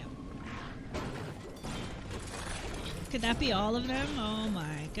 Yeah. Could that be all of them? Oh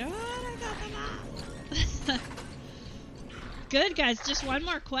my god, I got them all. Good guys, just one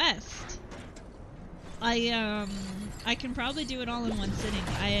more quest. I can probably do it all in one sitting.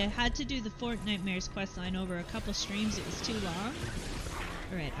 I had to do the Fortnite Questline over a couple streams. It was too long.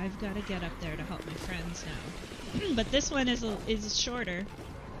 Alright, I've got to get up there to help my friends now. But this one is shorter.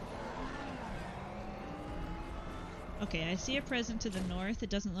 Okay, I see a present to the north. It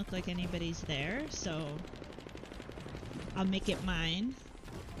doesn't look like anybody's there, so I'll make it mine.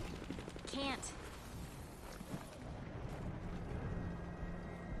 Can't.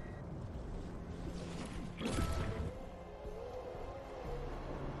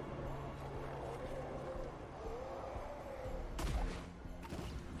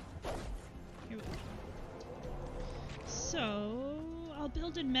 Here we go. So, I'll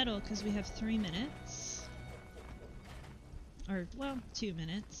build in metal because we have 3 minutes. Or, well, 2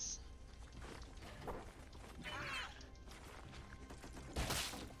 minutes.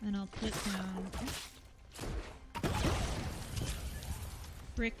 And I'll put down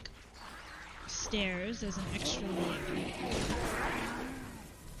brick stairs as an extra layer.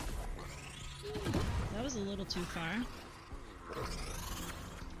 That was a little too far.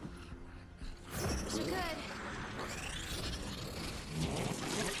 So good.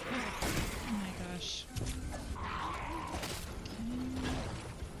 Oh my gosh.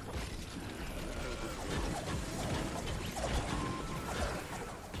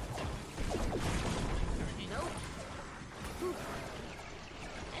 Nope.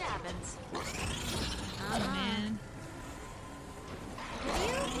 It happens. Oh man. Have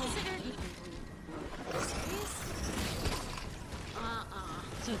you considered serious?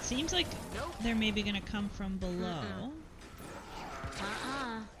 So it seems like Nope. they're maybe gonna come from below.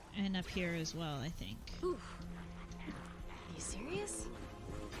 Uh-uh. And up here as well, I think. Ooh. Are you serious?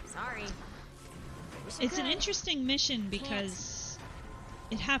 Sorry. Wish I It's an could. interesting mission because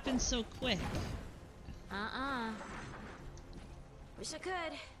it happens so quick. Wish I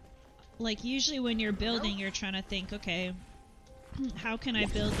could. Like usually when you're building, you're trying to think, okay, how can I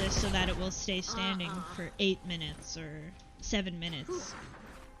build this so that it will stay standing for 8 minutes or 7 minutes?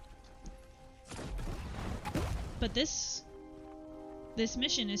 But this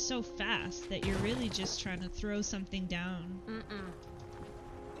mission is so fast that you're really just trying to throw something down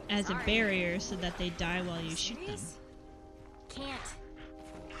as a Sorry. barrier so that they die while you shoot them. Serious? Can't.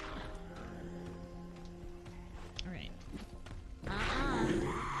 Alright.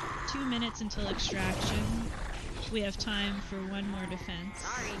 2 minutes until extraction. We have time for one more defense.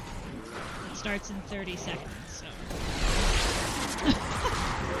 Sorry. It starts in 30 seconds, so.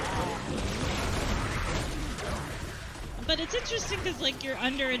 But it's interesting because, like, you're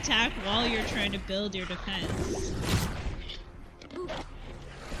under attack while you're trying to build your defense.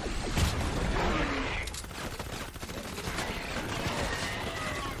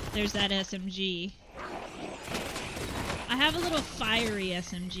 There's that SMG. I have a little fiery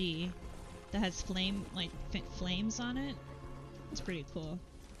SMG that has flames on it. It's pretty cool.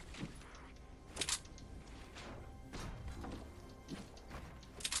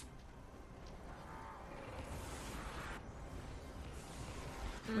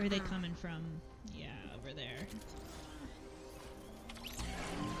 Where are they coming from? Yeah, over there.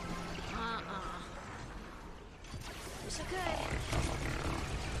 Wish I could.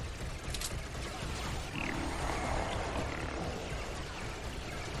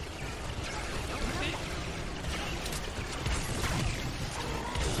 Okay.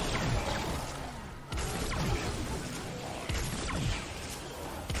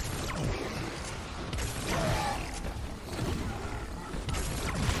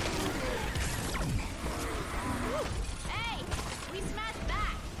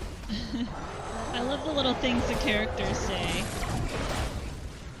 things the characters say.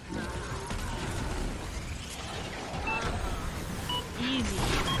 Easy.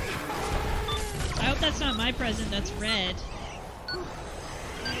 I hope that's not my present, that's red.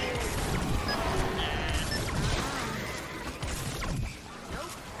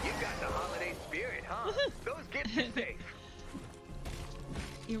 You got the holiday spirit, huh? Those gifts are safe.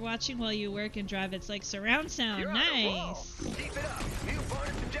 You're watching while you work and drive. It's like surround sound. You're on a roll. Nice. Keep it up. New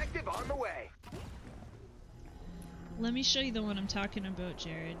bonus objective on the way. Let me show you the one I'm talking about,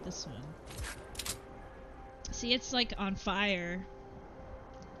 Jared. This one. See, it's like on fire.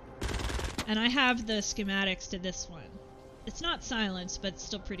 And I have the schematics to this one. It's not silenced, but it's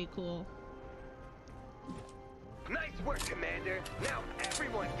still pretty cool. Nice work, Commander. Now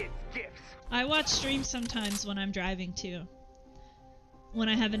everyone gets gifts. I watch streams sometimes when I'm driving too. When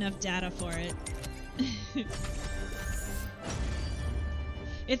I have enough data for it.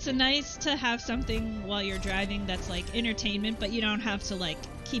 It's nice to have something while you're driving that's like entertainment, but you don't have to like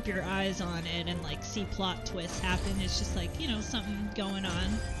keep your eyes on it and like see plot twists happen. It's just like, you know, something going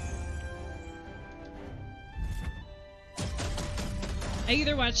on. I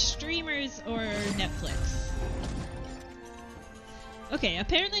either watch streamers or Netflix. Okay,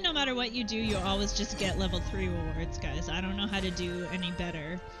 apparently no matter what you do, you always just get level 3 rewards, guys. I don't know how to do any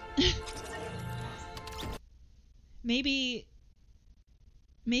better. Maybe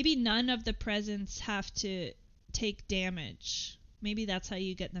none of the presents have to take damage. Maybe that's how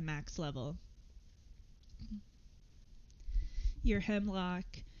you get the max level. Your hemlock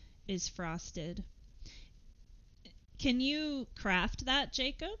is frosted. Can you craft that,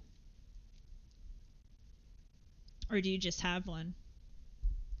 Jacob? Or do you just have one?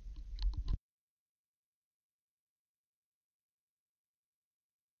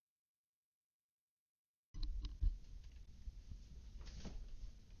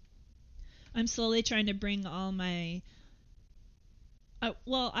 I'm slowly trying to bring all my...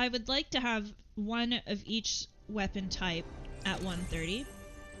 well, I would like to have one of each weapon type at 130.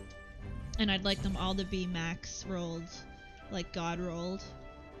 And I'd like them all to be max rolled, like God rolled.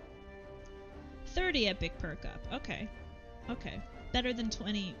 30 epic perk up. Okay. Okay. Better than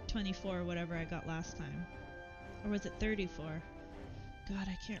 20, 24, or whatever I got last time. Or was it 34? God,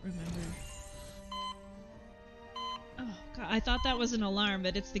 I can't remember. Oh, God, I thought that was an alarm,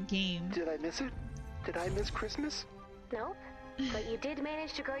 but it's the game. Did I miss it? Did I miss Christmas? Nope. But you did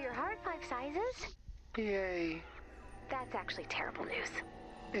manage to grow your heart 5 sizes. Yay. That's actually terrible news.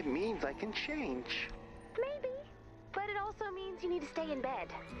 It means I can change. Maybe. But it also means you need to stay in bed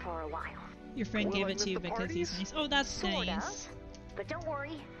for a while. Your friend Will gave I it miss to you the because he's parties? nice. Oh, that's Sort nice. of. But don't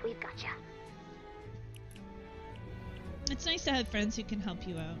worry, we've got you. It's nice to have friends who can help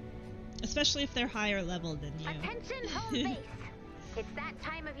you out. Especially if they're higher level than you. Attention, home base. It's that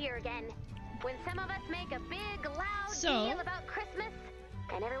time of year again. When some of us make a big, loud deal about Christmas,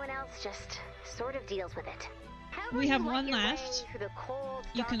 and everyone else just sort of deals with it. We have one left.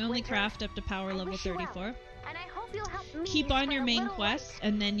 You can only craft up to power level 34. And I hope you'll help me Keep on your main little quest,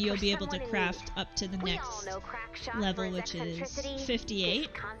 and then you'll be able to craft up to the next level, which is 58,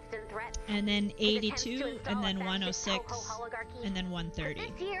 and then 82, and then 106, and then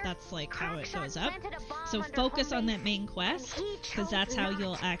 130. That's like how it goes up. So focus on that main quest, because that's how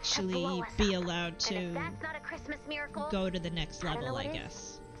you'll actually be allowed to go to the next level, I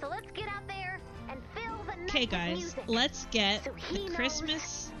guess. So let's get out there and fill the night Okay, with guys, music. let's get So he the knows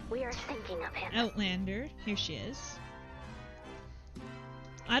Christmas we are thinking of him. Outlander. Here she is.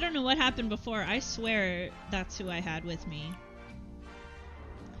 I don't know what happened before. I swear that's who I had with me.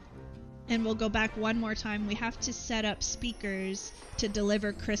 And we'll go back one more time. We have to set up speakers to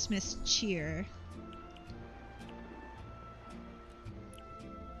deliver Christmas cheer.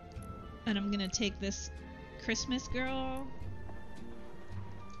 And I'm gonna take this Christmas girl.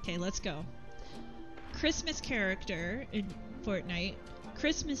 Okay, let's go. Christmas character in Fortnite.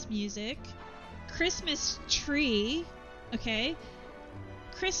 Christmas music. Christmas tree. Okay.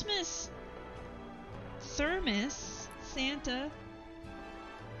 Christmas thermos. Santa.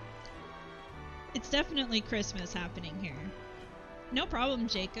 It's definitely Christmas happening here. No problem,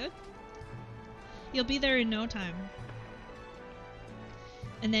 Jacob. You'll be there in no time.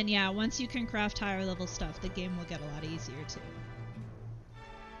 And then, yeah, once you can craft higher level stuff, the game will get a lot easier too.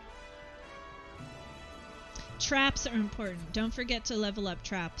 Traps are important. Don't forget to level up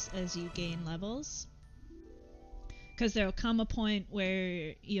traps as you gain levels. Because there will come a point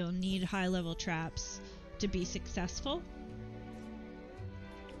where you'll need high level traps to be successful.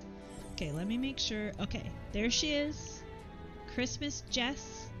 Okay, let me make sure. Okay, there she is. Christmas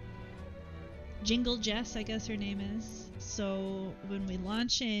Jess. Jingle Jess, I guess her name is. So when we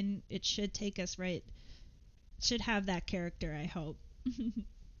launch in, it should take us right should have that character, I hope.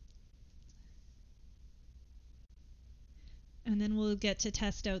 And then we'll get to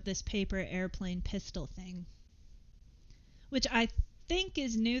test out this paper airplane pistol thing, which I think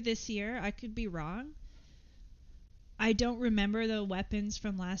is new this year. I could be wrong. I don't remember the weapons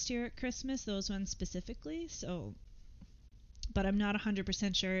from last year at Christmas, those ones specifically, so, but I'm not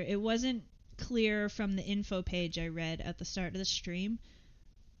 100% sure. It wasn't clear from the info page I read at the start of the stream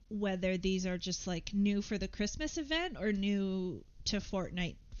whether these are just like new for the Christmas event or new to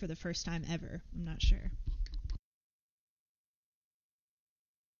Fortnite for the first time ever. I'm not sure.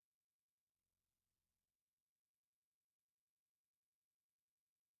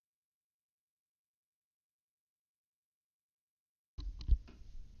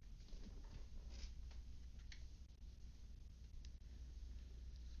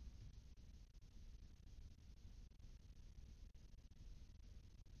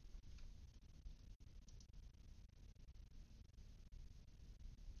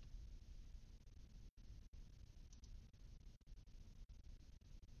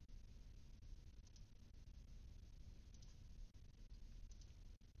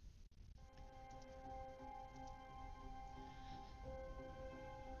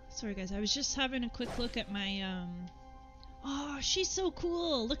 Sorry guys, I was just having a quick look at my, oh, she's so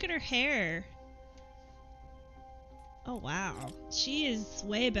cool! Look at her hair! Oh wow, she is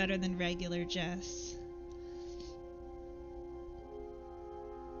way better than regular Jess.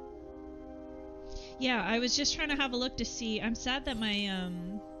 Yeah, I was just trying to have a look to see. I'm sad that my,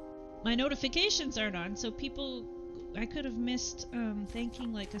 my notifications aren't on, so people, I could have missed,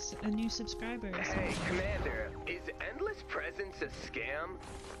 thanking like a new subscriber or something. Hey, Commander, is Endless Presents a scam?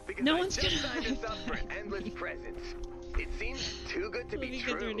 Because No I one's just gonna signed us up for Endless Presents. It seems too good to be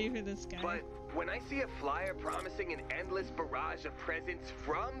true. Ready for this guy. But when I see a flyer promising an endless barrage of presents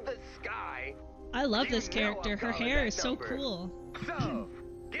from the sky, I love you this know character. I'm Her calling hair that is so number. cool. So,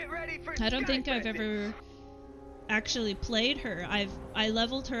 get ready for I don't sky think I've presents. ever actually played her. I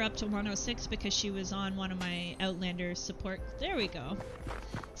leveled her up to 106 because she was on one of my Outlander support. There we go.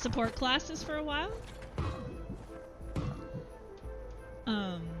 Support classes for a while.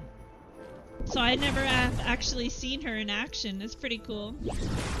 So I never have actually seen her in action. It's pretty cool.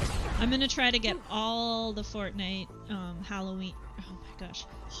 I'm gonna try to get all the Fortnite Halloween. Oh my gosh,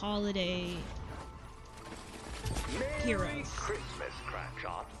 holiday heroes. Merry Christmas,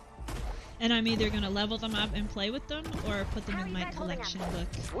 Crackshot. And I'm either gonna level them up and play with them, or put them in my collection book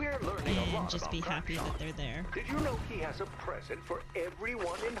We're learning a and lot just about be happy Crackshot. that they're there. Did you know he has a present for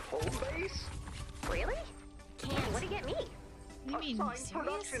everyone in home base? Really? What do you get me? What do you A mean? signed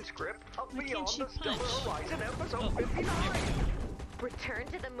production script of Why can't Beyond she the Stellar punch? Horizon episode Oh, 59. Return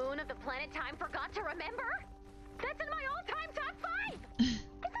to the moon of the planet time forgot to remember? That's in my all-time top 5! Is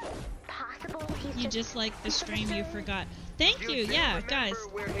it possible he's You just like the stream you forgot. Thank you, yeah, guys.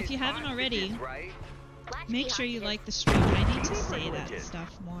 If you haven't already, make sure you like the stream. I need to say that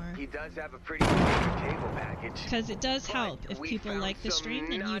stuff more. He does have a pretty good cable package. Because it does But help. If we people found like the some stream,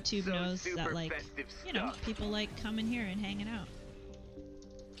 then not YouTube so knows super that, like, festive you know, stuff. people like coming here and hanging out.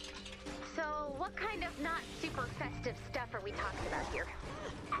 So, what kind of not super festive stuff are we talking about here?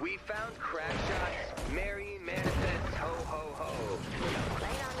 We found Crackshot's Merry Manifest Ho Ho Ho. Lay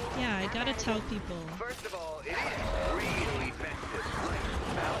it on me. Yeah, I gotta tell people. First of all, it is really festive. Like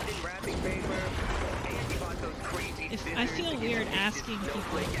fountain wrapping paper, and you bought those crazy If scissors I feel to get weird the asking people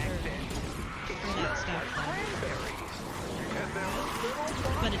snowflake accent. for that stuff, Cranberries. And there's a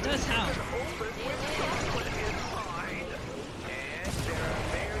little but it does help. open with chocolate inside. And there are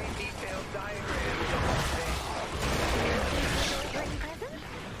very detailed diagrams of all things. Written presents?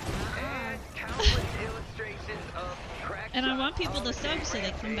 And countless illustrations of Crackshot. And I want people to sub so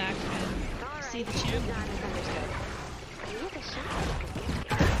they come back and see the channel. Not misunderstood. Maybe the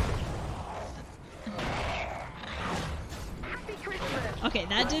shop Happy Christmas! Okay,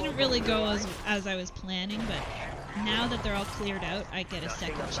 that didn't really go as I was planning, but now that they're all cleared out, I get a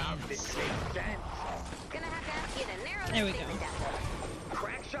second chance. Gonna have to ask you to narrow There we this go. statement down.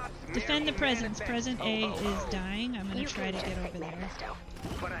 Crackshot's Defend the Merry presents. Manifest Present Ho A Ho Ho. is dying. I'm gonna You try to can get just over say there. manifesto.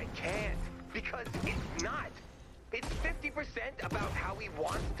 But I can't, because it's not. It's 50% about how he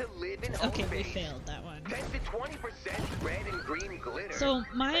wants to live in home Okay, we base. failed that one. 10 to 20% red and green glitter. So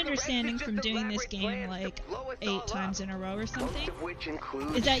my And the rest understanding is from just doing this elaborate game plans to like blow us 8 all times up. in a row or Most something of which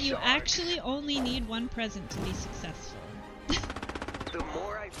includes is that you sharks. actually only need one present to be successful. The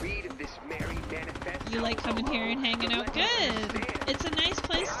more I read of this Merry Manifesto, You like coming here and hanging the out? less I Good! understand. It's a nice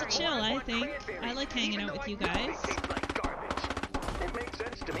place to I chill, I want think. cranberries, I like hanging even out with though you I know guys. they taste like garbage. It makes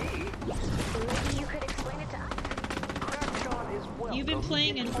sense to me. Maybe you could explain it to us. Crackshot is welcome. You've been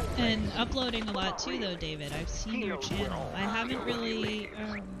playing in and, home and base. uploading a lot too, though, David. I've seen your channel. I haven't really,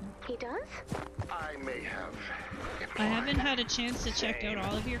 He does? I may have. I haven't had a chance to check out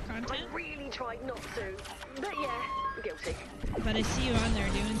all of your content, I really tried not to. But yeah, guilty. but I see you on there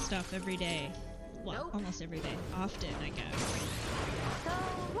doing stuff every day. Well, almost every day. Often, I guess. So,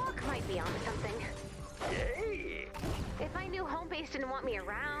 Locke might be onto something. Hey! If I knew home base didn't want me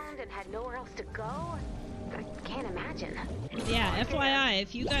around and had nowhere else to go, I can't imagine. Yeah, FYI,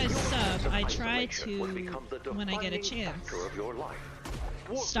 if you guys sub, I try Isolation would to, become the when I get a defining chance, factor of your life.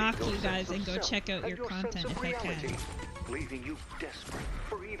 Warping stalk your you sense guys of and go self check out and your sense content of if I can. reality, leaving you desperate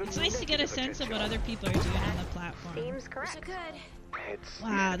for even It's nice to get a negative sense of what attention. other people are doing on the platform. Seems Wish I correct. could. It's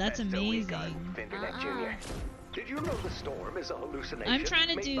Wow, that's manifesto we got, amazing. Internet Junior. Did you know the storm is a hallucination I'm trying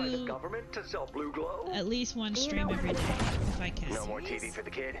to made by the do government to sell blue glow? at least one Do you stream know every what day, I'm gonna if I can. No more TV for the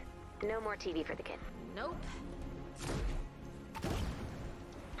kid. No more TV for the kid. Nope.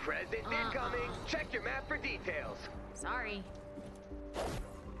 Present incoming. Check your map for details. Sorry.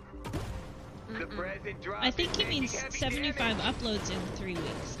 The present drop. I think is he taking means heavy 75 damage. uploads in 3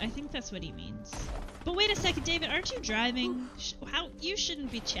 weeks. I think that's what he means. But wait a second, David, aren't you driving? How you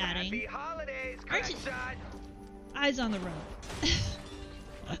shouldn't be Happy chatting. holidays, Aren't you- Crackshot. Eyes on the road.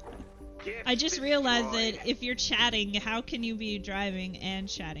 Gifts I just realized destroyed. that if you're chatting, how can you be driving and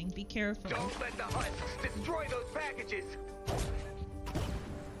chatting? Be careful. Don't let the husks destroy those packages.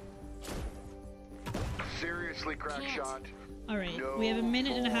 Seriously, Crackshot. All right, we have a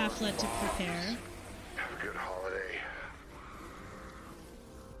minute and a half left to prepare. Have a good holiday.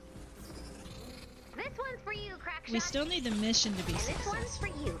 This one's for you, Crackshot. We still need the mission to be And this one's successful.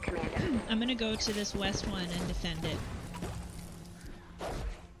 for you, Commander. I'm gonna go to this west one and defend it.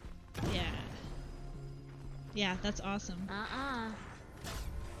 Yeah. Yeah, that's awesome.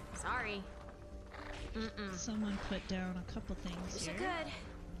 Sorry. Someone put down a couple things Wish I here.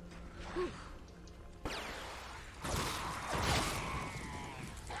 could.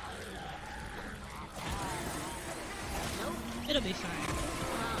 It'll be fine.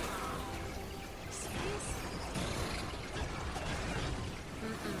 Serious?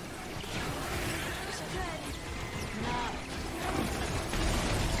 Wish I could. No.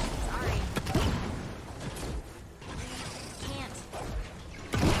 Sorry. Can't.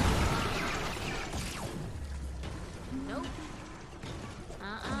 Nope.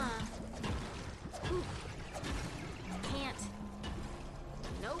 Can't.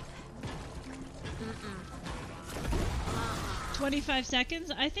 Nope. 25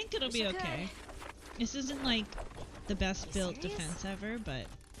 seconds? I think it'll be Wish I could. okay. This isn't like the best built serious? defense ever, but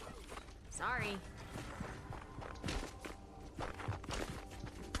Sorry.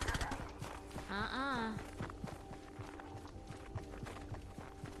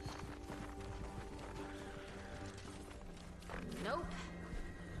 Nope.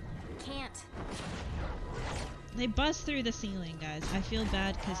 Can't. they bust through the ceiling, guys. I feel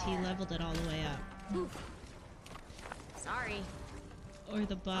bad because he leveled it all the way up. Sorry. Or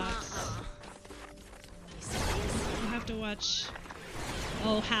the bots. You serious? You have to watch.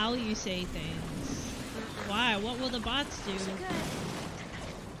 Oh, how you say things. Why? What will the bots do? Wish I could.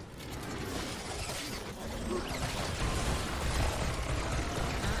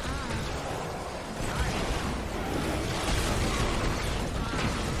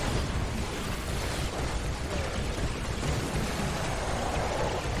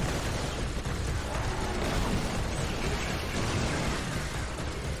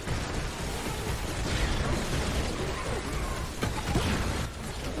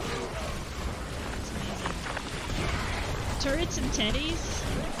 Turrets and teddies,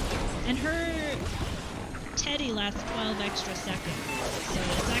 and her teddy lasts 12 extra seconds, so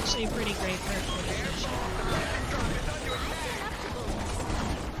it's actually a pretty great perk for this mission.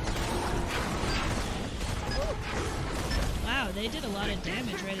 Wow, they did a lot of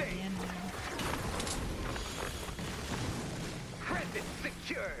damage right at the end there. Present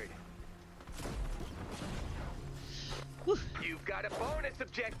secured. Whew. You've got a bonus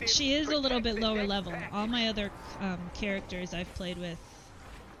objective. She is a little Protect bit the lower next level. package. All my other characters I've played with.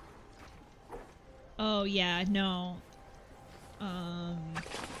 Oh yeah, no.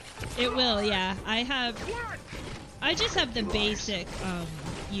 It will, yeah. I just have the basic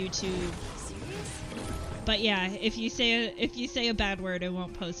YouTube. Serious? But yeah, if you say a bad word, it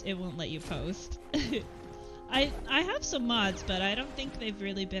won't let you post. I have some mods, but I don't think they've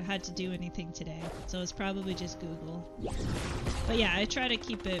really had to do anything today. So it's probably just Google. But yeah, I try to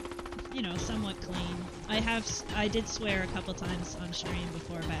keep it, somewhat clean. I did swear a couple times on stream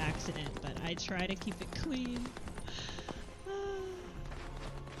before by accident, but I try to keep it clean.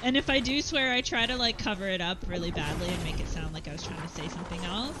 And if I do swear, I try to like cover it up really badly and make it sound like I was trying to say something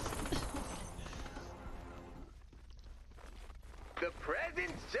else. The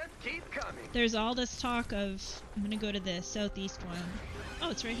presents just keep coming. There's all this talk of, I'm gonna go to the southeast one.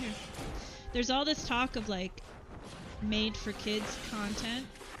 Oh, it's right here. There's all this talk of like made for kids content.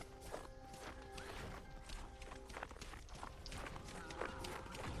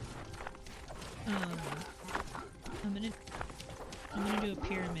 I'm gonna do a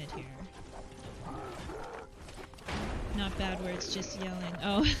pyramid here. Not bad words, just yelling.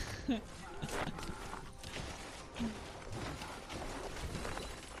 Oh.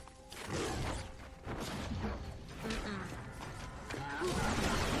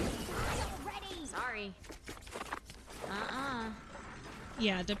 Sorry.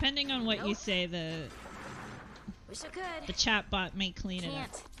 Yeah, depending on what you say, the Wish I could. the chat bot may clean it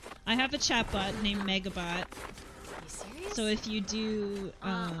Can't. up. I have a chat bot named Megabot. You serious? So if you do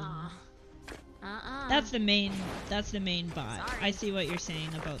that's the main bot. Sorry. I see what you're saying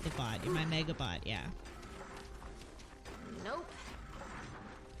about the bot. You're my Megabot, yeah. Nope.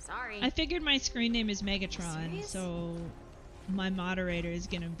 Sorry. I figured my screen name is Megatron, Serious? so my moderator is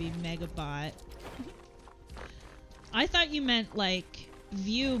gonna be Megabot. I thought you meant like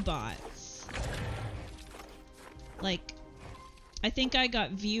view bots. Like, I think I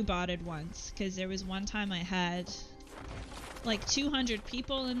got view botted once because there was one time I had like 200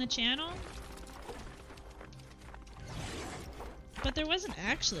 people in the channel, but there wasn't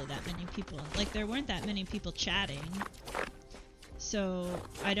actually that many people. Like, there weren't that many people chatting, so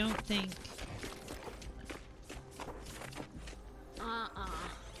I don't think.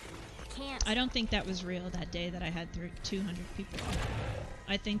 Can't. I don't think that was real that day that I had 200 people.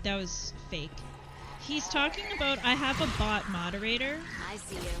 I think that was fake. He's talking about I have a bot moderator. I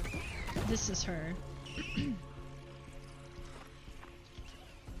see you. This is her.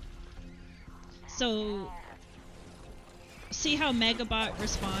 So, see how Megabot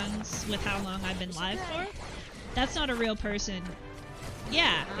responds with how long I've been live for? That's not a real person.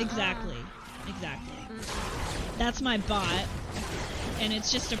 Yeah, exactly. Exactly. That's my bot. And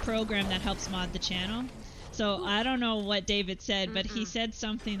it's just a program that helps mod the channel. So I don't know what David said, but he said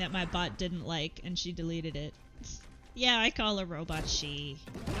something that my bot didn't like, and she deleted it. Yeah, I call a robot she.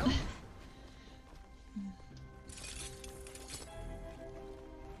 Nope.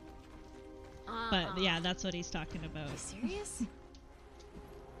 But yeah, that's what he's talking about. Serious?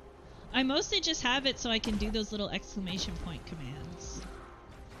 I mostly just have it so I can do those little exclamation point commands.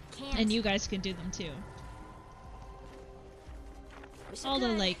 Can't. And you guys can do them too. Wish I All the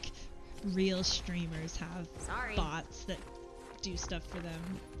could. like real streamers have Sorry. bots that do stuff for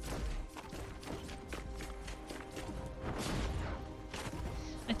them.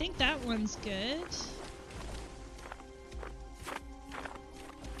 I think that one's good.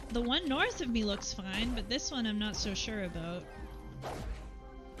 The one north of me looks fine, but this one I'm not so sure about.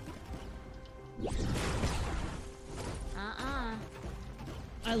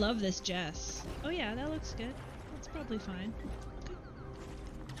 I love this Jess. Oh yeah, that looks good. That's probably fine. Okay.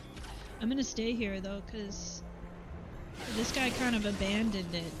 I'm gonna stay here though, cause this guy kind of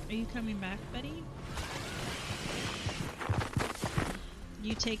abandoned it. Are you coming back, buddy?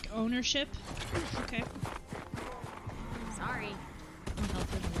 You take ownership? Okay. Sorry. I'll help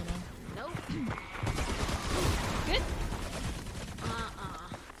him a little. Nope. Good?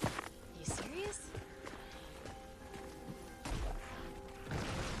 You serious?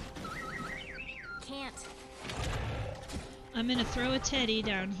 Can't. I'm gonna throw a teddy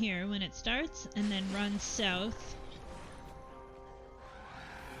down here when it starts, and then run south.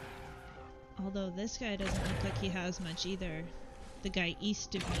 Although this guy doesn't look like he has much either. The guy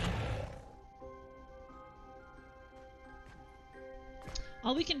east of me.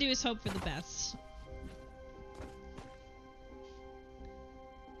 All we can do is hope for the best.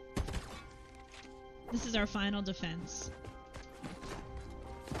 This is our final defense.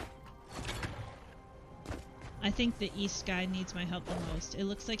 I think the east guy needs my help the most. It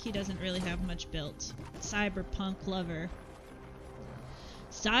looks like he doesn't really have much built. Cyberpunk lover.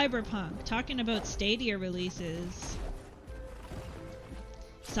 Cyberpunk! Talking about Stadia releases.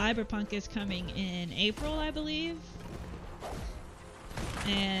 Cyberpunk is coming in April, I believe.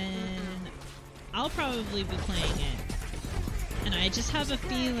 And I'll probably be playing it. And I just have a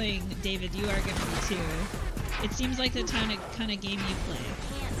feeling, David, you are going to be too. It seems like the kind of game you play.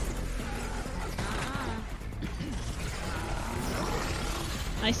 Can't.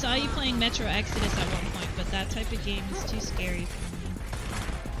 I saw you playing Metro Exodus at one point, but that type of game is too scary for me.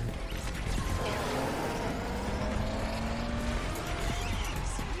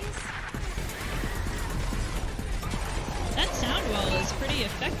 That sound wall is pretty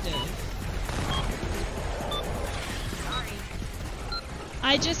effective. Sorry.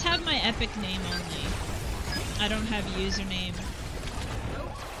 I just have my epic name only. I don't have username.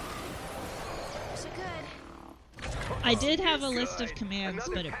 Wish I could. I did have a list of commands,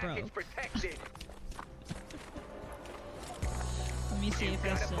 but it broke. Protected. Let me see if I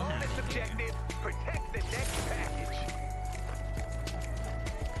Got a still have bonus it here. objective. Protect the next package.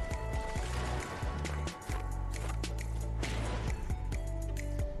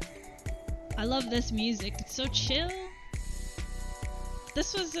 I love this music. It's so chill.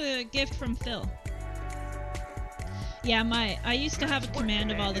 This was a gift from Phil. Yeah, I used to have a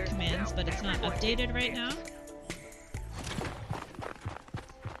command of all the commands, but it's not updated right now.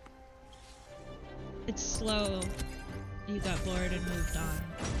 It's slow. You got bored and moved on.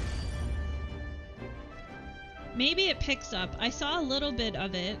 Maybe it picks up. I saw a little bit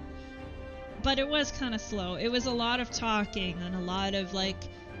of it, but it was kind of slow. It was a lot of talking and a lot of like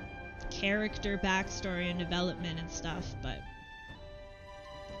character backstory and development and stuff, but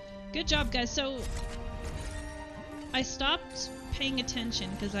good job, guys. So I stopped paying attention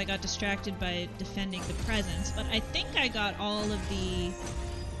because I got distracted by defending the presence, but I think I got all of the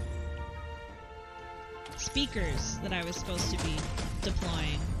speakers that I was supposed to be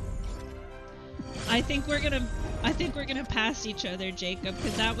deploying. I think we're gonna pass each other, Jacob,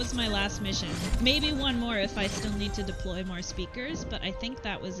 because that was my last mission. Maybe one more if I still need to deploy more speakers, but I think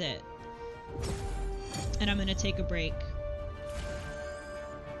that was it. And I'm gonna take a break.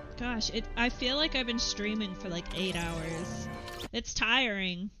 Gosh, I feel like I've been streaming for like 8 hours. It's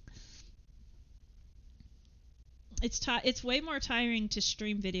tiring. It's way more tiring to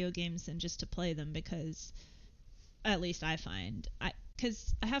stream video games than just to play them, because at least I find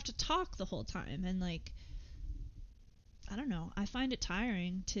because I have to talk the whole time, and like I don't know, I find it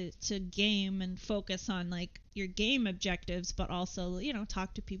tiring to game and focus on like your game objectives, but also, you know,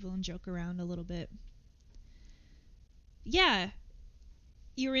 talk to people and joke around a little bit. Yeah,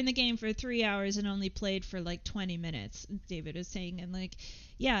 you were in the game for 3 hours and only played for like 20 minutes, David was saying, and like,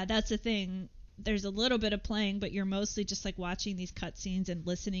 yeah, that's the thing. There's a little bit of playing, but you're mostly just like watching these cutscenes and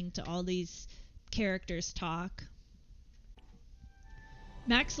listening to all these characters talk.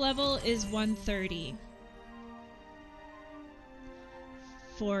 Max level is 130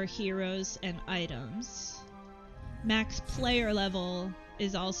 for heroes and items. Max player level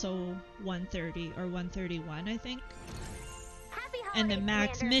is also 130 or 131, I think. Happy And the holidays,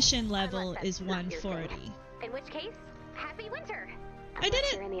 max Commander. mission level Unless that's is not your thing. 140. In which case, happy winter. I did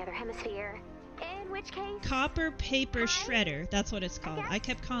Unless it! you're in the other hemisphere. In which case, Copper paper shredder, that's what it's called. I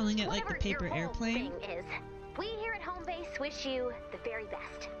kept calling it like the whatever paper your whole airplane. thing is, we here at Home Base wish you the very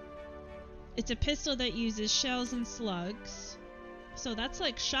best. It's a pistol that uses shells and slugs. So that's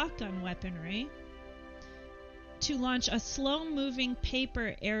like shotgun weaponry. To launch a slow-moving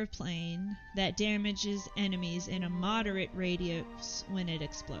paper airplane that damages enemies in a moderate radius when it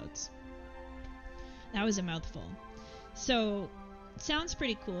explodes. That was a mouthful. So, sounds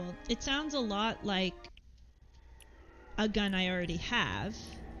pretty cool. It sounds a lot like a gun I already have.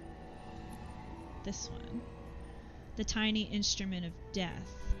 This one. The Tiny Instrument of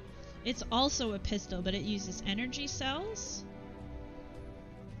Death. It's also a pistol, but it uses energy cells.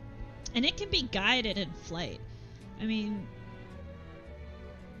 And it can be guided in flight. I mean,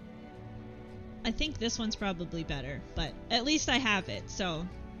 I think this one's probably better, but at least I have it, so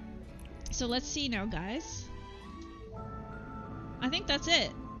let's see now, guys. I think that's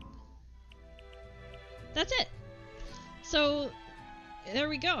it. That's it. So, there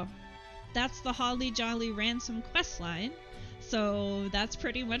we go. That's the Holly Jolly Ransom questline. So, that's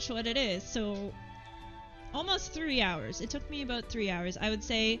pretty much what it is. So, almost 3 hours. It took me about 3 hours. I would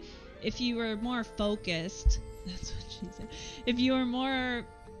say if you were more focused, that's what she said. If you were more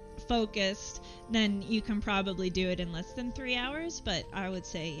focused, then you can probably do it in less than 3 hours, but I would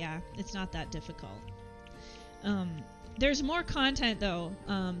say, yeah, it's not that difficult. There's more content, though,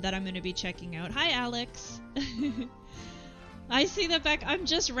 that I'm going to be checking out. Hi, Alex. I see that back. I'm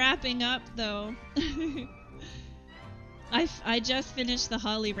just wrapping up, though. I just finished the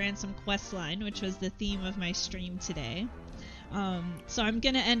Holly Ransom questline, which was the theme of my stream today. So I'm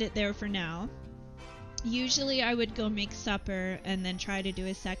going to end it there for now. Usually I would go make supper and then try to do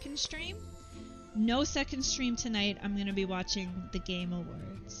a second stream. No second stream tonight. I'm going to be watching the Game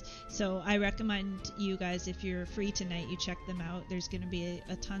Awards. So I recommend you guys, if you're free tonight, you check them out. There's going to be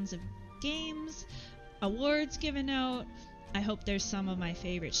a tons of games, awards given out. I hope there's some of my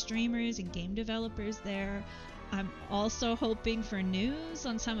favorite streamers and game developers there. I'm also hoping for news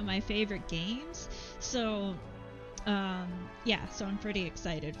on some of my favorite games. So yeah, so I'm pretty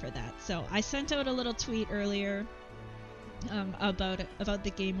excited for that. So I sent out a little tweet earlier about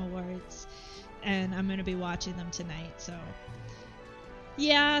the Game Awards, and I'm gonna be watching them tonight. So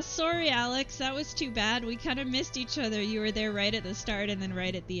yeah, sorry Alex, that was too bad. We kind of missed each other. You were there right at the start and then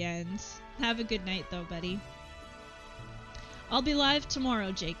right at the end. Have a good night though, buddy. I'll be live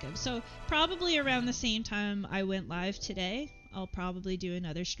tomorrow, Jacob. So probably around the same time I went live today. I'll probably do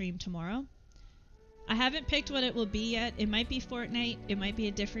another stream tomorrow. I haven't picked what it will be yet. It might be Fortnite. It might be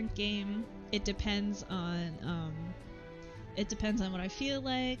a different game. It depends on what I feel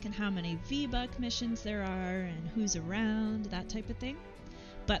like and how many V-Buck missions there are and who's around, that type of thing.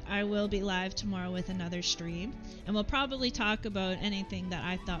 But I will be live tomorrow with another stream, and we'll probably talk about anything that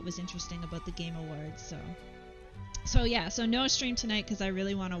I thought was interesting about the Game Awards. So yeah, so no stream tonight because I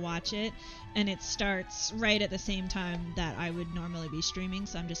really want to watch it, and it starts right at the same time that I would normally be streaming,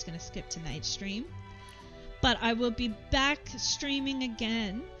 so I'm just going to skip tonight's stream. But I will be back streaming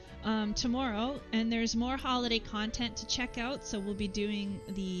again tomorrow, and there's more holiday content to check out. So we'll be doing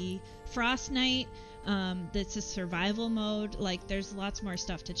the Frost Night. That's a survival mode. Like, there's lots more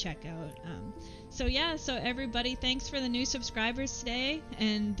stuff to check out. So yeah, so everybody, thanks for the new subscribers today,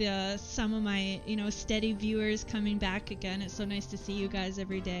 and some of my steady viewers coming back again. It's so nice to see you guys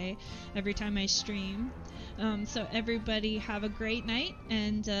every day, every time I stream. So everybody have a great night,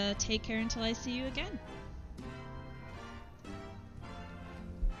 and take care until I see you again.